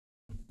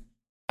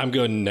 I'm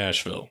going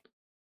Nashville.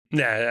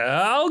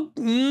 I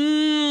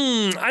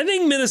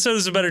think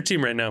Minnesota's a better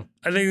team right now.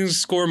 I think they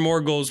score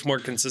more goals more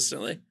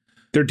consistently.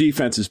 Their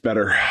defense is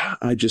better.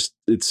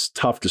 It's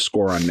tough to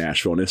score on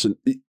Nashville. And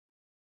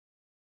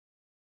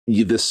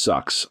this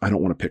sucks. I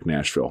don't want to pick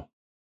Nashville.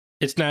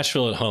 It's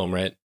Nashville at home,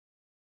 right?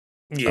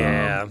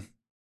 Yeah.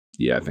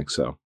 Yeah, I think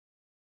so.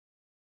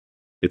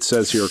 It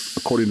says here,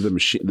 according to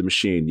the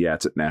machine, yeah,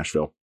 it's at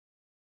Nashville.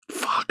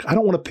 Fuck, I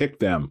don't want to pick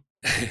them.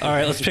 All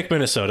right, let's pick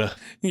Minnesota.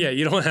 Yeah,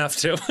 you don't have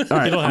to. All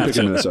right, I'm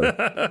picking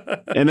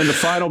Minnesota. And then the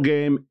final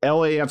game,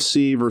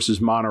 LAFC versus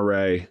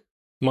Monterey.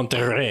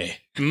 Monterey.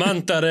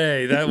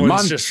 That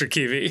one's just for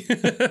Kiwi.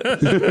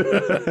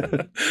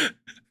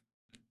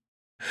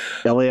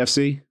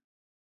 LAFC?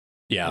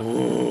 Yeah.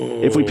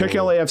 Ooh. If we pick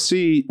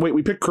LAFC,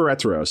 we pick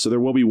Querétaro, so there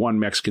will be one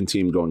Mexican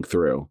team going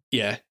through.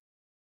 Yeah.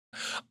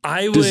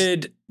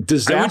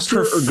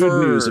 Disaster or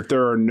good news if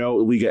there are no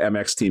Liga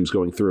MX teams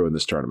going through in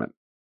this tournament?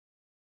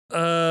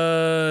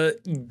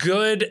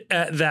 Good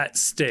at that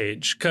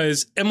stage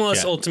because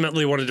MLS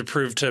ultimately wanted to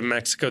prove to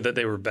Mexico that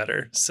they were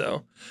better.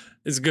 So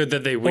it's good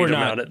that they weed them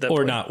out at that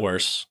point. Or not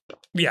worse.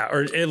 Yeah,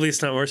 or at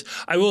least not worse.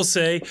 I will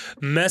say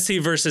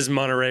Messi versus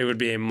Monterrey would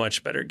be a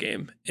much better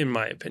game, in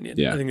my opinion.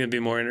 Yeah. I think it'd be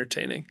more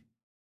entertaining.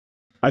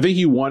 I think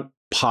you want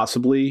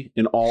possibly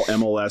an all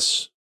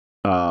MLS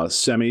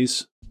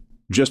semis,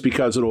 just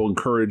because it'll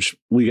encourage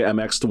Liga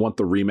MX to want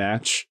the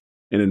rematch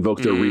and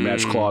invoke their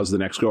rematch clause the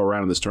next go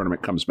around and this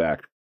tournament comes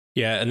back.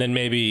 Yeah, and then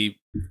maybe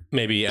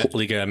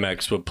Liga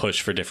MX would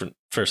push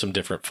for some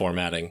different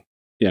formatting.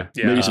 Yeah.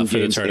 Maybe some for the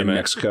games in tournament.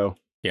 Mexico.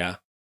 Yeah.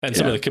 And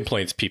some of the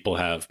complaints people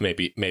have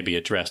maybe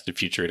addressed in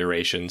future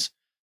iterations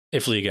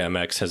if Liga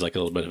MX has like a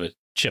little bit of a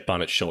chip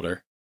on its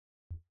shoulder.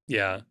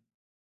 Yeah.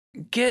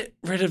 Get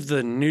rid of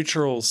the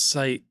neutral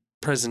site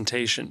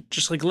presentation.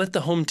 Just like let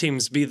the home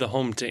teams be the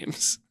home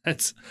teams.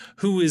 That's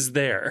who is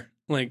there.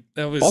 Like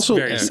that was also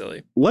very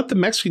silly. Let the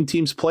Mexican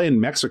teams play in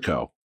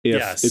Mexico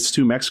if it's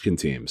two Mexican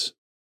teams.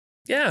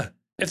 Yeah.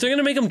 If they're going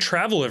to make them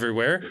travel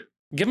everywhere,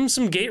 give them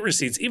some gate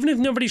receipts, even if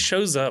nobody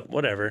shows up,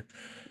 whatever.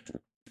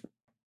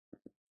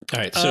 All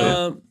right.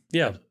 So,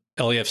 yeah.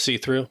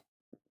 LAFC through?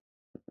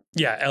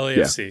 Yeah,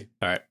 LAFC. Yeah.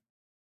 All right.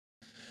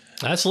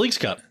 That's Leagues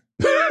Cup.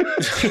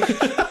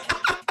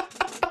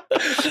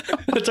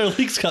 That's our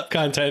Leagues Cup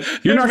content.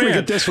 You're not going to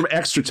get this from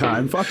extra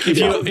time. Fuck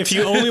you. If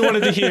you only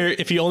wanted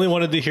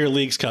to hear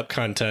Leagues Cup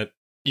content,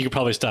 you could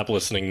probably stop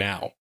listening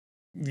now.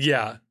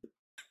 Yeah.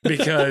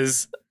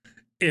 Because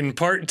in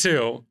part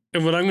 2,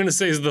 and what I'm going to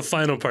say is the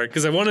final part,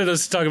 because I wanted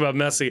us to talk about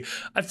Messi.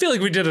 I feel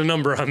like we did a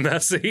number on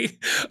Messi.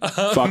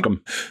 Fuck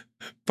him.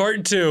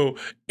 Part 2,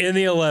 in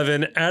the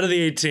 11, out of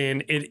the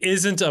 18. It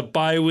isn't a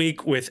bye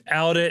week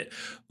without it.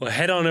 Well,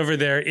 head on over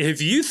there.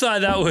 If you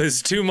thought that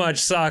was too much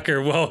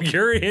soccer, well,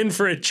 you're in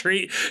for a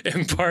treat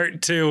in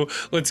part 2.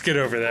 Let's get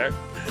over there.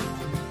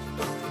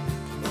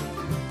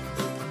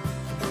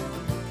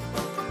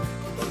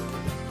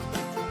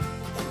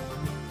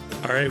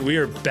 All right, we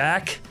are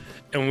back,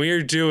 and we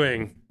are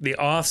doing the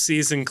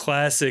off-season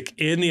classic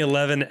in the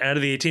 11 out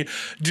of the 18.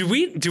 Do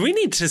we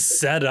need to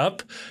set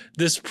up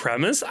this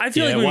premise? I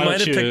feel like we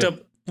might have picked up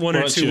one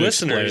or two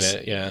listeners.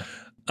 Yeah.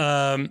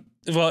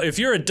 Well, if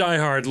you're a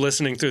diehard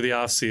listening through the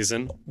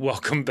off-season,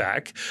 welcome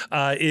back.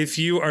 If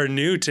you are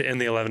new to In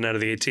the 11 out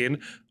of the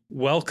 18,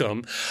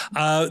 welcome.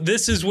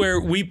 This is where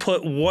we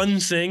put one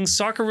thing,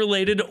 soccer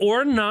related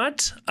or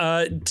not,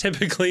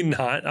 typically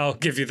not, I'll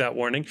give you that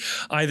warning,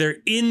 either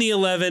in the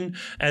 11,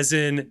 as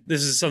in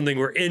this is something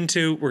we're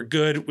into, we're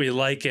good, we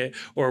like it,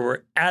 or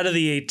we're out of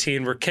the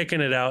 18, we're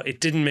kicking it out, it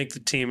didn't make the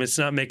team, it's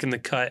not making the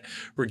cut,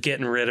 we're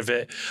getting rid of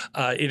it.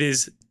 It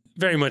is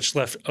very much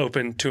left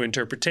open to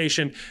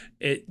interpretation.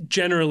 It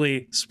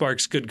generally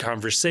sparks good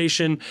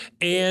conversation,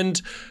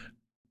 and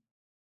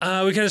we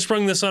kind of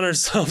sprung this on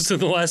ourselves in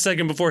the last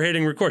second before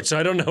hitting record, so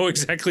I don't know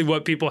exactly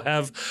what people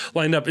have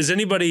lined up. Is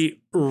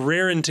anybody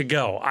raring to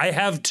go? I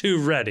have 2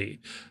 ready.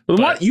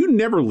 You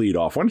never lead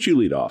off. Why don't you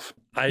lead off?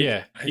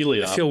 You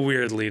lead off. I feel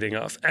weird leading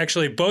off.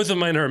 Actually, both of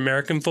mine are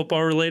American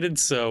football related,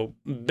 so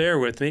bear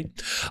with me.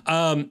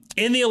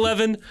 In the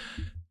 11,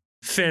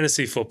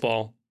 fantasy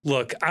football.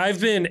 Look,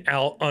 I've been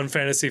out on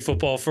fantasy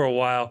football for a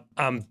while.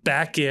 I'm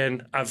back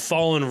in. I've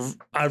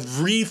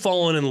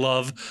re-fallen in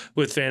love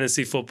with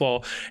fantasy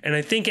football. And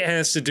I think it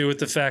has to do with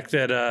the fact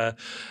that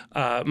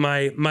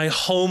my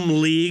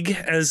home league,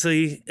 as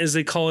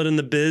they call it in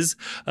the biz,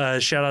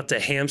 shout out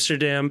to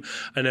Amsterdam.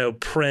 I know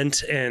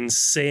Brent and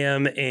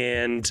Sam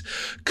and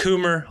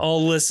Coomer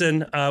all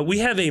listen. We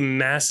have a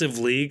massive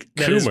league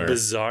that is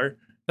bizarre.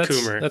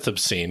 That's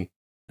obscene.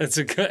 That's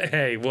a good,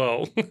 hey,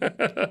 whoa.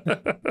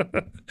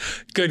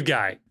 Good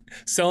guy.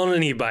 Selling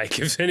an e-bike.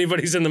 If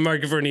anybody's in the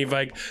market for an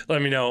e-bike,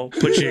 let me know.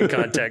 Put you in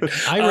contact.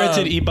 I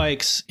rented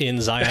e-bikes in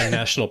Zion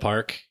National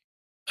Park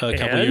a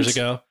couple years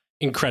ago.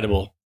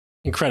 Incredible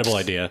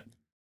idea.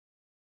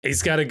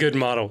 He's got a good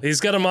model. He's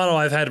got a model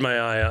I've had my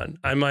eye on.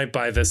 I might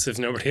buy this if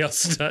nobody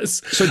else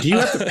does. So do you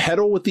have to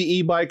pedal with the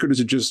e-bike, or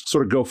does it just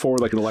sort of go forward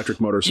like an electric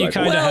motorcycle? You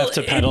kind of have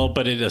to pedal,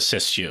 but it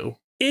assists you.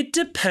 It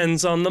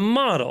depends on the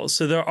model.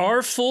 So there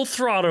are full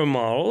throttle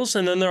models,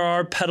 and then there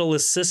are pedal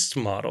assist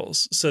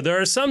models. So there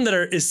are some that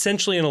are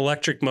essentially an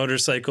electric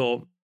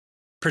motorcycle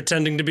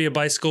pretending to be a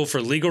bicycle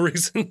for legal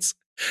reasons.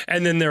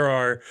 And then there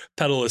are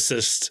pedal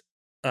assist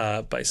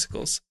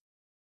bicycles.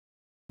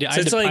 Yeah,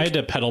 so I had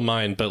to pedal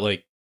mine, but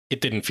like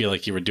it didn't feel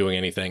like you were doing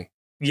anything.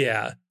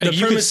 Yeah.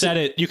 You could set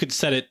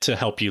it to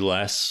help you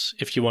less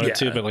if you wanted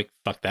to, but like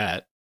fuck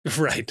that.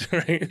 Right.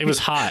 It was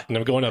hot and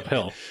I'm going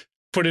uphill.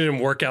 Put it in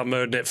workout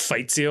mode and it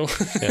fights you.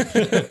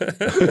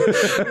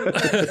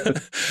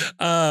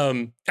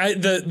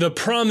 The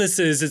promise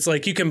is it's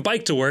like you can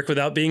bike to work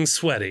without being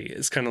sweaty.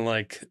 It's kind of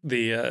like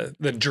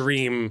the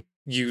dream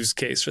use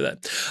case for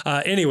that.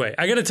 Anyway,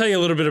 I got to tell you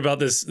a little bit about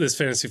this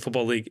fantasy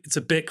football league. It's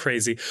a bit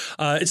crazy.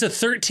 It's a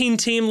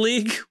 13-team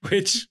league,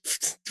 which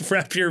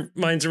wrap your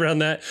minds around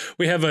that.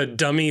 We have a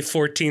dummy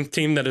 14th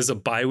team that is a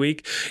bye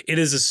week. It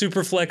is a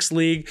super flex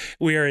league.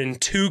 We are in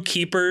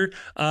 2-keeper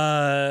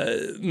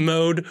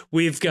mode.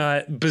 We've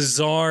got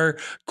bizarre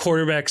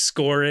quarterback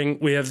scoring.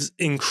 We have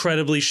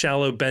incredibly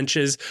shallow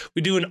benches.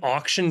 We do an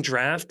auction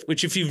draft,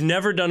 which if you've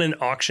never done an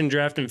auction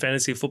draft in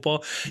fantasy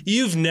football,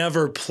 you've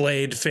never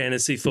played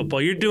fantasy football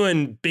football. You're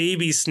doing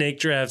baby snake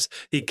drafts.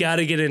 You got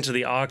to get into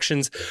the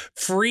auctions,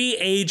 free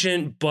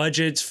agent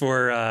budgets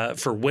for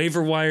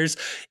waiver wires.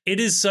 It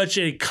is such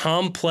a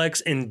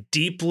complex and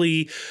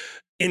deeply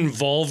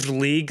involved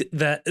league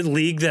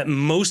that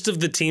most of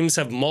the teams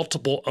have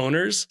multiple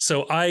owners.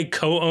 So I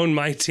co-own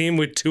my team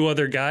with two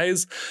other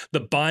guys.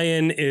 The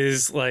buy-in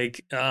is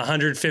like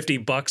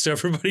 $150, so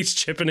everybody's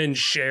chipping in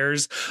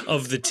shares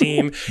of the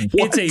team.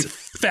 It's a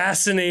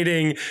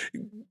fascinating,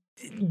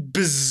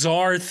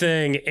 bizarre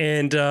thing,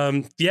 and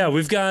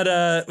we've got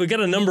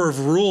a number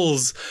of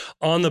rules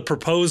on the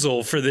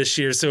proposal for this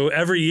year. So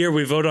every year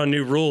we vote on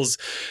new rules,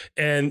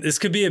 and this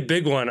could be a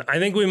big one. I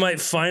think we might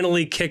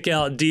finally kick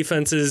out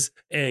defenses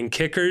and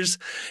kickers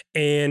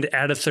and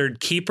add a third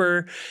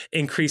keeper,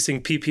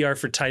 increasing PPR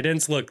for tight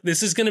ends. Look,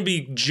 this is going to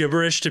be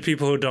gibberish to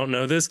people who don't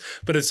know this,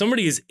 but if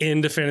somebody is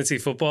into fantasy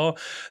football,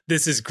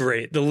 this is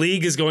great. The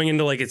league is going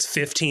into like its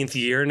 15th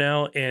year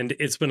now, and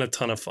it's been a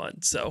ton of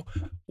fun. So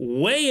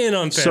weigh in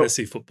on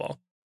fantasy football.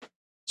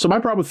 So my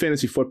problem with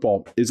fantasy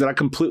football is that I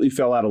completely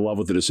fell out of love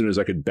with it as soon as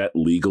I could bet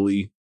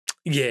legally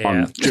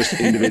on just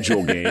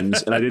individual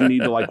games. And I didn't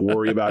need to like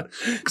worry about,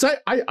 because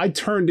I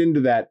turned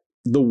into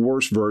the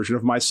worst version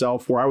of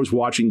myself where I was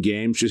watching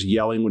games just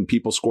yelling when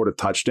people scored a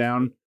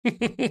touchdown.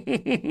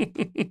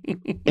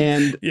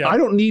 And I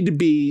don't need to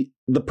be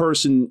the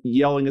person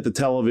yelling at the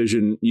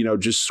television,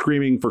 just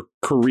screaming for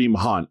Kareem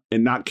Hunt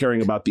and not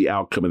caring about the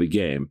outcome of the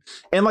game.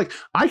 And like,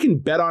 I can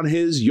bet on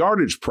his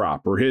yardage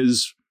prop or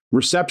his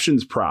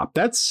receptions prop.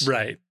 That's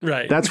right.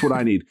 That's what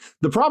I need.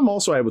 The problem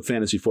also I have with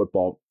fantasy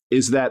football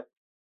is that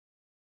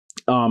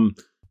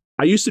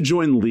I used to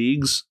join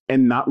leagues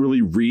and not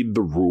really read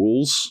the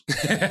rules.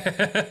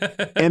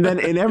 And then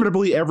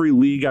inevitably every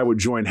league I would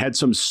join had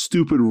some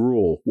stupid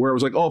rule where it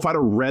was like, oh, if I'd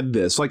have read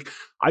this, like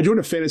I joined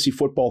a fantasy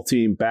football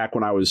team back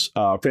when I was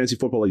fantasy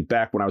football league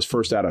back when I was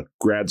first out of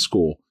grad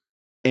school.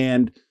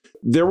 And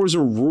there was a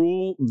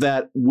rule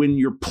that when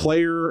your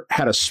player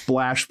had a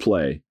splash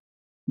play,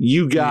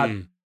 you got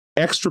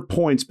extra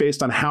points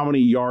based on how many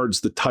yards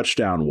the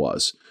touchdown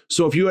was.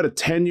 So if you had a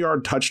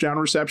 10-yard touchdown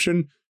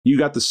reception, you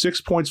got the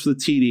 6 points for the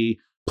TD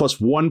plus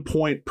 1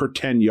 point per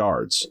 10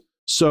 yards.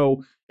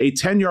 So a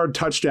 10-yard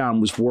touchdown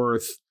was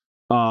worth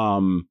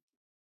 7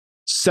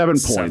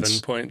 points. 7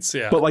 points,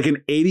 yeah. But like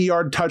an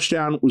 80-yard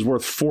touchdown was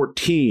worth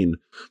 14.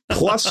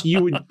 Plus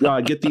you would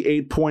get the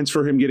 8 points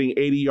for him getting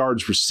 80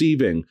 yards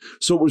receiving.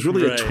 So it was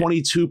really a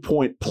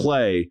 22-point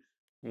play.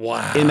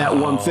 Wow. In that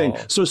one thing.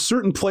 So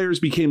certain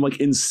players became like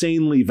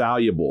insanely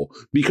valuable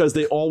because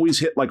they always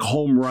hit like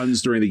home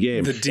runs during the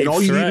game. And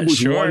all you needed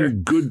was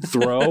one good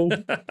throw.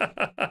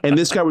 And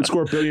this guy would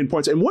score a billion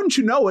points. And wouldn't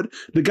you know it,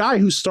 the guy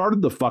who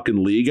started the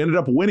fucking league ended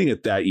up winning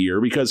it that year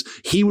because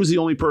he was the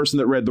only person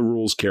that read the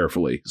rules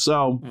carefully.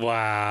 So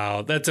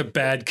wow, that's a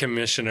bad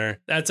commissioner.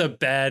 Yeah,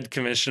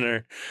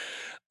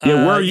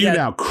 where are you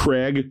now,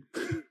 Craig?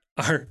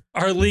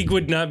 Our league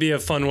would not be a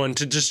fun one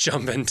to just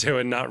jump into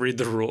and not read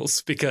the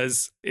rules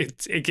because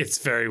it gets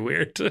very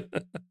weird.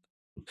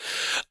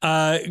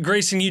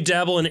 Grayson, you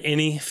dabble in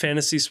any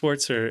fantasy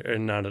sports or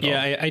not at all?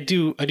 Yeah, I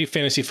do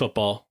fantasy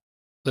football.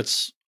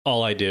 That's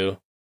all I do.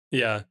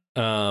 Yeah.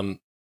 I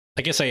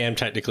guess I am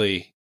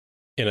technically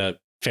in a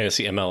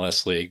fantasy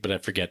MLS league, but I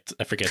forget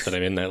that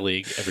I'm in that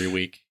league every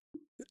week.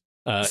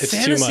 It's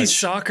fantasy too much.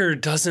 Soccer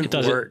doesn't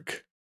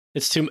work.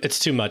 It's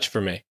too much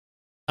for me.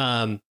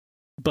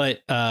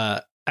 But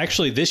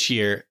actually this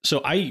year,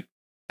 so I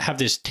have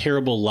this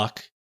terrible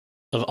luck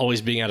of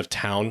always being out of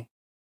town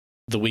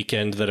the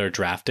weekend that our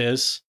draft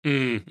is.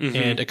 Mm-hmm.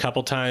 And a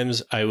couple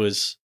times I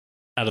was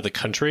out of the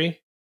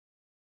country.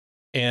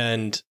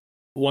 And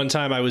one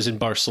time I was in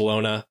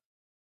Barcelona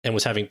and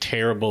was having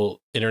terrible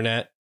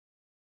internet.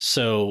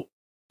 So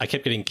I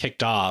kept getting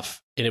kicked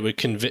off and it would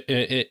convert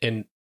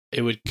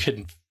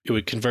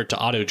to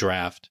auto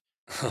draft.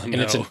 Oh, and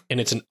no.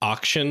 it's an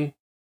auction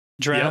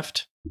draft.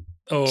 Yep.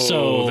 Oh,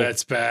 so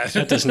that's bad.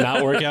 That does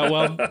not work out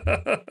well.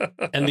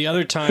 And the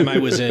other time I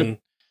was in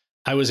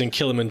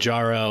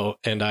Kilimanjaro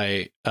and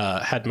I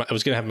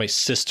was going to have my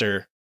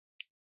sister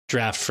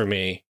draft for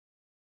me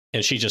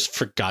and she just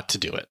forgot to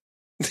do it.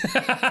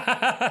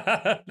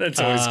 That's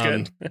always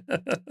good.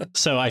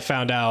 So I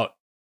found out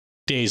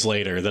days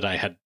later that I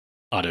had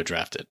auto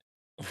drafted.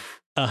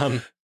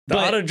 The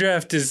auto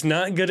draft is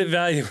not good at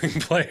valuing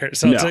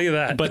players. I'll tell you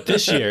that. But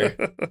this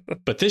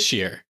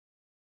year,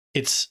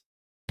 it's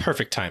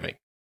perfect timing.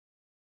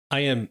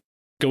 I am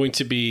going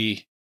to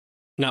be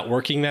not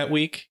working that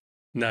week.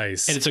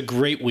 Nice. And it's a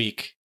great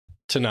week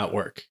to not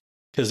work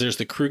because there's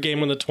the crew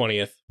game on the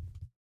 20th,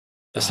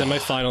 the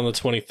semifinal on the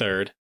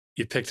 23rd.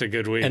 You picked a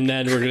good week. And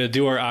then we're going to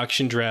do our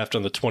auction draft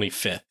on the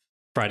 25th,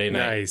 Friday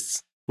night.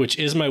 Nice. Which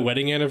is my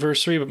wedding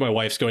anniversary, but my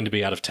wife's going to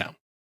be out of town.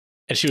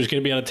 And she was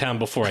going to be out of town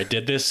before I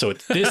did this, so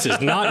this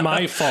is not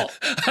my fault.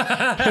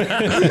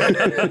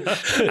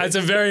 That's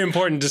a very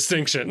important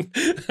distinction.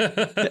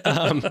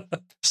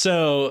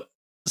 So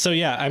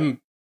yeah, I'm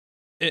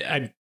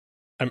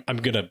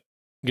gonna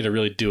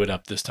really do it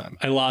up this time.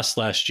 I lost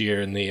last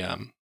year in the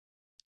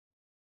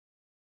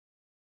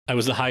I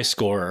was the high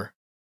scorer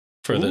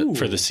for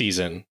the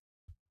season,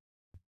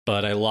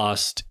 but I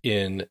lost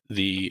in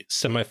the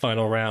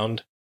semifinal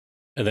round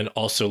and then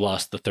also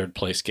lost the third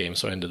place game.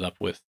 So I ended up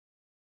with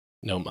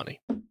no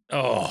money.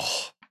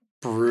 Oh,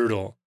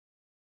 brutal.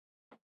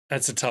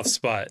 That's a tough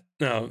spot.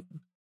 No,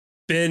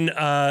 Ben,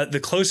 the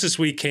closest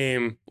we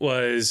came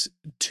was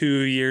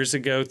 3 years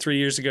ago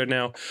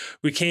now.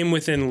 We came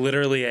within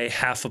literally a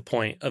half a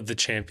point of the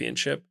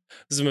championship.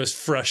 This is the most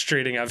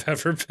frustrating I've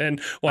ever been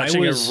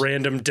watching a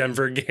random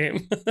Denver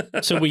game.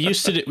 So we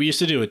used to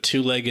do a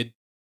 2-legged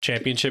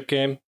championship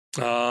game.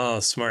 Oh,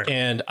 smart.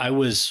 And I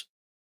was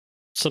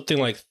something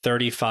like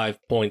 35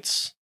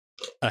 points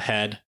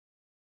ahead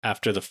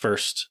after the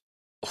first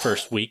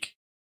week.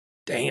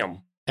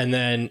 Damn. And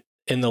then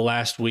in the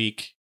last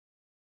week,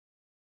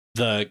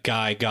 the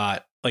guy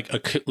got like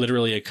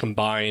literally a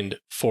combined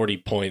 40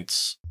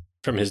 points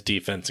from his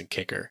defense and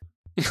kicker.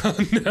 Oh,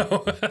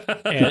 no.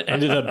 And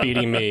ended up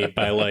beating me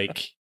by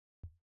like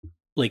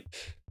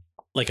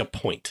a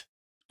point.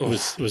 It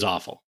was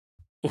awful.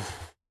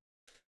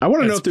 I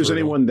want to know if there's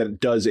anyone that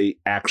does a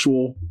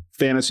actual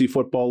fantasy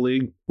football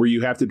league where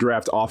you have to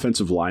draft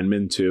offensive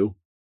linemen too.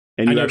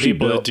 And I know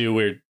people that do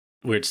weird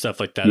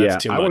stuff like that. Yeah,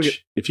 that's too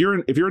much. If you're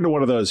into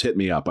one of those, hit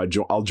me up.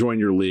 I'll join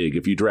your league.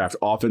 If you draft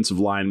offensive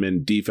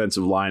linemen,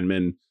 defensive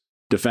linemen,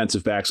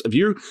 defensive backs, if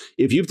you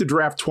have to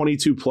draft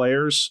 22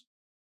 players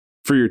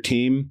for your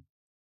team,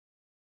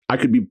 I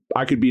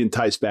could be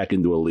enticed back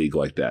into a league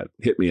like that.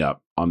 Hit me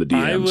up on the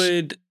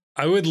DMs.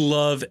 I would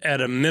love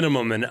at a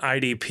minimum an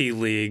IDP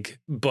league,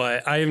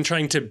 but I am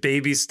trying to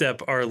baby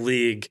step our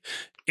league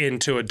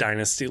into a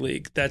dynasty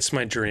league. That's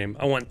my dream.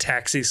 I want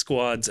taxi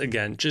squads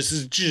again.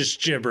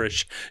 Just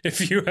gibberish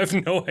if you have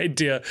no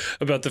idea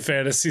about the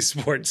fantasy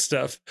sports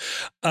stuff.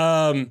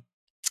 Out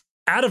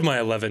of my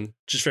 11,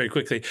 just very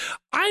quickly,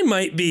 I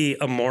might be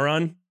a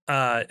moron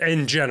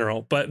in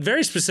general, but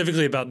very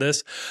specifically about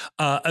this.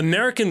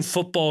 American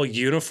football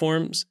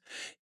uniforms.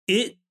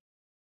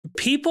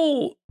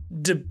 People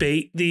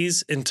debate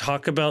these and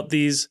talk about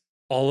these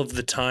all of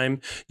the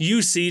time.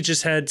 UC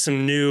just had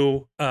some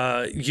new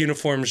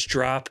uniforms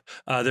drop.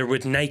 They're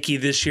with Nike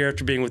this year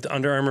after being with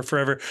Under Armour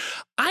forever.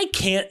 I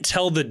can't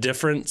tell the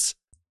difference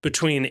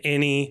between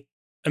any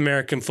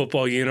American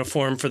football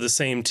uniform for the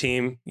same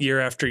team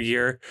year after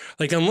year.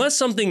 Like, unless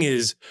something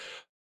is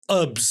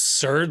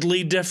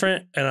absurdly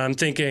different, and I'm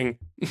thinking,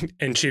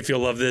 and Chief, you'll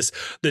love this,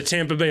 the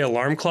Tampa Bay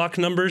alarm clock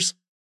numbers.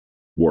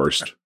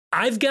 Worst.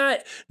 I've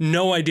got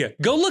no idea.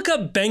 Go look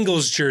up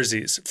Bengals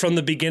jerseys from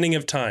the beginning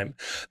of time.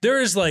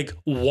 There is like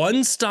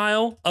one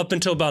style up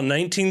until about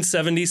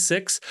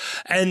 1976.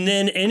 And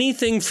then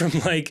anything from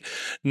like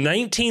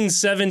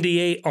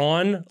 1978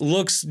 on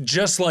looks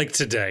just like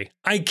today.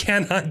 I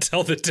cannot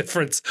tell the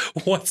difference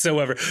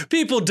whatsoever.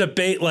 People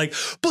debate like,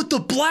 but the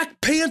black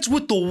pants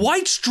with the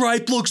white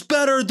stripe looks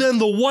better than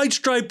the white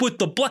stripe with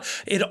the black.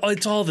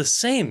 It's all the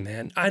same,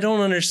 man. I don't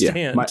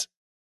understand. Yeah,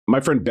 my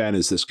friend Ben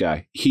is this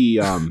guy. He's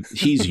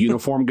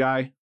uniform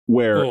guy,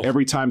 where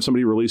every time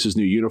somebody releases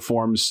new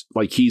uniforms,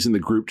 like he's in the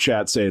group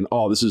chat saying,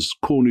 "Oh, this is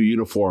cool new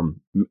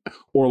uniform,"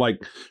 or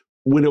like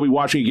when he'll be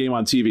watching a game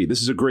on TV,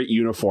 "This is a great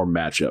uniform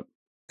matchup."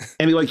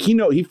 And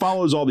he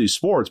follows all these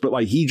sports, but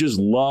like he just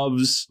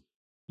loves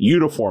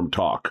uniform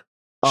talk.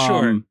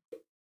 Sure.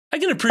 I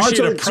can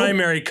appreciate a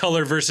primary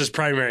color versus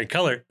primary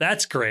color.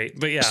 That's great.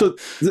 But yeah. So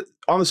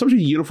on the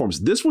subject of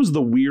uniforms, this was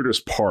the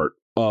weirdest part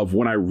of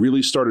when I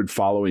really started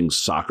following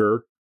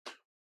soccer.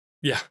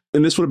 Yeah.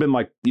 And this would have been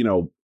like,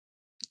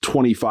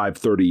 25,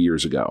 30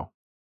 years ago,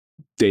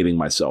 dating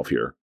myself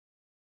here.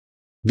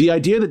 The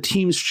idea that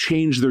teams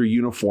change their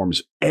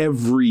uniforms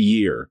every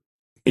year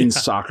in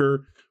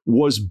soccer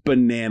was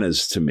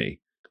bananas to me.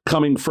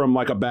 Coming from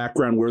like a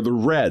background where the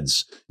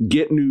Reds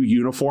get new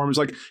uniforms,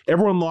 like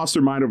everyone lost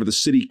their mind over the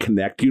City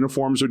Connect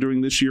uniforms they're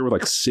doing this year with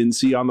like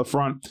Cincy on the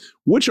front,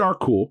 which are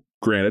cool,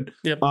 granted.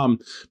 Yep.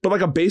 But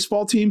like a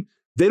baseball team,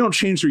 they don't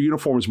change their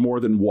uniforms more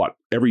than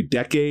every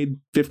decade,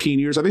 15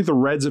 years. I think the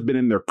Reds have been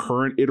in their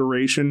current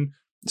iteration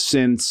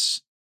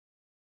since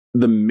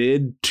the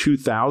mid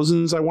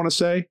 2000s, I want to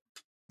say.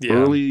 Yeah.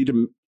 Early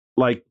to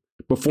like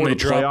before the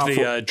playoff.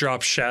 The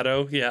drop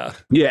shadow. Yeah.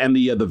 Yeah. And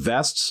the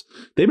vests,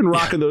 they've been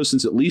rocking those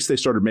since at least they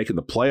started making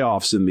the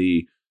playoffs in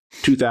the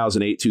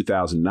 2008,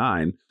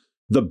 2009.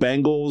 The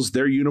Bengals,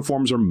 their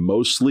uniforms are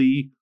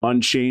mostly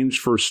unchanged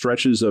for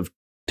stretches of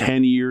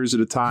 10 years at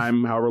a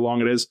time, however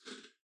long it is.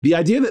 The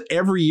idea that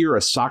every year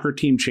a soccer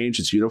team changed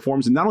its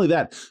uniforms, and not only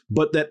that,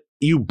 but that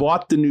you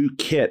bought the new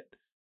kit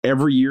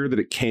every year that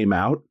it came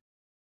out,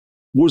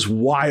 was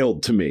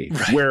wild to me.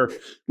 Right. Where,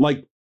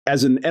 like,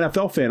 as an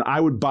NFL fan, I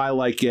would buy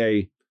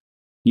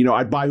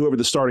I'd buy whoever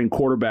the starting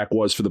quarterback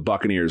was for the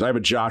Buccaneers. I have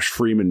a Josh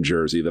Freeman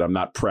jersey that I'm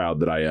not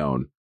proud that I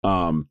own.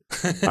 I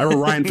have a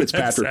Ryan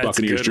Fitzpatrick that's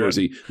Buccaneers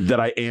jersey that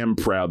I am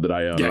proud that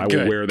I own. And I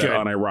will wear that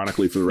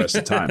unironically for the rest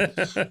of the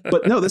time.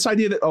 But no, this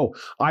idea that,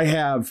 I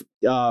have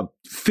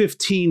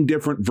 15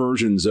 different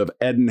versions of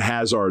Eden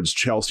Hazard's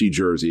Chelsea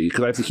jersey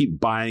because I have to keep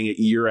buying it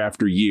year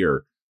after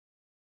year.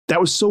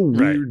 That was so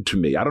weird to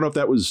me. I don't know if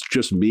that was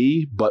just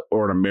me,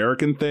 or an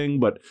American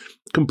thing, but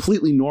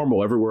completely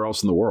normal everywhere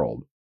else in the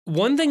world.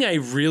 One thing I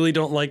really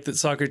don't like that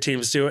soccer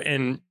teams do,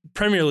 and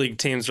Premier League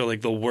teams are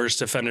like the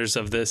worst offenders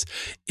of this,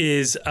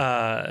 is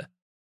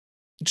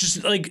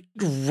just like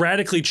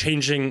radically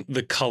changing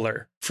the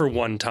color for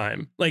one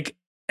time. Like,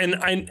 and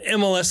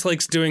MLS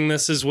likes doing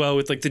this as well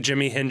with like the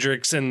Jimi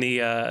Hendrix and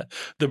the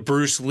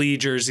Bruce Lee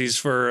jerseys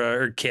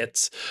for or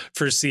kits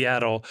for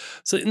Seattle.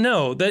 So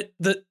no, that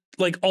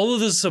like all of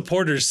the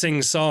supporters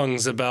sing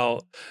songs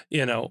about,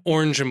 you know,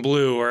 orange and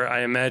blue, or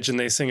I imagine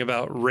they sing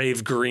about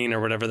rave green or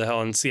whatever the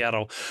hell in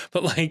Seattle.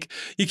 But like,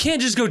 you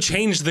can't just go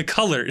change the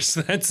colors.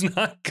 That's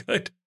not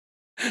good.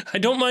 I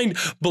don't mind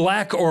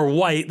black or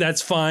white.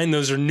 That's fine.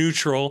 Those are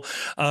neutral.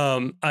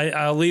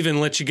 I'll even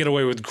let you get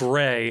away with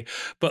gray.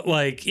 But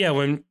like, yeah,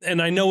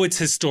 and I know it's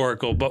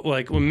historical, but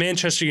like when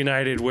Manchester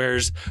United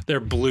wears their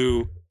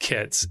blue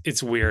kits,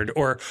 it's weird.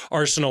 Or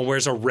Arsenal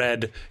wears a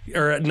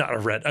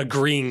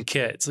green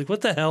kit. It's like,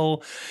 what the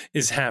hell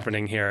is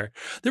happening here?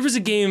 There was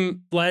a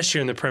game last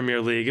year in the Premier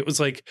League. It was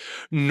like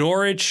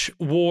Norwich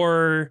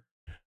wore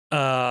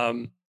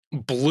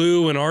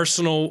blue and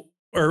Arsenal,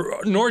 or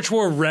Norwich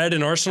wore red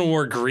and Arsenal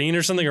wore green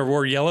or something, or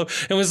wore yellow.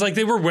 It was like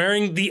they were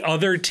wearing the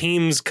other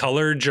team's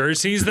color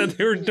jerseys that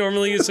they were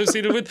normally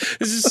associated with.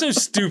 This is so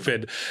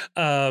stupid.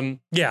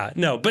 Yeah,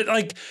 no, but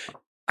like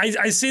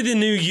I see the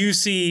new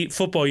UC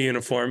football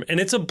uniform, and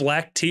it's a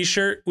black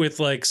t-shirt with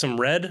like some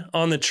red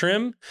on the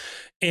trim.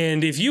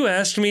 And if you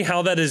asked me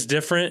how that is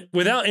different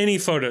without any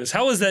photos,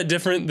 how is that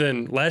different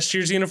than last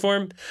year's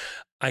uniform?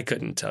 I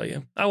couldn't tell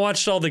you. I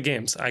watched all the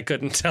games. I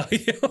couldn't tell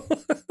you.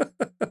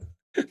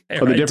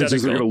 Well, the difference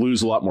is they're going to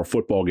lose a lot more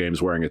football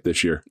games wearing it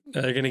this year.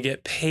 They're going to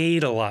get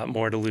paid a lot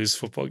more to lose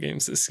football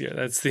games this year.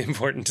 That's the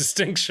important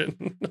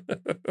distinction.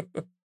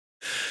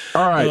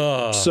 All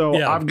right. So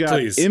yeah, I've got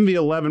in the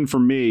 11 for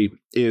me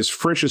is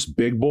Frisch's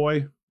Big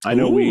Boy. I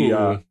know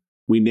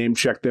we name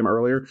checked them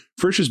earlier.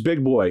 Frisch's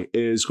Big Boy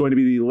is going to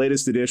be the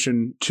latest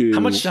addition to. How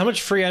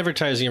much free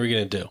advertising are we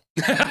going to do?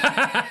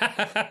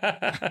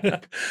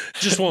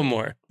 Just one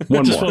more.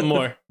 One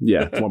more.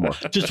 Yeah, one more.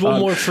 Just one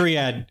more free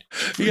ad.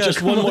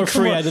 Just one more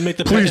free ad to make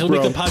the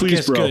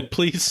podcast good,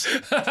 please.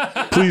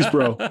 Please,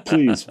 bro.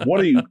 Please. Why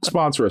don't you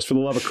sponsor us for the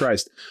love of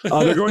Christ?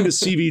 They're going to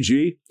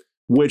CVG,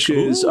 which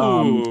is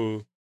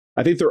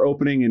I think they're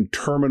opening in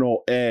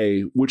Terminal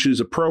A, which is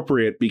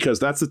appropriate because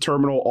that's the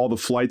terminal all the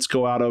flights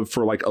go out of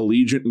for like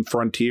Allegiant and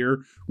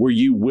Frontier, where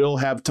you will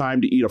have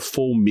time to eat a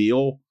full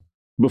meal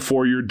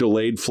before your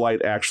delayed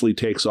flight actually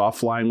takes off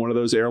flying one of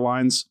those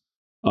airlines.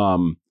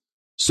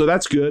 So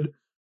that's good.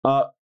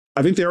 I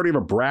think they already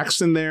have a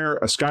Braxton there.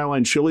 A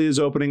Skyline Chili is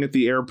opening at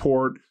the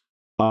airport.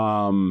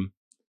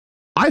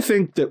 I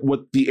think that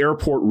what the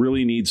airport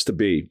really needs to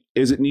be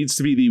is it needs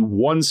to be the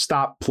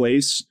one-stop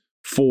place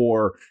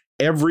for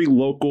every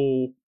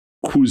local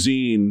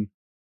cuisine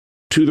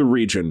to the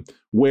region,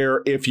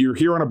 where if you're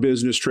here on a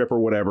business trip or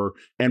whatever,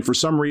 and for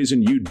some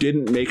reason you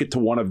didn't make it to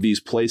one of these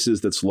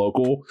places that's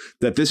local,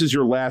 that this is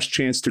your last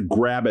chance to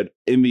grab it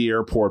in the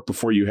airport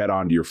before you head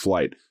on to your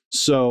flight.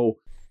 So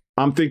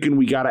I'm thinking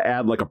we got to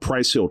add like a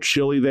Price Hill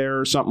chili there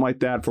or something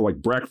like that for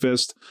like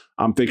breakfast.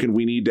 I'm thinking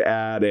we need to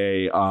add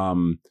a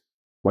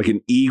like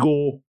an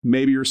Eagle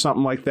maybe or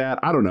something like that.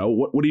 I don't know.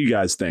 What do you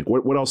guys think?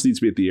 What else needs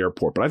to be at the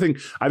airport? But I think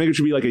it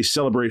should be like a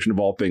celebration of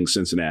all things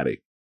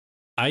Cincinnati.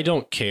 I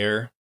don't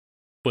care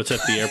what's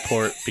at the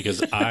airport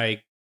because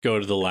I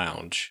go to the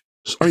lounge.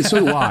 I mean, so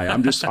do I.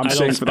 I'm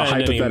saying for the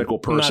hypothetical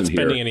person here. I'm not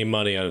spending any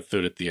money on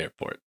food at the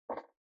airport.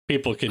 You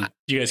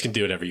guys can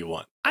do whatever you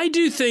want. I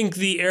do think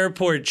the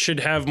airport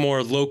should have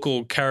more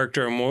local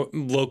character and more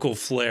local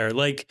flair.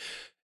 Like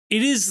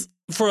it is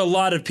for a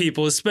lot of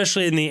people,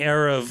 especially in the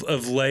era of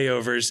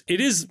layovers, it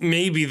is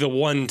maybe the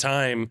one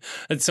time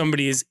that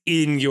somebody is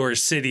in your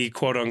city,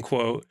 quote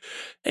unquote.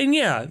 And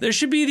yeah, there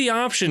should be the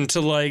option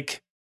to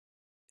like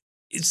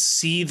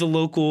see the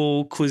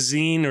local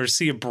cuisine or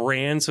see a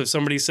brand. So if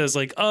somebody says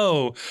like,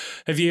 oh,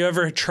 have you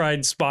ever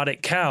tried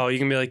Spotted Cow? You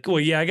can be like, well,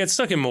 yeah, I got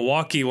stuck in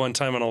Milwaukee one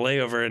time on a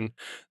layover and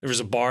there was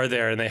a bar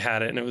there and they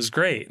had it and it was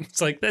great.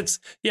 It's like,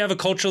 you have a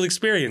cultural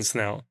experience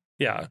now.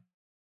 Yeah.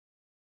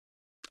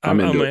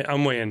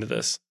 I'm way into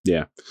this.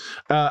 Yeah.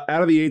 Out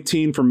of the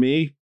 18 for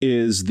me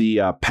is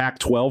the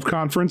Pac-12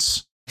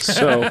 conference.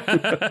 So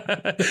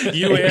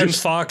you and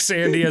Fox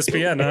and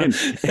ESPN,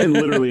 huh? and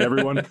literally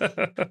everyone.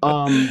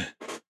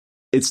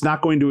 It's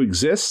not going to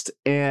exist.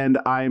 And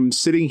I'm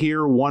sitting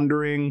here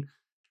wondering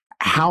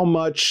how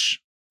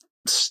much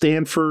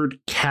Stanford,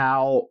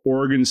 Cal,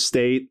 Oregon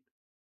State,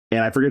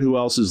 and I forget who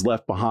else is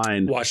left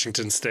behind.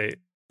 Washington State.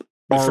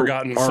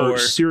 Are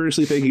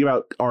seriously thinking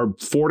about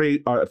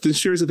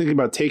seriously thinking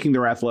about taking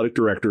their athletic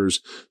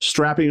directors,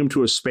 strapping them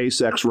to a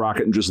SpaceX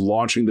rocket, and just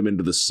launching them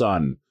into the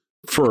sun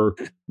for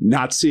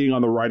not seeing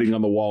on the writing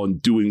on the wall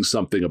and doing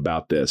something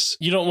about this.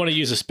 You don't want to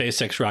use a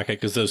SpaceX rocket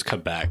because those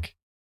come back.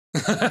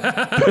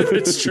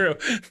 It's true.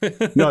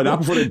 No, not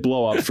before they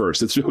blow up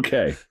first. It's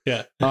okay.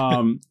 Yeah.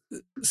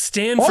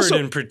 Stanford also,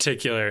 in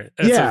particular.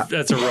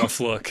 That's a rough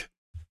look.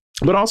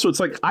 But also, it's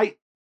like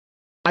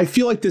I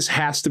feel like this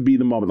has to be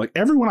the moment. Like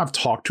everyone I've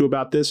talked to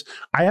about this,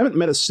 I haven't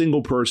met a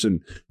single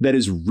person that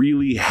is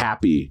really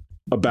happy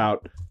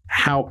about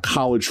how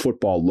college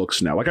football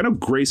looks now. Like, I know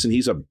Grayson,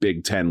 he's a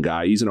Big Ten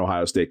guy. He's an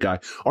Ohio State guy.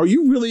 Are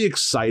you really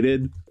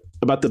excited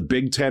about the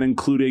Big Ten,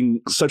 including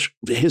such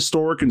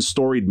historic and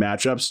storied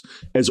matchups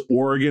as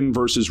Oregon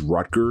versus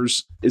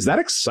Rutgers? Is that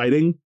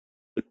exciting?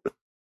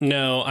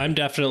 No, I'm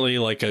definitely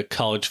like a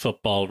college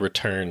football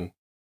return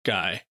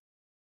guy.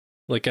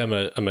 Like I'm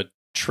a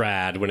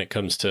trad when it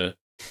comes to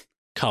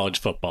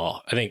college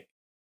football. I think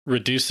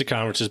reduce the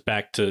conferences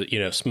back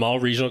to, small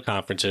regional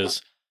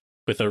conferences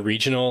with a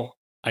regional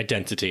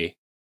identity.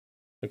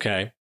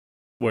 Okay.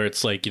 Where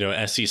it's like,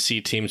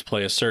 SEC teams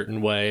play a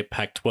certain way,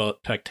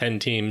 Pac-10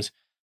 teams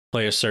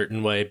play a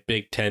certain way,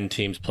 Big Ten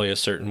teams play a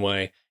certain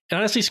way. And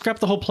honestly, scrap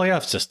the whole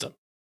playoff system.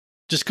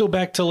 Just go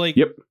back to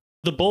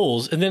the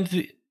bowls, and then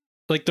the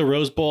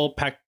Rose Bowl,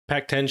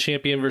 Pac-10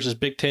 champion versus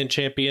Big Ten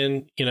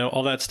champion,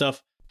 all that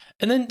stuff.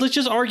 And then let's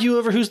just argue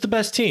over who's the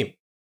best team.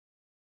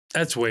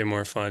 That's way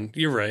more fun.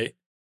 You're right.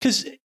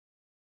 Because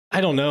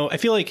I don't know. I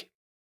feel like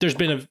there's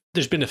been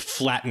a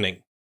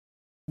flattening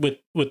in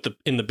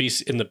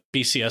the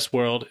BCS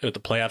world, with the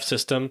playoff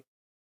system,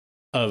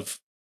 of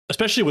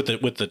especially with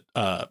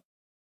the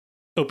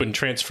open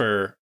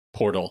transfer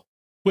portal,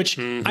 which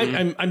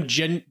I'm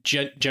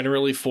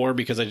generally for,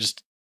 because I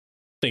just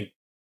think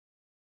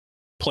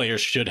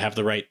players should have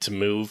the right to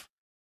move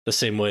the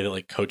same way that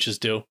like coaches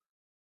do,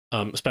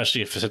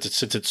 especially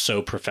since it's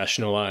so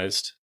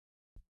professionalized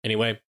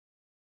anyway.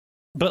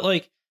 But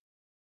like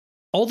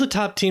all the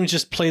top teams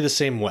just play the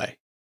same way.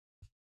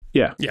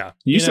 Yeah.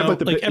 You said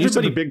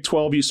everybody, the Big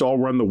 12 used to all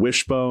run the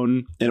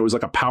wishbone, and it was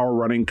like a power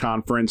running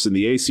conference, and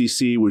the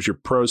ACC was your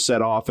pro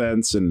set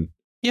offense. And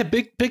yeah,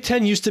 Big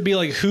Ten used to be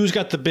like, who's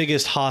got the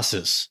biggest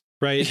hosses,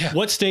 right? Yeah.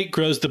 What state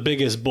grows the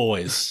biggest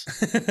boys?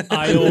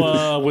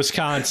 Iowa,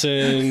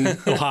 Wisconsin,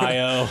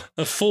 Ohio.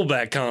 A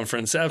fullback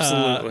conference,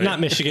 absolutely. Not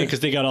Michigan, because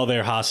they got all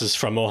their hosses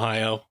from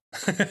Ohio.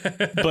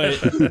 But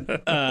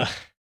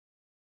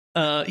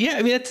yeah,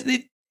 I mean,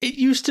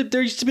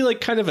 there used to be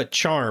like kind of a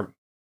charm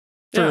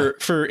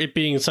for it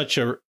being such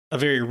a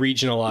very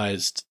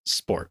regionalized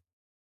sport.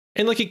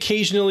 And like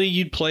occasionally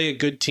you'd play a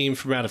good team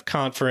from out of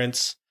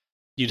conference.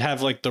 You'd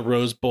have like the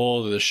Rose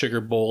Bowl or the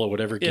Sugar Bowl or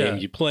whatever game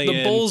you play in.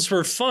 The bowls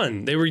were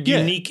fun. They were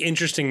unique,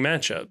 interesting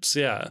matchups.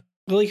 Yeah.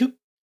 Like who?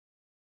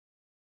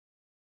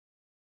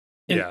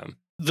 It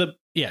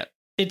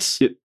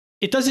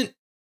doesn't,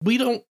 we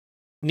don't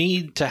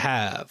need to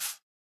have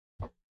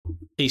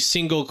a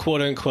single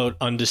quote unquote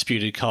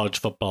undisputed college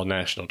football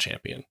national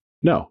champion.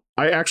 No,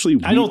 I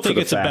don't think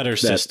it's a better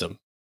system.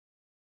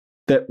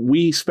 That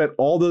we spent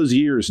all those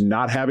years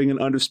not having an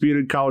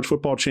undisputed college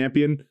football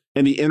champion,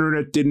 and the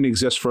internet didn't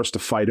exist for us to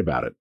fight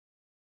about it.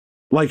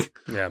 Like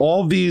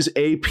all these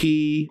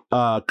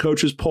AP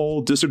coaches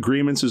poll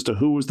disagreements as to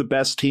who was the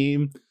best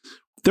team.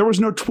 There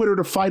was no Twitter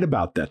to fight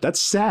about that. That's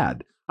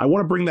sad. I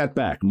want to bring that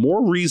back.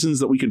 More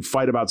reasons that we can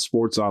fight about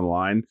sports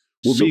online.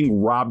 We're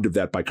being robbed of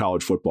that by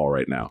college football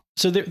right now.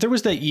 So there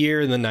was that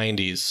year in the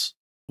 90s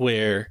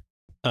where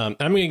I'm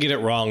going to get it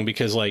wrong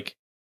because like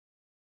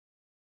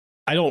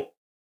I don't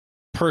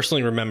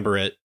personally remember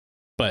it,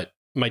 but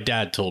my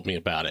dad told me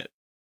about it,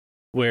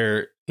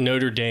 where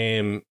Notre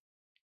Dame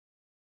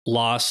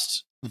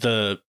lost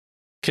the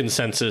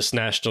consensus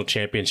national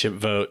championship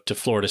vote to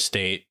Florida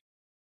State,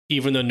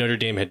 even though Notre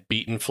Dame had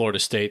beaten Florida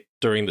State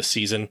during the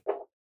season.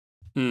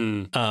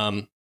 And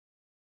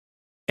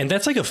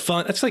that's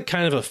like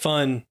kind of a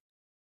fun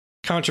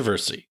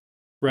controversy,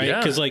 right?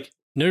 Because like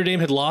Notre Dame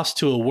had lost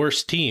to a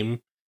worse team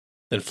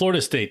than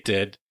Florida State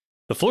did,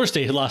 but Florida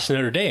State had lost to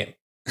Notre Dame.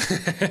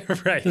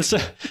 Right. And so,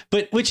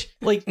 but which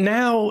like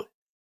now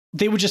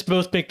they would just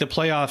both make the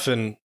playoff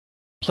and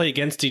play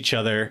against each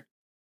other.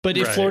 But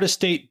if Florida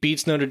State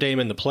beats Notre Dame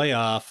in the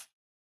playoff,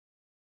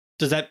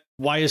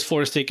 why does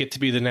Florida State get to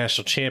be the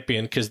national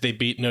champion? Because they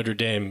beat Notre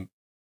Dame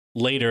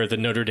later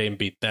than Notre Dame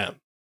beat them.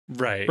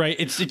 Right.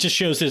 It just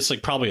shows that it's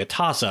like probably a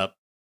toss up.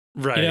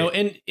 Right.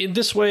 And in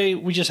this way,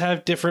 we just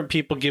have different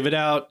people give it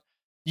out.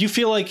 You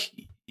feel like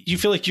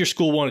your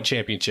school won a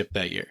championship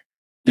that year.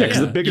 Yeah,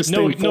 because the biggest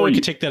thing no one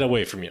can take that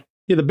away from you.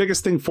 Yeah, the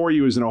biggest thing for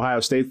you as an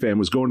Ohio State fan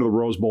was going to the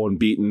Rose Bowl and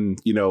beating,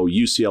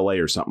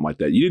 UCLA or something like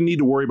that. You didn't need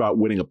to worry about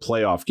winning a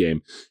playoff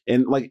game.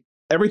 And like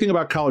everything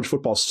about college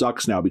football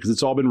sucks now because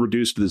it's all been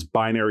reduced to this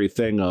binary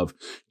thing of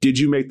did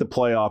you make the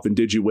playoff and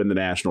did you win the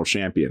national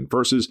champion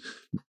versus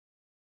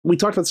we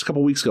talked about this a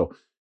couple of weeks ago.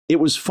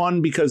 It was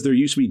fun because there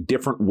used to be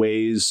different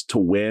ways to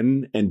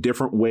win and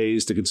different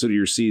ways to consider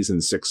your season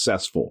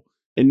successful.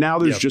 And now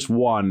there's just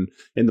one,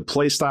 and the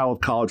play style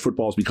of college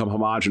football has become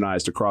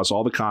homogenized across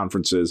all the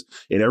conferences,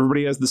 and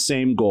everybody has the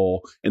same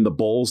goal, and the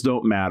bowls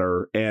don't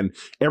matter, and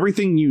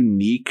everything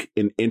unique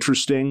and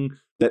interesting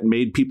that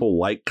made people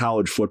like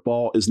college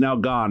football is now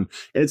gone.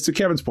 And it's to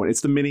Kevin's point,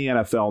 it's the mini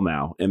NFL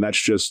now, and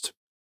that's just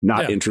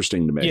not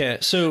interesting to me. Yeah,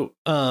 so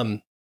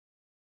I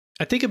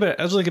was thinking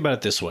about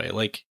it this way,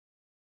 like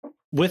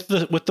with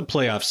the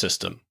playoff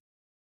system,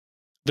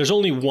 there's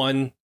only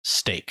one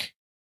stake,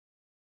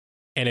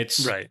 and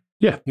it's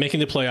making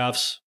the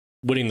playoffs,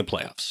 winning the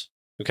playoffs.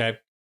 Okay,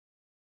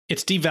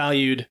 it's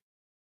devalued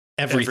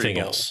everything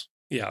else.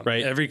 Yeah.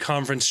 Right. Every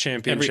conference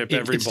championship,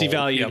 every it's bowl.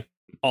 devalued Yep.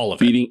 all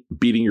of it.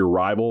 Beating your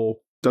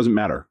rival doesn't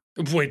matter.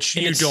 Which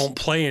And you it's- don't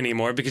play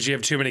anymore because you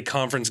have too many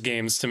conference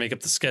games to make up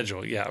the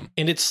schedule. Yeah.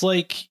 And it's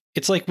like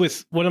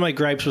with one of my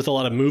gripes with a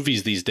lot of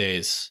movies these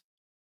days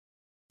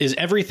is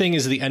everything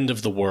is the end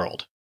of the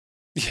world.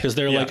 Because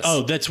they're like,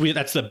 oh, that's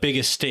the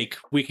biggest stake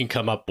we can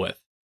come up with.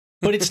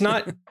 But it's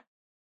not.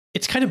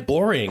 It's kind of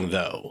boring,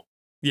 though.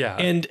 Yeah.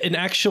 And an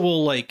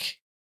actual like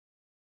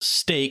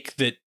stake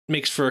that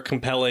makes for a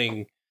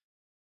compelling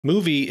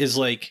movie is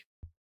like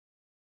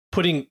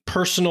putting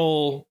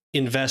personal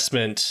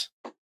investment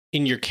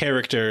in your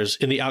characters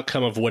in the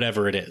outcome of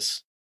whatever it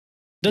is.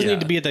 Doesn't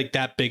need to be like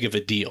that big of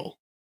a deal.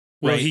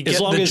 Well, Right. he get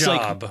as long the as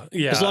job. like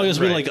Yeah, as long as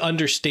we right. like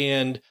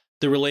understand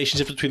the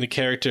relationship between the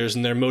characters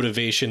and their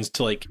motivations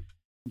to like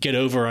get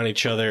over on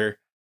each other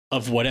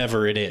of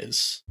whatever it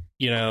is.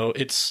 You know,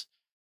 it's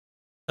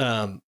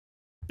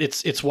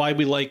why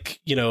we like,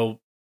 you know,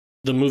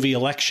 the movie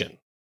Election,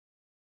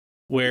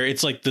 where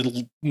it's like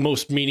the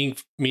most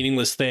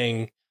meaningless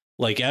thing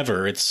like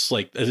ever. It's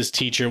like this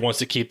teacher wants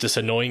to keep this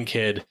annoying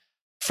kid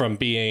from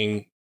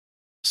being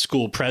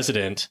school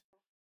president,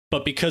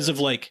 but because of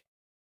like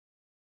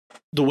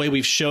the way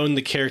we've shown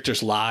the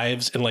characters'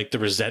 lives and like the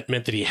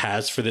resentment that he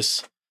has for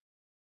this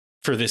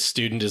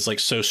student is like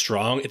so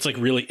strong. It's like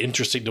really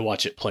interesting to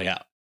watch it play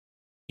out,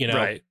 you know?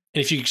 Right.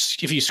 And if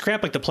you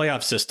scrap like the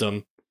playoff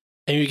system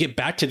and you get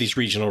back to these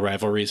regional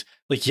rivalries,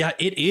 like, yeah,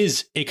 it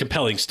is a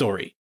compelling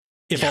story.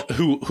 If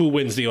who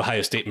wins the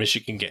Ohio State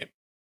Michigan game,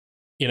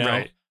 you know,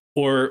 Right.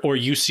 or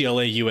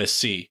UCLA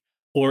USC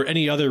or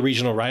any other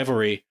regional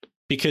rivalry,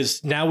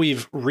 because now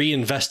we've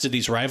reinvested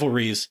these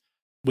rivalries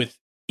with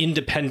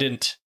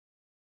independent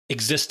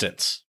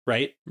existence,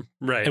 right?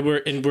 Right. And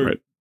we're Right.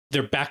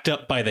 they're backed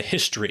up by the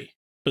history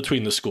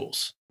between the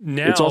schools.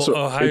 Now It's also-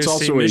 Ohio it's State,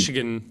 also a-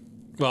 Michigan.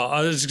 Well,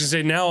 I was going to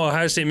say now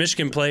Ohio State,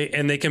 Michigan play,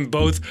 and they can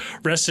both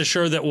rest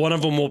assured that one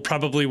of them will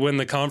probably win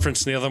the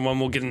conference, and the other one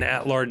will get an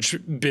at-large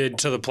bid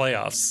to the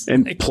playoffs.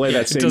 And Like, play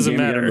that it same doesn't game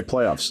again in matter. the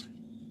playoffs.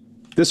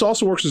 This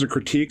also works as a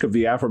critique of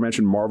the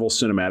aforementioned Marvel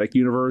Cinematic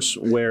Universe,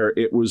 where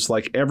it was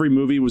like every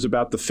movie was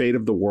about the fate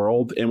of the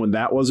world, and when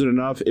that wasn't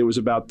enough, it was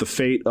about the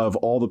fate of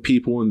all the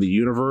people in the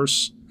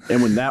universe.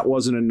 And when that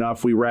wasn't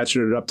enough, we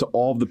ratcheted it up to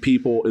all of the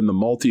people in the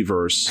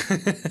multiverse.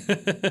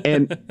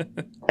 And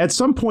at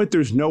some point,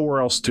 there's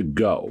nowhere else to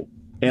go.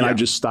 And I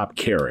just stopped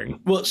caring.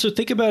 Well, so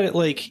think about it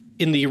like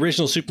in the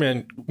original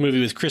Superman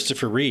movie with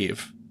Christopher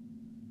Reeve,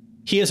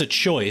 he has a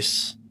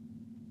choice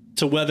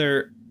to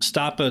whether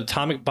stop an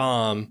atomic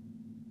bomb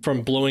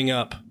from blowing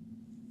up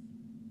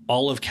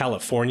all of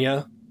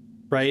California,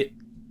 right?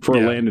 For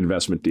Yeah. a land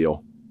investment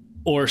deal.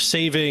 Or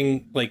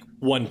saving like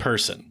one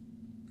person.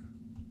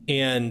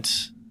 And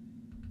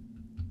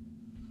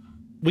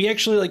we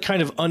actually like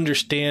kind of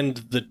understand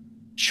the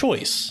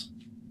choice,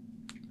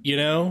 you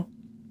know,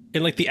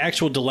 and like the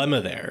actual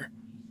dilemma there,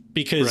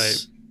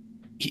 because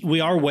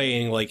we are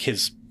weighing like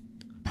his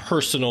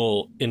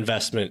personal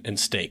investment and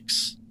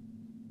stakes,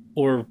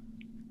 or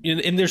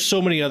and there's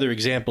so many other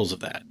examples of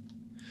that,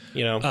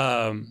 you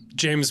know.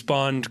 James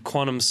Bond,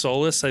 Quantum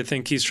Solace. I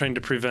think he's trying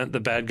to prevent the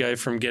bad guy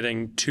from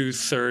getting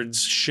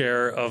 2/3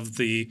 share of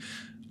the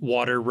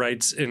water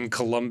rights in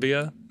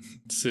Colombia.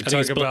 So I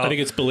think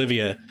it's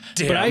Bolivia.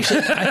 Damn. But I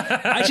actually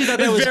thought that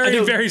It's was very, I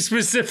know very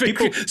specific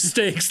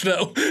stakes,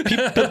 though.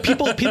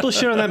 people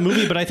shit on that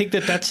movie, but I think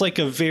that's like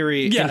a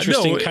very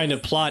interesting kind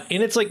of plot,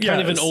 and it's like kind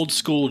of an old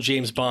school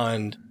James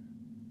Bond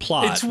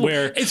plot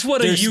where it's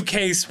what a there's-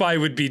 UK spy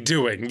would be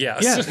doing.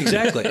 Yes. Yeah,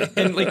 exactly.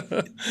 And like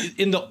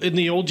in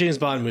the old James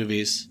Bond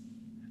movies,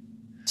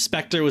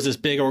 Spectre was this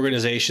big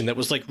organization that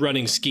was like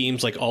running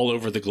schemes like all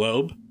over the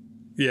globe,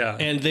 Yeah.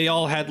 and they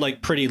all had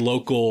like pretty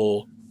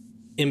local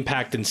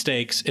impact and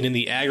stakes, and in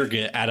the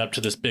aggregate add up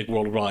to this big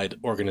worldwide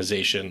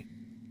organization.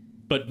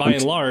 But by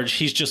and large,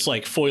 he's just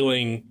like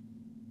foiling,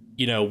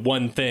 you know,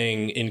 one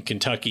thing in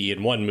Kentucky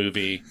in one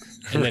movie,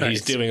 and then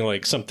he's doing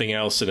like something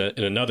else in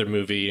another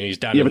movie, and he's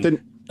down in but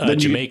then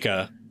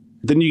Jamaica.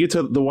 Then you get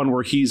to the one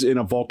where he's in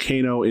a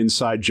volcano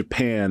inside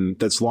Japan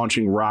that's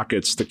launching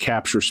rockets to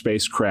capture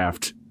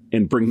spacecraft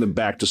and bring them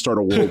back to start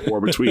a world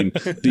war between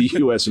the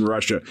U.S. and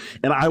Russia.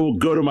 And I will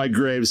go to my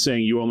grave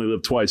saying You Only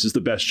Live Twice is the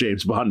best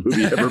James Bond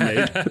movie ever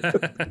made.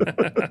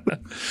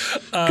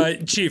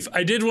 Chief,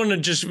 I did want to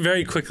just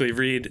very quickly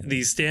read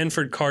the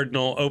Stanford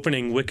Cardinal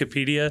opening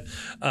Wikipedia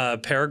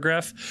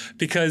paragraph,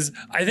 because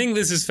I think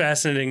this is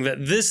fascinating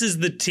that this is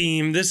the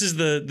team, this is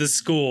the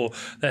school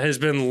that has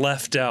been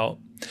left out.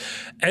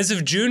 As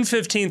of June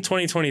 15,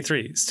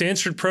 2023,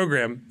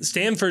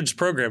 Stanford's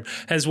program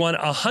has won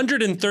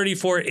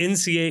 134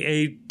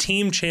 NCAA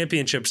team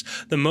championships,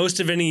 the most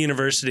of any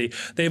university.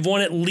 They've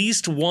won at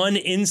least one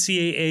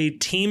NCAA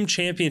team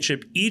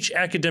championship each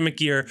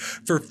academic year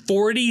for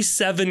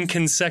 47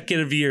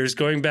 consecutive years,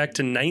 going back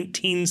to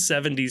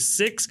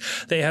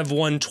 1976. They have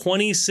won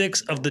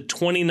 26 of the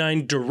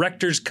 29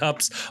 Directors'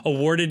 Cups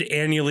awarded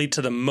annually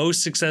to the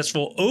most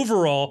successful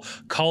overall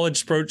college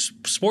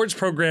sports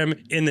program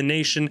in the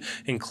nation. domination,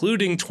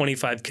 including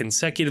 25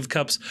 consecutive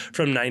cups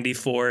from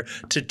 94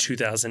 to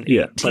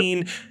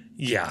 2018.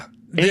 Yeah.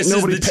 This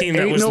is the team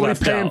that was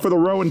left paying out. for the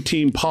Rowan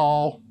team,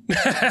 Paul.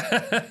 That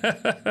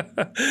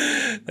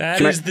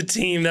is the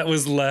team that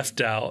was left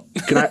out.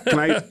 Can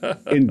I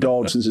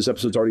indulge, since this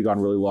episode's already gone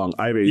really long?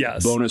 I have a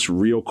bonus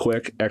real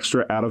quick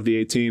extra out of the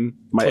 18.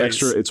 My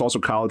extra, it's also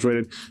college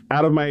rated.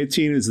 Out of my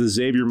 18 is the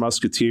Xavier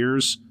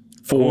Musketeers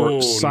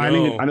for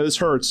signing. I know this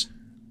hurts.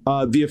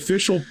 The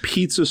official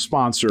pizza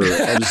sponsor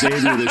of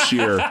Xavier this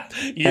year.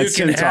 You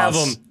can have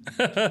them.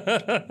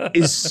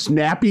 Is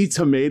Snappy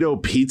Tomato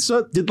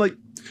Pizza.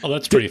 Oh,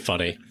 that's pretty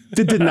funny.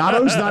 Did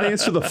Donato's not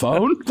answer the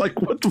phone?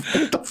 Like, what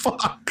the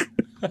fuck?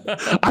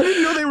 I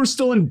didn't know they were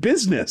still in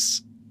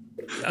business.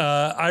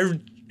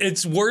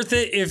 It's worth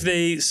it if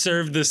they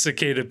serve the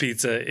cicada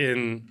pizza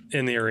in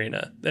the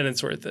arena. Then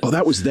it's worth it. Oh,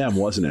 that was them,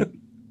 wasn't it?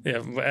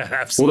 Yeah,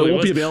 absolutely. Well, it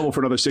won't be available for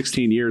another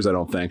 16 years, I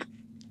don't think.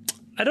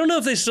 I don't know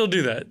if they still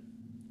do that.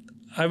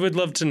 I would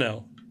love to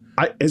know.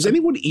 Has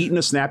anyone eaten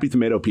a Snappy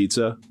Tomato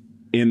Pizza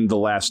in the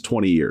last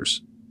 20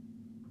 years?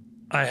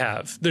 I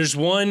have. There's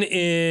one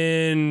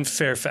in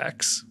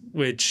Fairfax,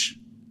 which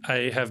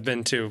I have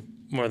been to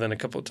more than a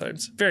couple of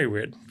times. Very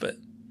weird, but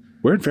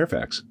where in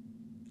Fairfax?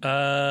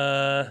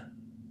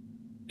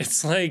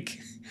 It's like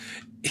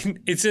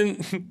it's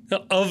in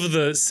of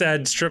the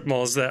sad strip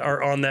malls that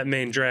are on that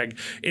main drag.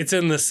 It's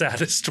in the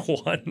saddest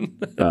one.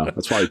 Oh,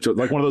 that's why,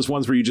 like one of those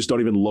ones where you just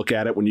don't even look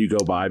at it when you go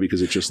by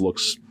because it just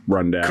looks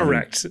run down.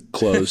 Correct.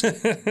 Closed.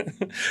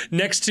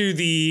 Next to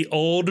the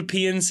old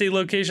PNC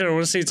location. I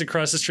want to say it's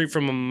across the street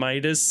from a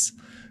Midas.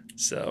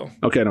 So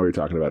okay, I know what you're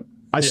talking about.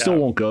 I still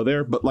won't go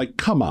there, but like,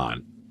 come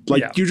on.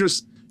 Like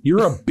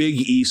you're a Big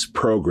East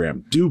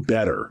program. Do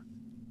better.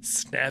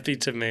 Snappy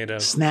Tomato.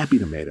 Snappy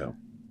Tomato.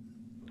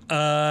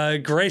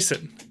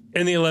 Grayson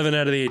in the 11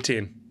 out of the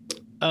 18.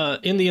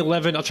 In the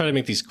 11, I'll try to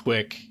make these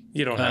quick.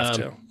 You don't have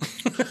to.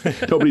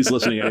 Nobody's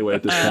listening anyway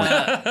at this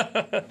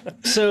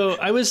point. So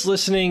I was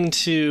listening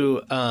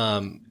to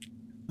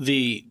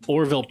the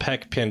Orville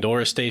Peck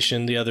Pandora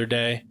station the other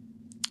day,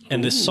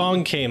 and this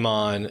song came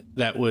on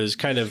that was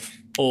kind of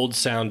old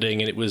sounding,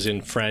 and it was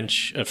in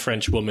French, a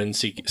French woman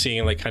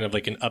singing like kind of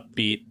like an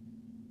upbeat,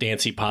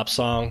 dancey pop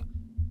song.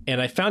 And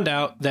I found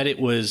out that it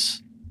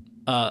was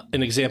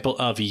an example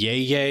of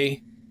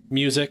yay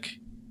music,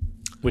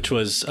 which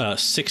was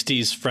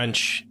 60s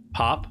French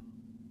pop.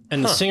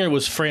 And the singer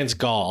was Franz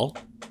Gall.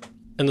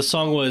 And the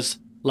song was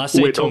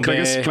Laissez tomber.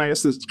 Can I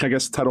guess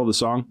the title of the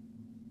song?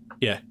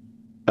 Yeah.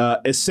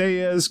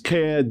 Essayez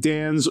que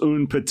dans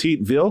une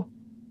petite ville?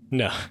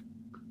 No.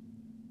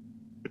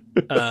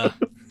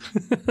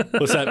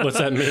 What's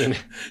that mean?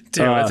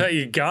 Damn, I thought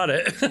you got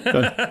it.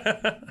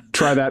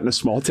 Try that in a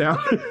small town.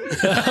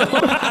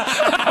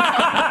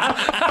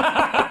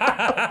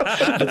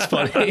 That's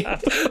funny.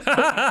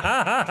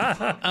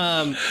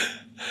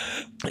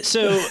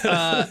 So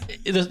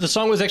the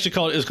song was actually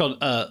called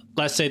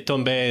Laissez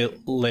tomber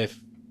les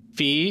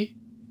filles,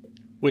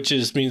 which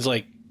means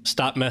like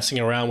stop messing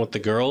around with the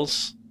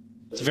girls.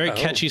 It's a very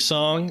catchy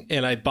song,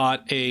 and I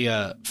bought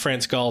a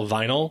Franz Gall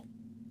vinyl,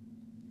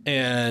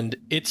 and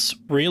it's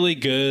really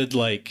good,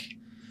 like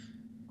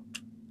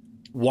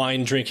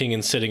wine drinking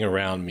and sitting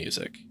around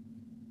music.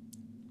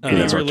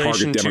 In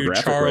relation to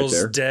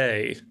Charles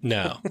Day.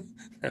 No.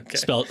 Okay.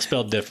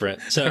 Spelled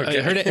different. So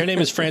her name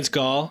is Franz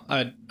Gall.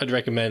 I'd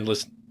recommend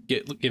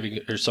giving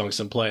her song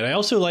some play. And I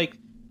also like,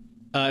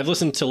 I've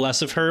listened to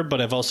less of her,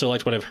 but I've also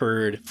liked what I've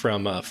heard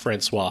from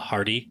Francois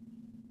Hardy.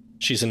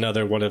 She's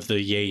another one of the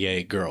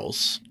Yay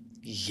girls.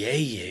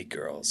 Yay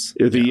girls.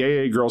 Are the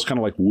Yay girls kind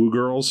of like woo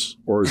girls?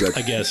 Or is that?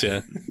 I guess,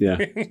 yeah. Yeah.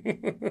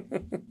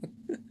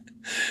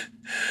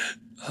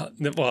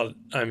 Well,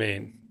 I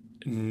mean,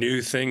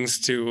 new things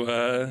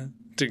to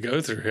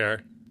go through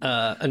here.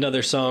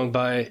 Another song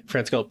by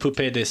Franz Gall,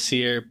 Poupée de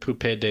cire,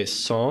 Poupée de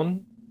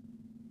son,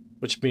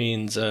 which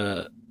means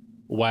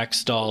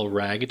wax doll,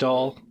 rag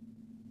doll.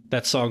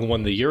 That song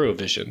won the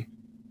Eurovision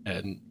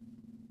in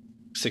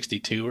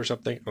 62 or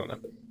something. I don't know.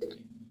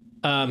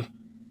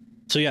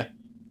 So yeah,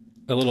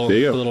 a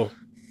little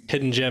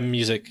hidden gem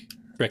music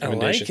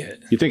recommendation. I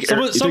like it. You think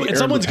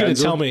someone's going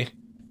to tell me?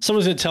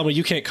 Someone's going to tell me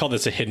you can't call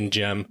this a hidden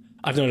gem.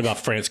 I've known about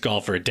Franz Gall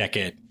for a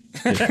decade.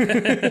 Would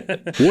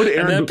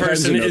Aaron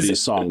Buchanan know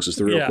these songs is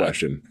the real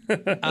question.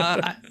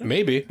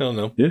 Maybe. I don't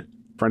know. Yeah.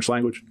 French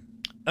language.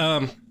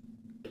 Out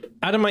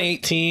of my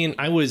 18,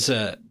 I was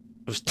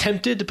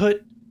tempted to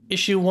put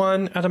issue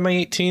 1 out of my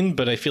 18,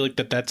 but I feel like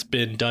that's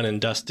been done and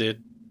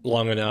dusted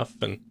long enough,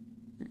 and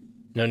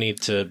no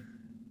need to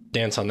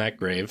dance on that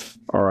grave.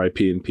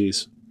 R.I.P. in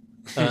peace.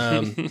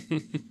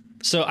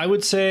 So I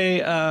would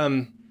say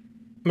I'm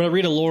going to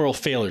read a Laurel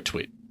Failer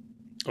tweet.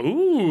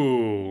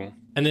 Ooh.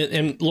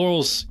 And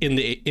Laurel's in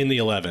the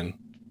 11.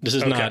 This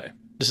is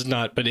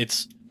not, but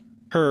it's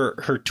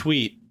her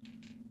tweet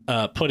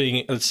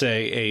putting, let's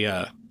say,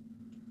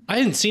 I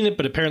hadn't seen it,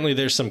 but apparently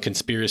there's some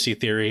conspiracy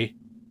theory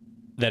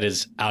that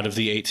is out of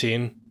the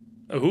 18.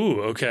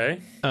 Ooh,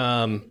 okay.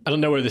 I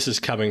don't know where this is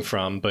coming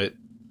from, but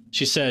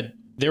she said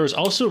there was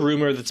also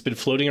rumor that's been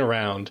floating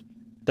around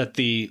that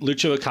the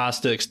Lucho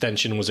Acosta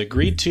extension was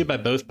agreed to by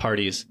both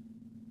parties,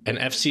 and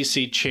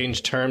FCC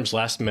changed terms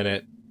last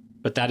minute,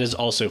 but that is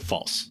also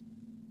false.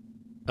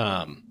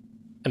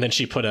 And then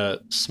she put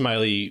a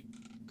smiley,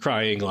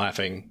 crying,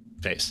 laughing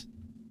face.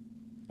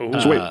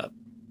 Wait.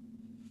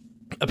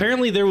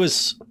 Apparently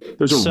there's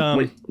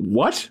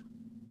what?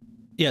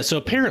 Yeah, so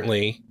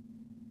apparently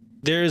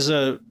there's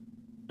a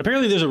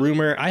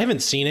rumor. I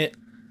haven't seen it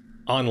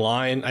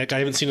online. I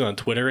haven't seen it on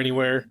Twitter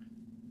anywhere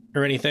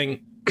or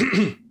anything.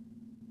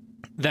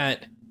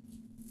 That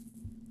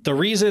the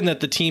reason that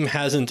the team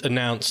hasn't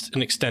announced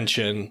an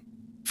extension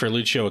for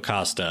Lucio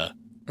Acosta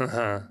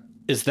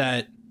is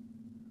that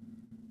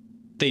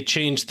they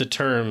changed the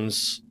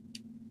terms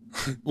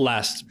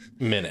last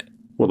minute.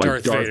 Well,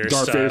 like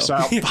Darth Vader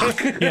style.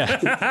 Yeah,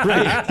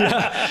 right.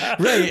 Yeah,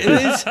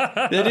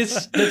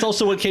 right. That's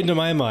also what came to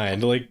my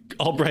mind. Like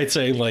Albright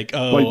saying, like,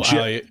 "Oh,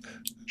 like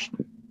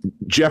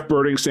Jeff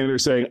Birding standing there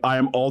saying, I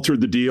am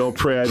altered the deal.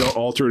 Pray I don't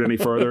alter it any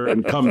further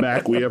and come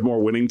back. We have more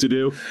winning to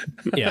do."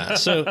 Yeah.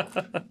 So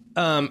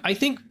I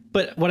think,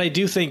 but what I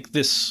do think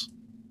this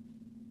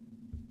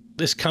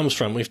comes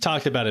from, we've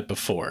talked about it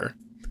before,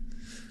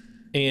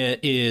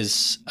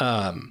 is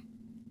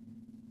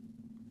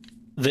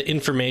the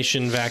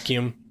information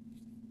vacuum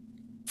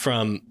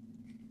from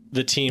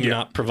the team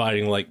not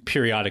providing like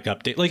periodic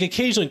update. Like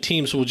occasionally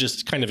teams will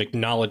just kind of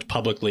acknowledge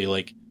publicly,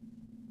 like,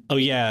 oh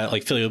yeah,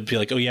 like Philly will be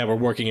like, oh yeah, we're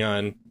working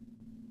on,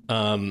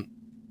 we're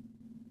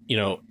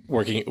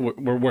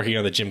working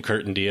on the Jim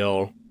Curtin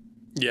deal.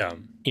 Yeah.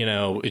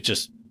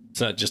 It's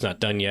not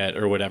done yet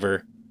or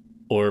whatever.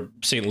 Or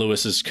St.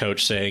 Louis's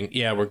coach saying,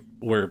 yeah,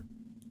 we're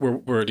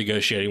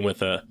negotiating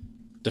with a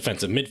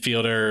defensive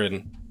midfielder,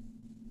 and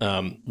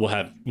we'll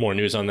have more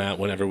news on that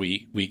whenever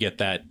we get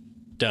that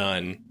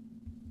done.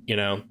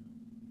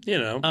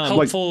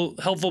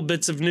 Helpful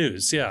bits of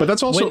news. Yeah. But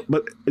that's also,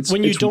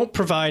 when you don't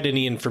provide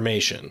any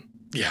information.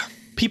 Yeah.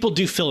 People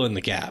do fill in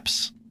the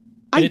gaps.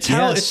 It's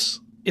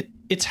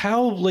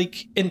how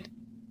like, and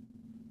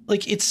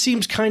like, it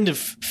seems kind of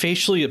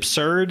facially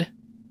absurd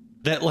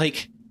that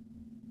like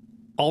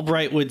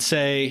Albright would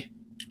say,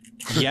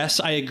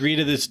 yes, I agree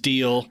to this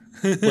deal.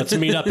 Let's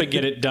meet up and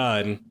get it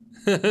done.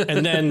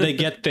 And then they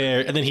get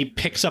there, and then he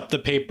picks up the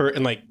paper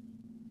and like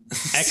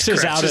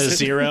X's out a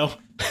zero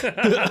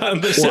on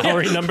the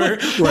salary number.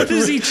 What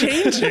is he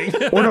changing?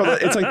 Or no,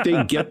 it's like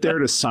they get there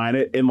to sign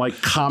it, and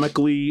like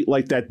comically,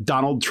 like that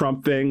Donald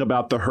Trump thing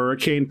about the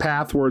hurricane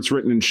path where it's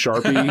written in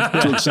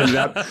Sharpie to extend it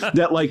out,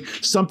 that like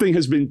something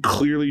has been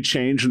clearly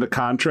changed in the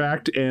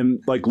contract,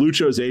 and like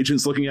Lucho's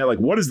agent's looking at it like,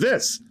 what is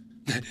this?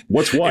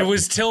 What's what? It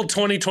was till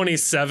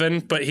 2027,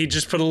 but he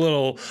just put a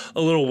little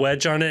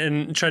wedge on it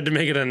and tried to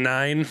make it a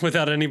 9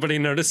 without anybody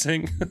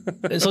noticing.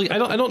 It's like I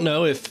don't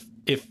know if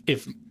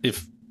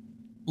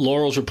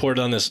Laurel's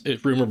reported on this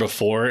rumor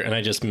before and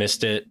I just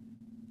missed it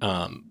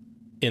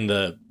in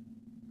the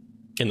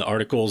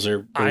articles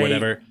or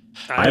whatever.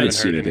 I haven't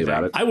seen anything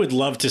about it. I would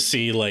love to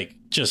see like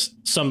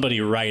just somebody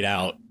write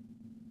out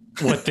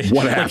what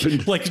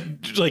happened,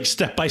 like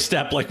step by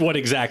step, like what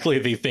exactly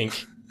they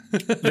think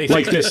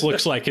this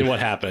looks like and what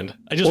happened.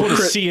 I just want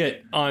to see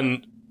it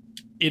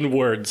in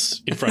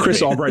words in front of me.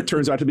 Chris Albright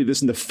turns out to be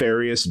this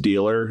nefarious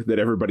dealer that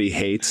everybody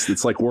hates.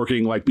 That's like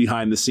working like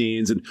behind the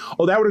scenes. And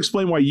that would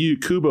explain why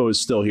Kubo is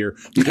still here,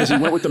 because he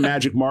went with the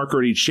magic marker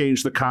and he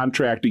changed the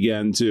contract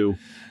again to.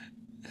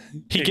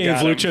 He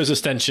gave Lucho's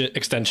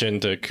extension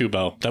to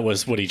Kubo. That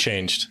was what he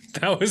changed.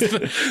 That was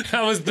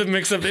the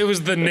mix up. It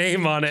was the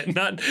name on it,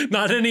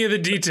 not any of the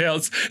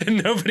details,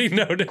 and nobody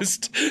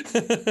noticed.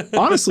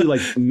 Honestly,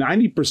 like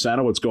 90%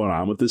 of what's going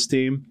on with this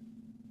team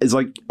is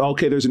like,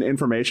 okay, there's an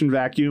information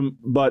vacuum,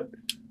 but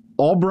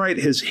Albright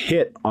has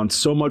hit on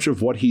so much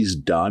of what he's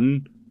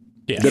done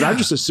that I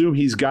just assume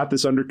he's got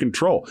this under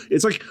control.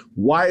 It's like,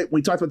 why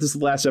we talked about this in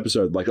the last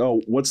episode, like,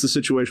 oh, what's the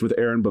situation with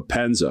Aaron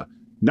Bopenza?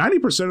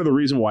 90% of the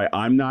reason why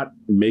I'm not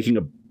making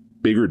a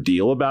bigger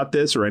deal about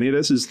this or any of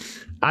this is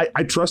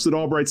I trust that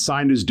Albright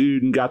signed his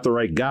dude and got the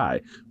right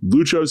guy.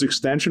 Lucho's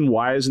extension,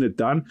 why isn't it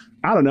done?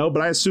 I don't know,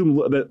 but I assume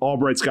that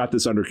Albright's got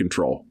this under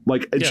control.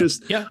 Like, it's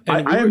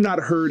I have not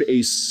heard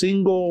a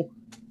single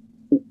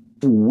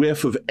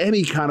whiff of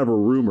any kind of a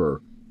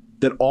rumor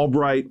that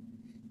Albright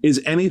is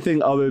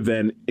anything other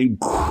than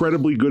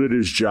incredibly good at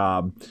his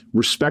job,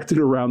 respected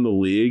around the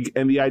league.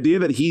 And the idea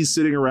that he's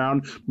sitting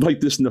around like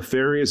this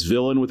nefarious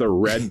villain with a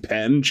red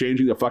pen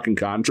changing the fucking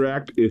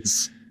contract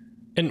is...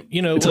 And,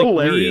 it's like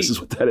hilarious is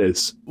what that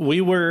is.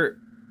 We were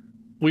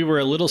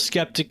a little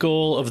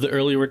skeptical of the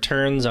early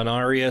returns on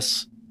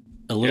Arias,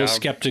 a little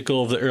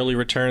skeptical of the early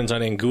returns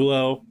on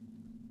Angulo.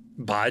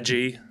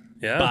 Baji.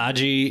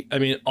 I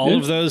mean, all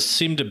of those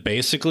seem to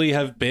basically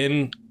have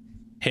been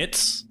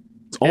hits.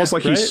 It's almost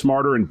like he's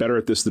smarter and better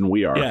at this than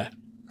we are. Yeah,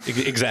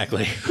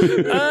 exactly.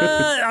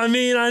 I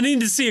mean, I need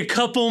to see a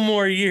couple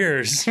more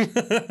years.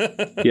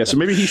 Yeah, so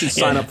maybe he should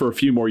sign up for a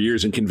few more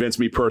years and convince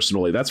me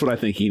personally. That's what I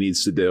think he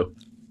needs to do.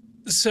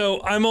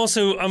 So I'm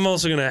also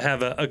going to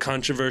have a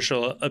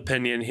controversial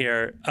opinion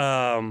here.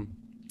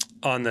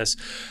 on this.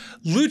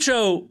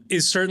 Lucho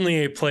is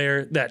certainly a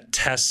player that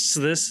tests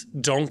this.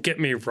 Don't get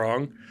me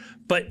wrong.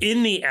 But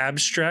in the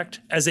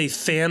abstract, as a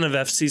fan of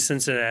FC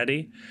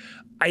Cincinnati,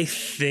 I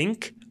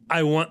think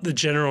I want the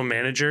general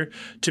manager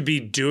to be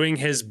doing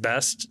his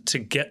best to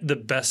get the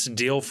best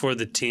deal for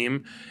the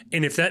team.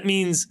 And if that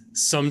means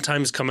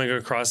sometimes coming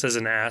across as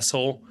an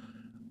asshole,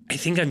 I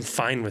think I'm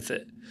fine with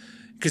it.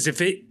 Because if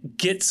it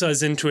gets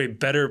us into a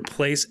better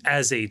place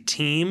as a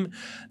team,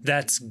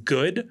 that's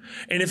good.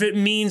 And if it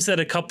means that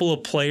a couple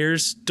of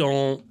players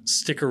don't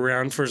stick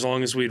around for as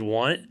long as we'd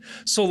want,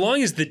 so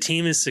long as the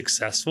team is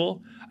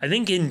successful, I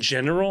think in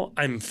general,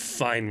 I'm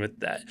fine with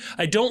that.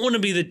 I don't want to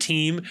be the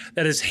team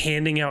that is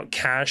handing out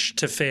cash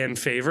to fan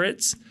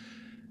favorites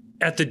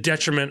at the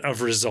detriment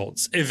of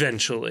results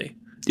eventually.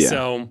 Yeah.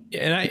 So,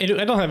 And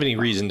I don't have any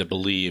reason to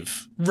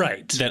believe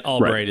that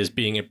Albright is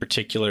being in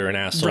particular an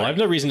asshole. Right. I have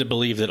no reason to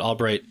believe that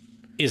Albright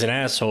is an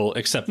asshole,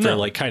 except for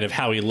like kind of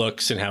how he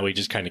looks and how he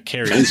just kind of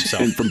carries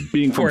himself. And from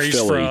being from Where he's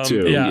Philly from.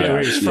 too. Yeah. Where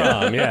he's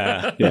from,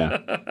 yeah. Yeah.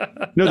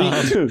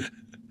 No,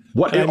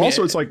 what? And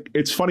also, it's like,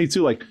 it's funny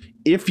too. Like,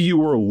 if you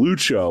were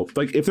Lucho,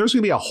 like if there's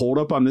going to be a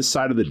holdup on this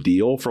side of the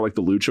deal for like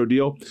the Lucho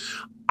deal,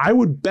 I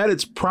would bet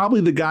it's probably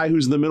the guy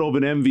who's in the middle of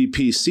an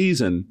MVP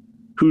season,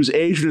 whose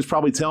agent is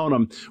probably telling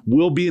him,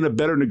 we'll be in a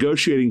better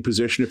negotiating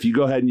position if you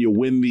go ahead and you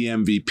win the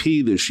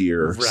MVP this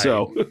year. Right.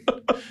 So,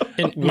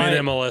 And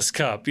win MLS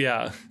Cup,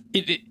 yeah.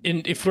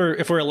 And if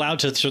we're allowed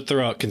to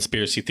throw out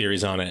conspiracy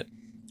theories on it,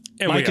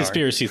 And my we are.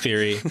 conspiracy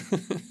theory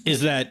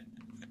is that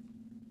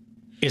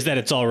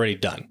it's already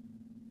done.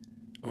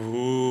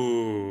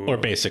 Ooh. Or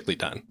basically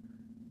done.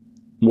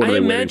 what are I they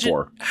waiting imagine,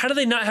 for? how do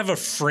they not have a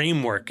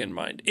framework in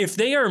mind? If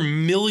they are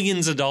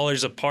millions of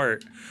dollars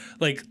apart,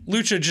 like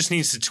Lucha just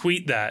needs to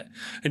tweet that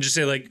and just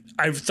say, like,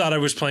 I thought I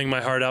was playing my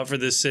heart out for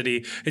this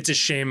city. It's a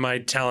shame my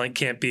talent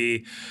can't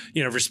be,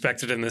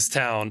 respected in this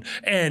town.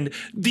 And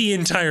the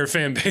entire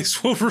fan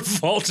base will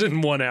revolt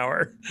in 1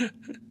 hour.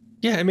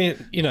 Yeah, I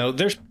mean,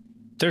 there's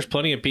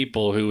plenty of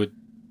people who would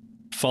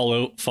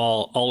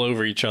fall all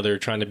over each other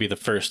trying to be the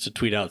first to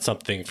tweet out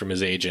something from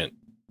his agent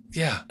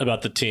Yeah.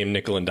 about the team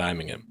nickel and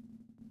diming him.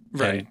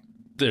 Right. And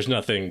there's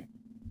nothing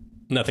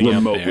out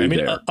Remotely there. I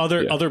mean, there.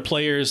 other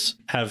players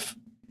have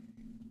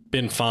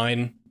been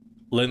fine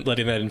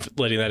letting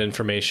that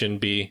information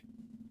be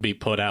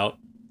put out.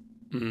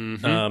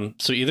 Mm-hmm.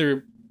 So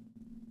either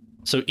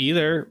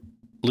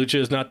Lucha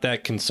is not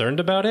that concerned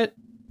about it,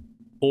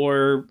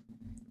 or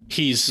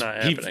he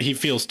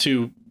feels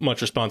too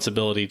much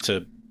responsibility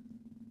to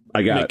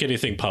make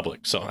anything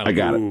public. So I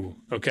got it.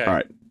 Okay. All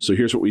right. So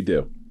here's what we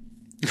do.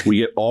 We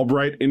get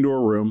Albright into a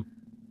room.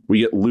 We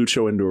get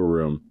Lucho into a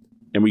room.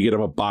 And we get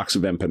him a box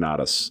of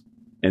empanadas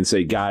and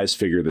say, guys,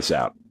 figure this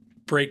out.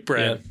 Break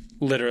bread,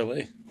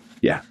 literally.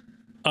 Yeah.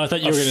 I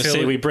thought you were going to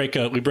say we break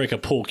a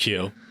pool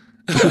cue.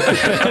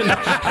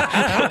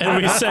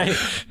 and we say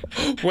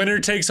winner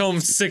takes home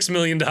 $6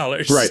 million.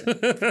 Right.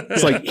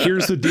 It's like,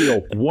 here's the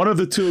deal. One of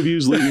the two of you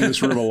is leaving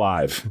this room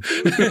alive.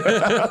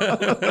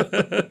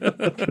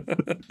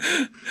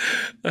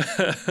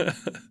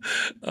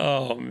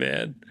 Oh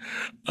man.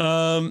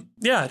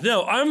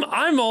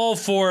 I'm all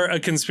for a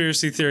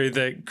conspiracy theory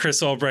that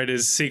Chris Albright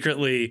is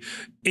secretly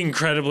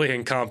incredibly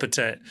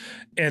incompetent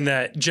and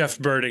that Jeff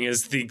Birding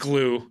is the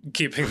glue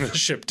keeping the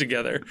ship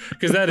together,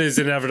 because that is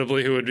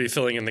inevitably who would be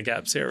filling in the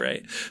gaps here,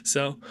 right?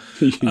 So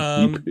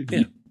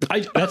yeah.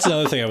 That's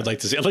another thing I would like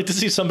to see. I'd like to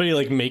see somebody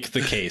like make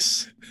the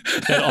case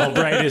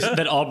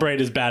that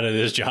Albright is bad at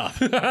his job.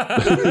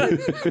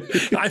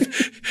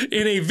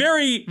 In a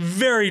very,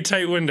 very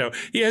tight window.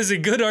 He has a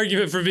good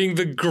argument for being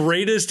the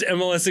greatest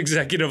MLS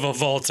executive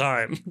of all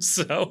time.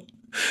 So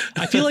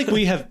I feel like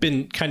we have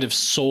been kind of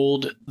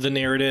sold the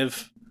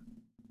narrative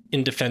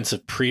in defense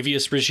of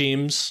previous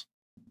regimes.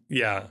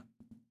 Yeah.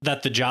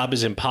 That the job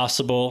is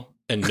impossible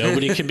and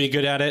nobody can be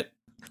good at it.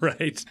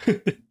 Right.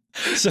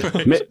 So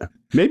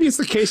maybe it's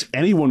the case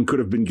anyone could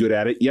have been good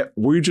at it, yet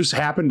we just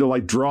happened to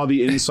like draw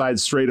the inside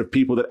straight of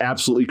people that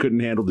absolutely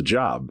couldn't handle the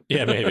job.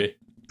 Yeah, maybe.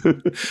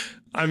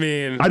 I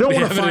mean, I don't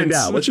want to find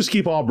out. Let's just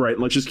keep Albright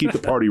and let's just keep the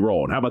party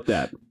rolling. How about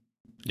that?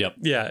 Yep.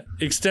 Yeah.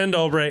 Extend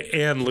Albright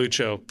and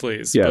Lucho,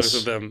 please. Yes. Both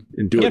of them.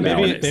 And do it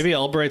now. Maybe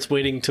Albright's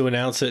waiting to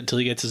announce it until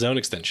he gets his own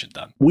extension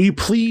done. Will you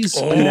please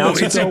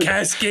announce it's it? a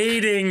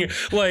cascading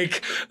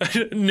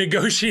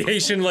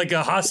negotiation, like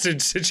a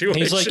hostage situation.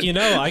 He's like,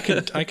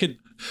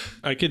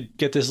 I could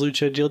get this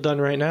Lucha deal done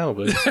right now,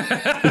 but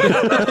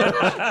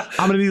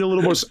I'm going to need a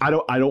little more. I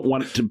don't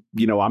want it to,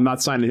 I'm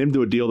not signing him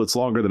to a deal that's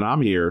longer than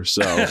I'm here.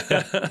 So,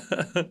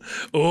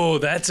 oh,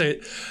 that's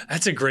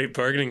a great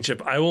bargaining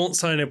chip. I won't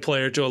sign a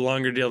player to a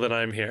longer deal than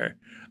I'm here.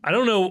 I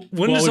don't know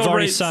when does we've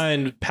already Albright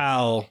signed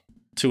Powell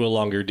to a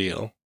longer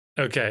deal.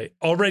 Okay,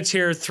 Albright's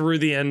here through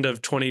the end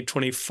of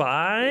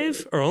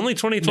 2025 or only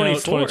 2024? No,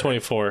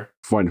 2024.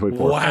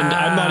 2024. Wow. And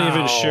I'm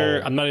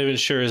not even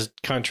sure his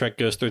contract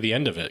goes through the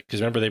end of it, because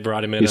remember they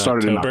brought him in. He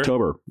started in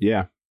October.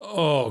 Yeah.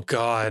 Oh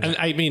God. And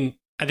I mean,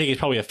 I think it's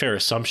probably a fair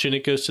assumption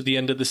it goes to the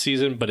end of the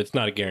season, but it's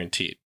not a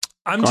guarantee.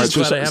 I'm All just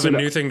right, glad I have a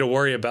new thing to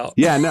worry about.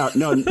 Yeah, now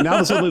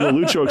suddenly the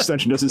Lucho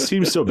extension doesn't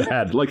seem so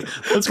bad. Like,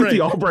 let's get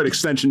the Albright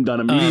extension done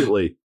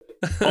immediately.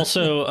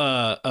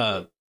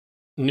 Also,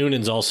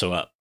 Noonan's also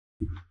up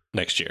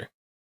next year.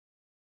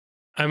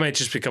 I might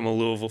just become a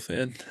Louisville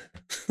fan.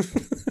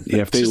 Yeah,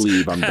 if they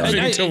leave, I'm done.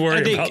 I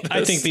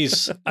think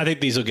these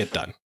will get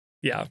done.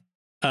 Yeah.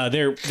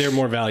 They're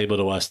more valuable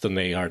to us than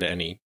they are to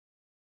any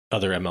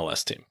other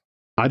MLS team.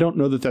 I don't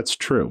know that that's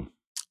true.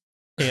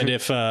 And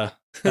if well,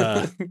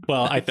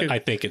 I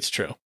think it's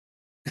true.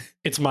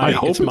 It's my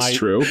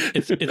true.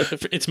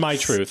 It's my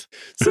truth.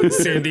 So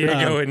San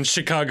Diego and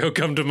Chicago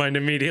come to mind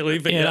immediately.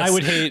 But and yes.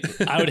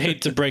 I would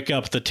hate to break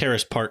up the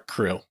Terrace Park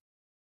crew.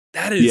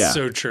 That is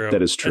so true.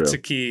 That is true. It's a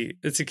key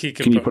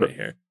component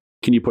here.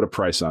 Can you put a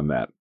price on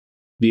that?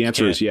 The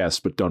answer is yes,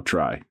 but don't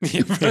try.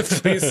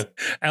 Please.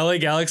 LA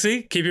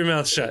Galaxy, keep your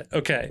mouth shut.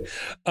 Okay.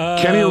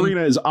 Kenny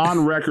Arena is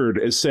on record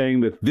as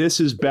saying that this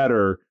is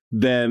better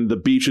than the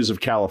beaches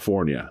of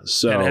California.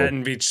 So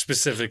Manhattan Beach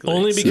specifically.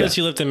 Only because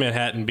you lived in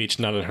Manhattan Beach,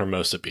 not in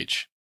Hermosa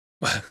Beach.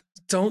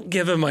 Don't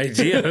give him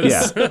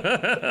ideas.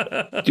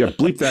 Yeah,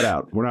 bleep that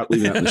out. We're not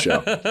leaving that in the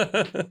show.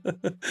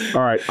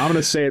 All right, I'm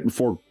going to say it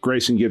before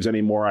Grayson gives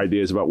any more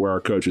ideas about where our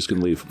coaches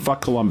can leave.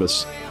 Fuck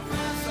Columbus.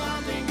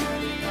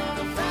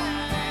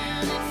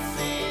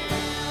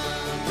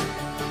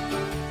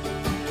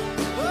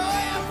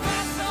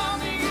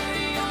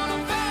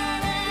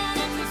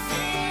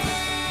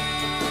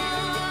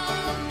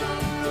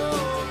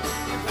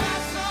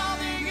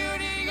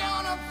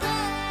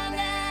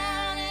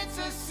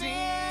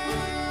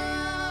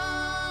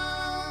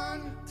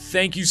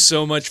 Thank you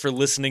so much for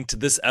listening to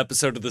this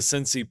episode of the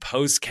Cincy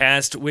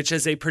Postcast, which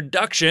is a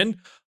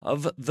production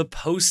of The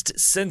Post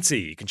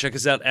Cincy. You can check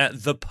us out at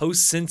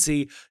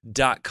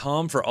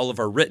thepostcincy.com for all of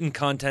our written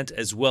content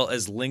as well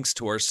as links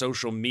to our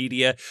social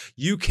media.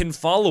 You can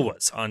follow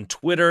us on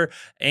Twitter,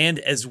 and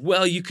as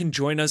well you can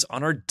join us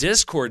on our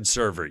Discord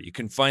server. You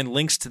can find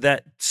links to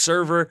that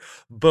server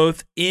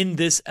both in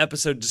this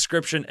episode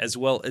description as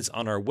well as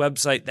on our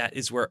website. That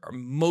is where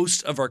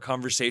most of our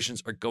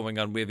conversations are going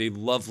on. We have a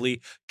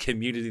lovely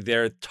community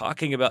there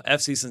talking about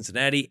FC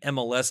Cincinnati,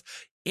 MLS,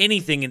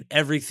 anything and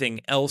everything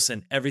else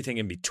and everything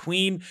in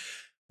between.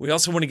 We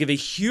also want to give a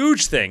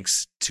huge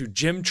thanks to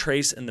Jim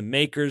Trace and the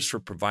Makers for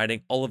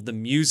providing all of the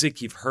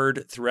music you've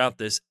heard throughout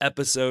this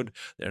episode.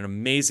 They're an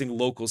amazing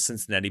local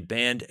Cincinnati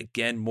band.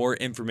 Again, more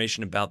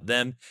information about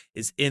them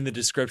is in the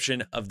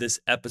description of this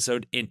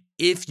episode. And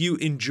if you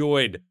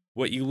enjoyed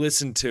what you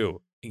listened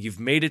to, and you've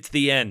made it to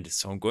the end,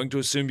 so I'm going to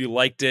assume you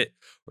liked it,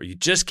 or you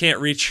just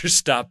can't reach your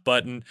stop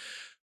button,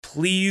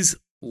 please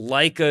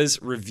like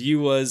us,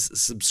 review us,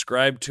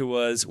 subscribe to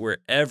us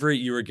wherever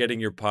you are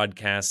getting your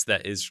podcasts.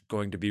 That is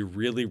going to be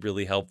really,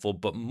 really helpful.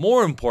 But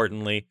more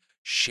importantly,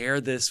 share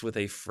this with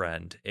a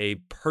friend. A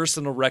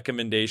personal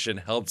recommendation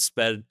helps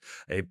spread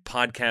a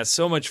podcast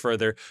so much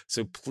further.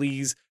 So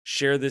please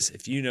share this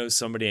if you know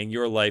somebody in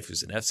your life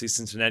who's an FC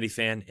Cincinnati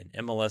fan, an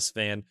MLS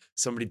fan,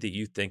 somebody that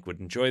you think would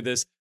enjoy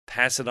this.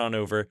 Pass it on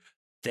over.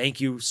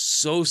 Thank you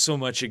so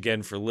much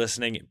again for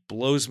listening. It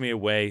blows me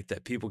away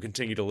that people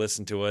continue to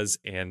listen to us,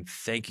 and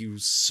thank you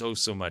so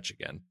much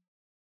again.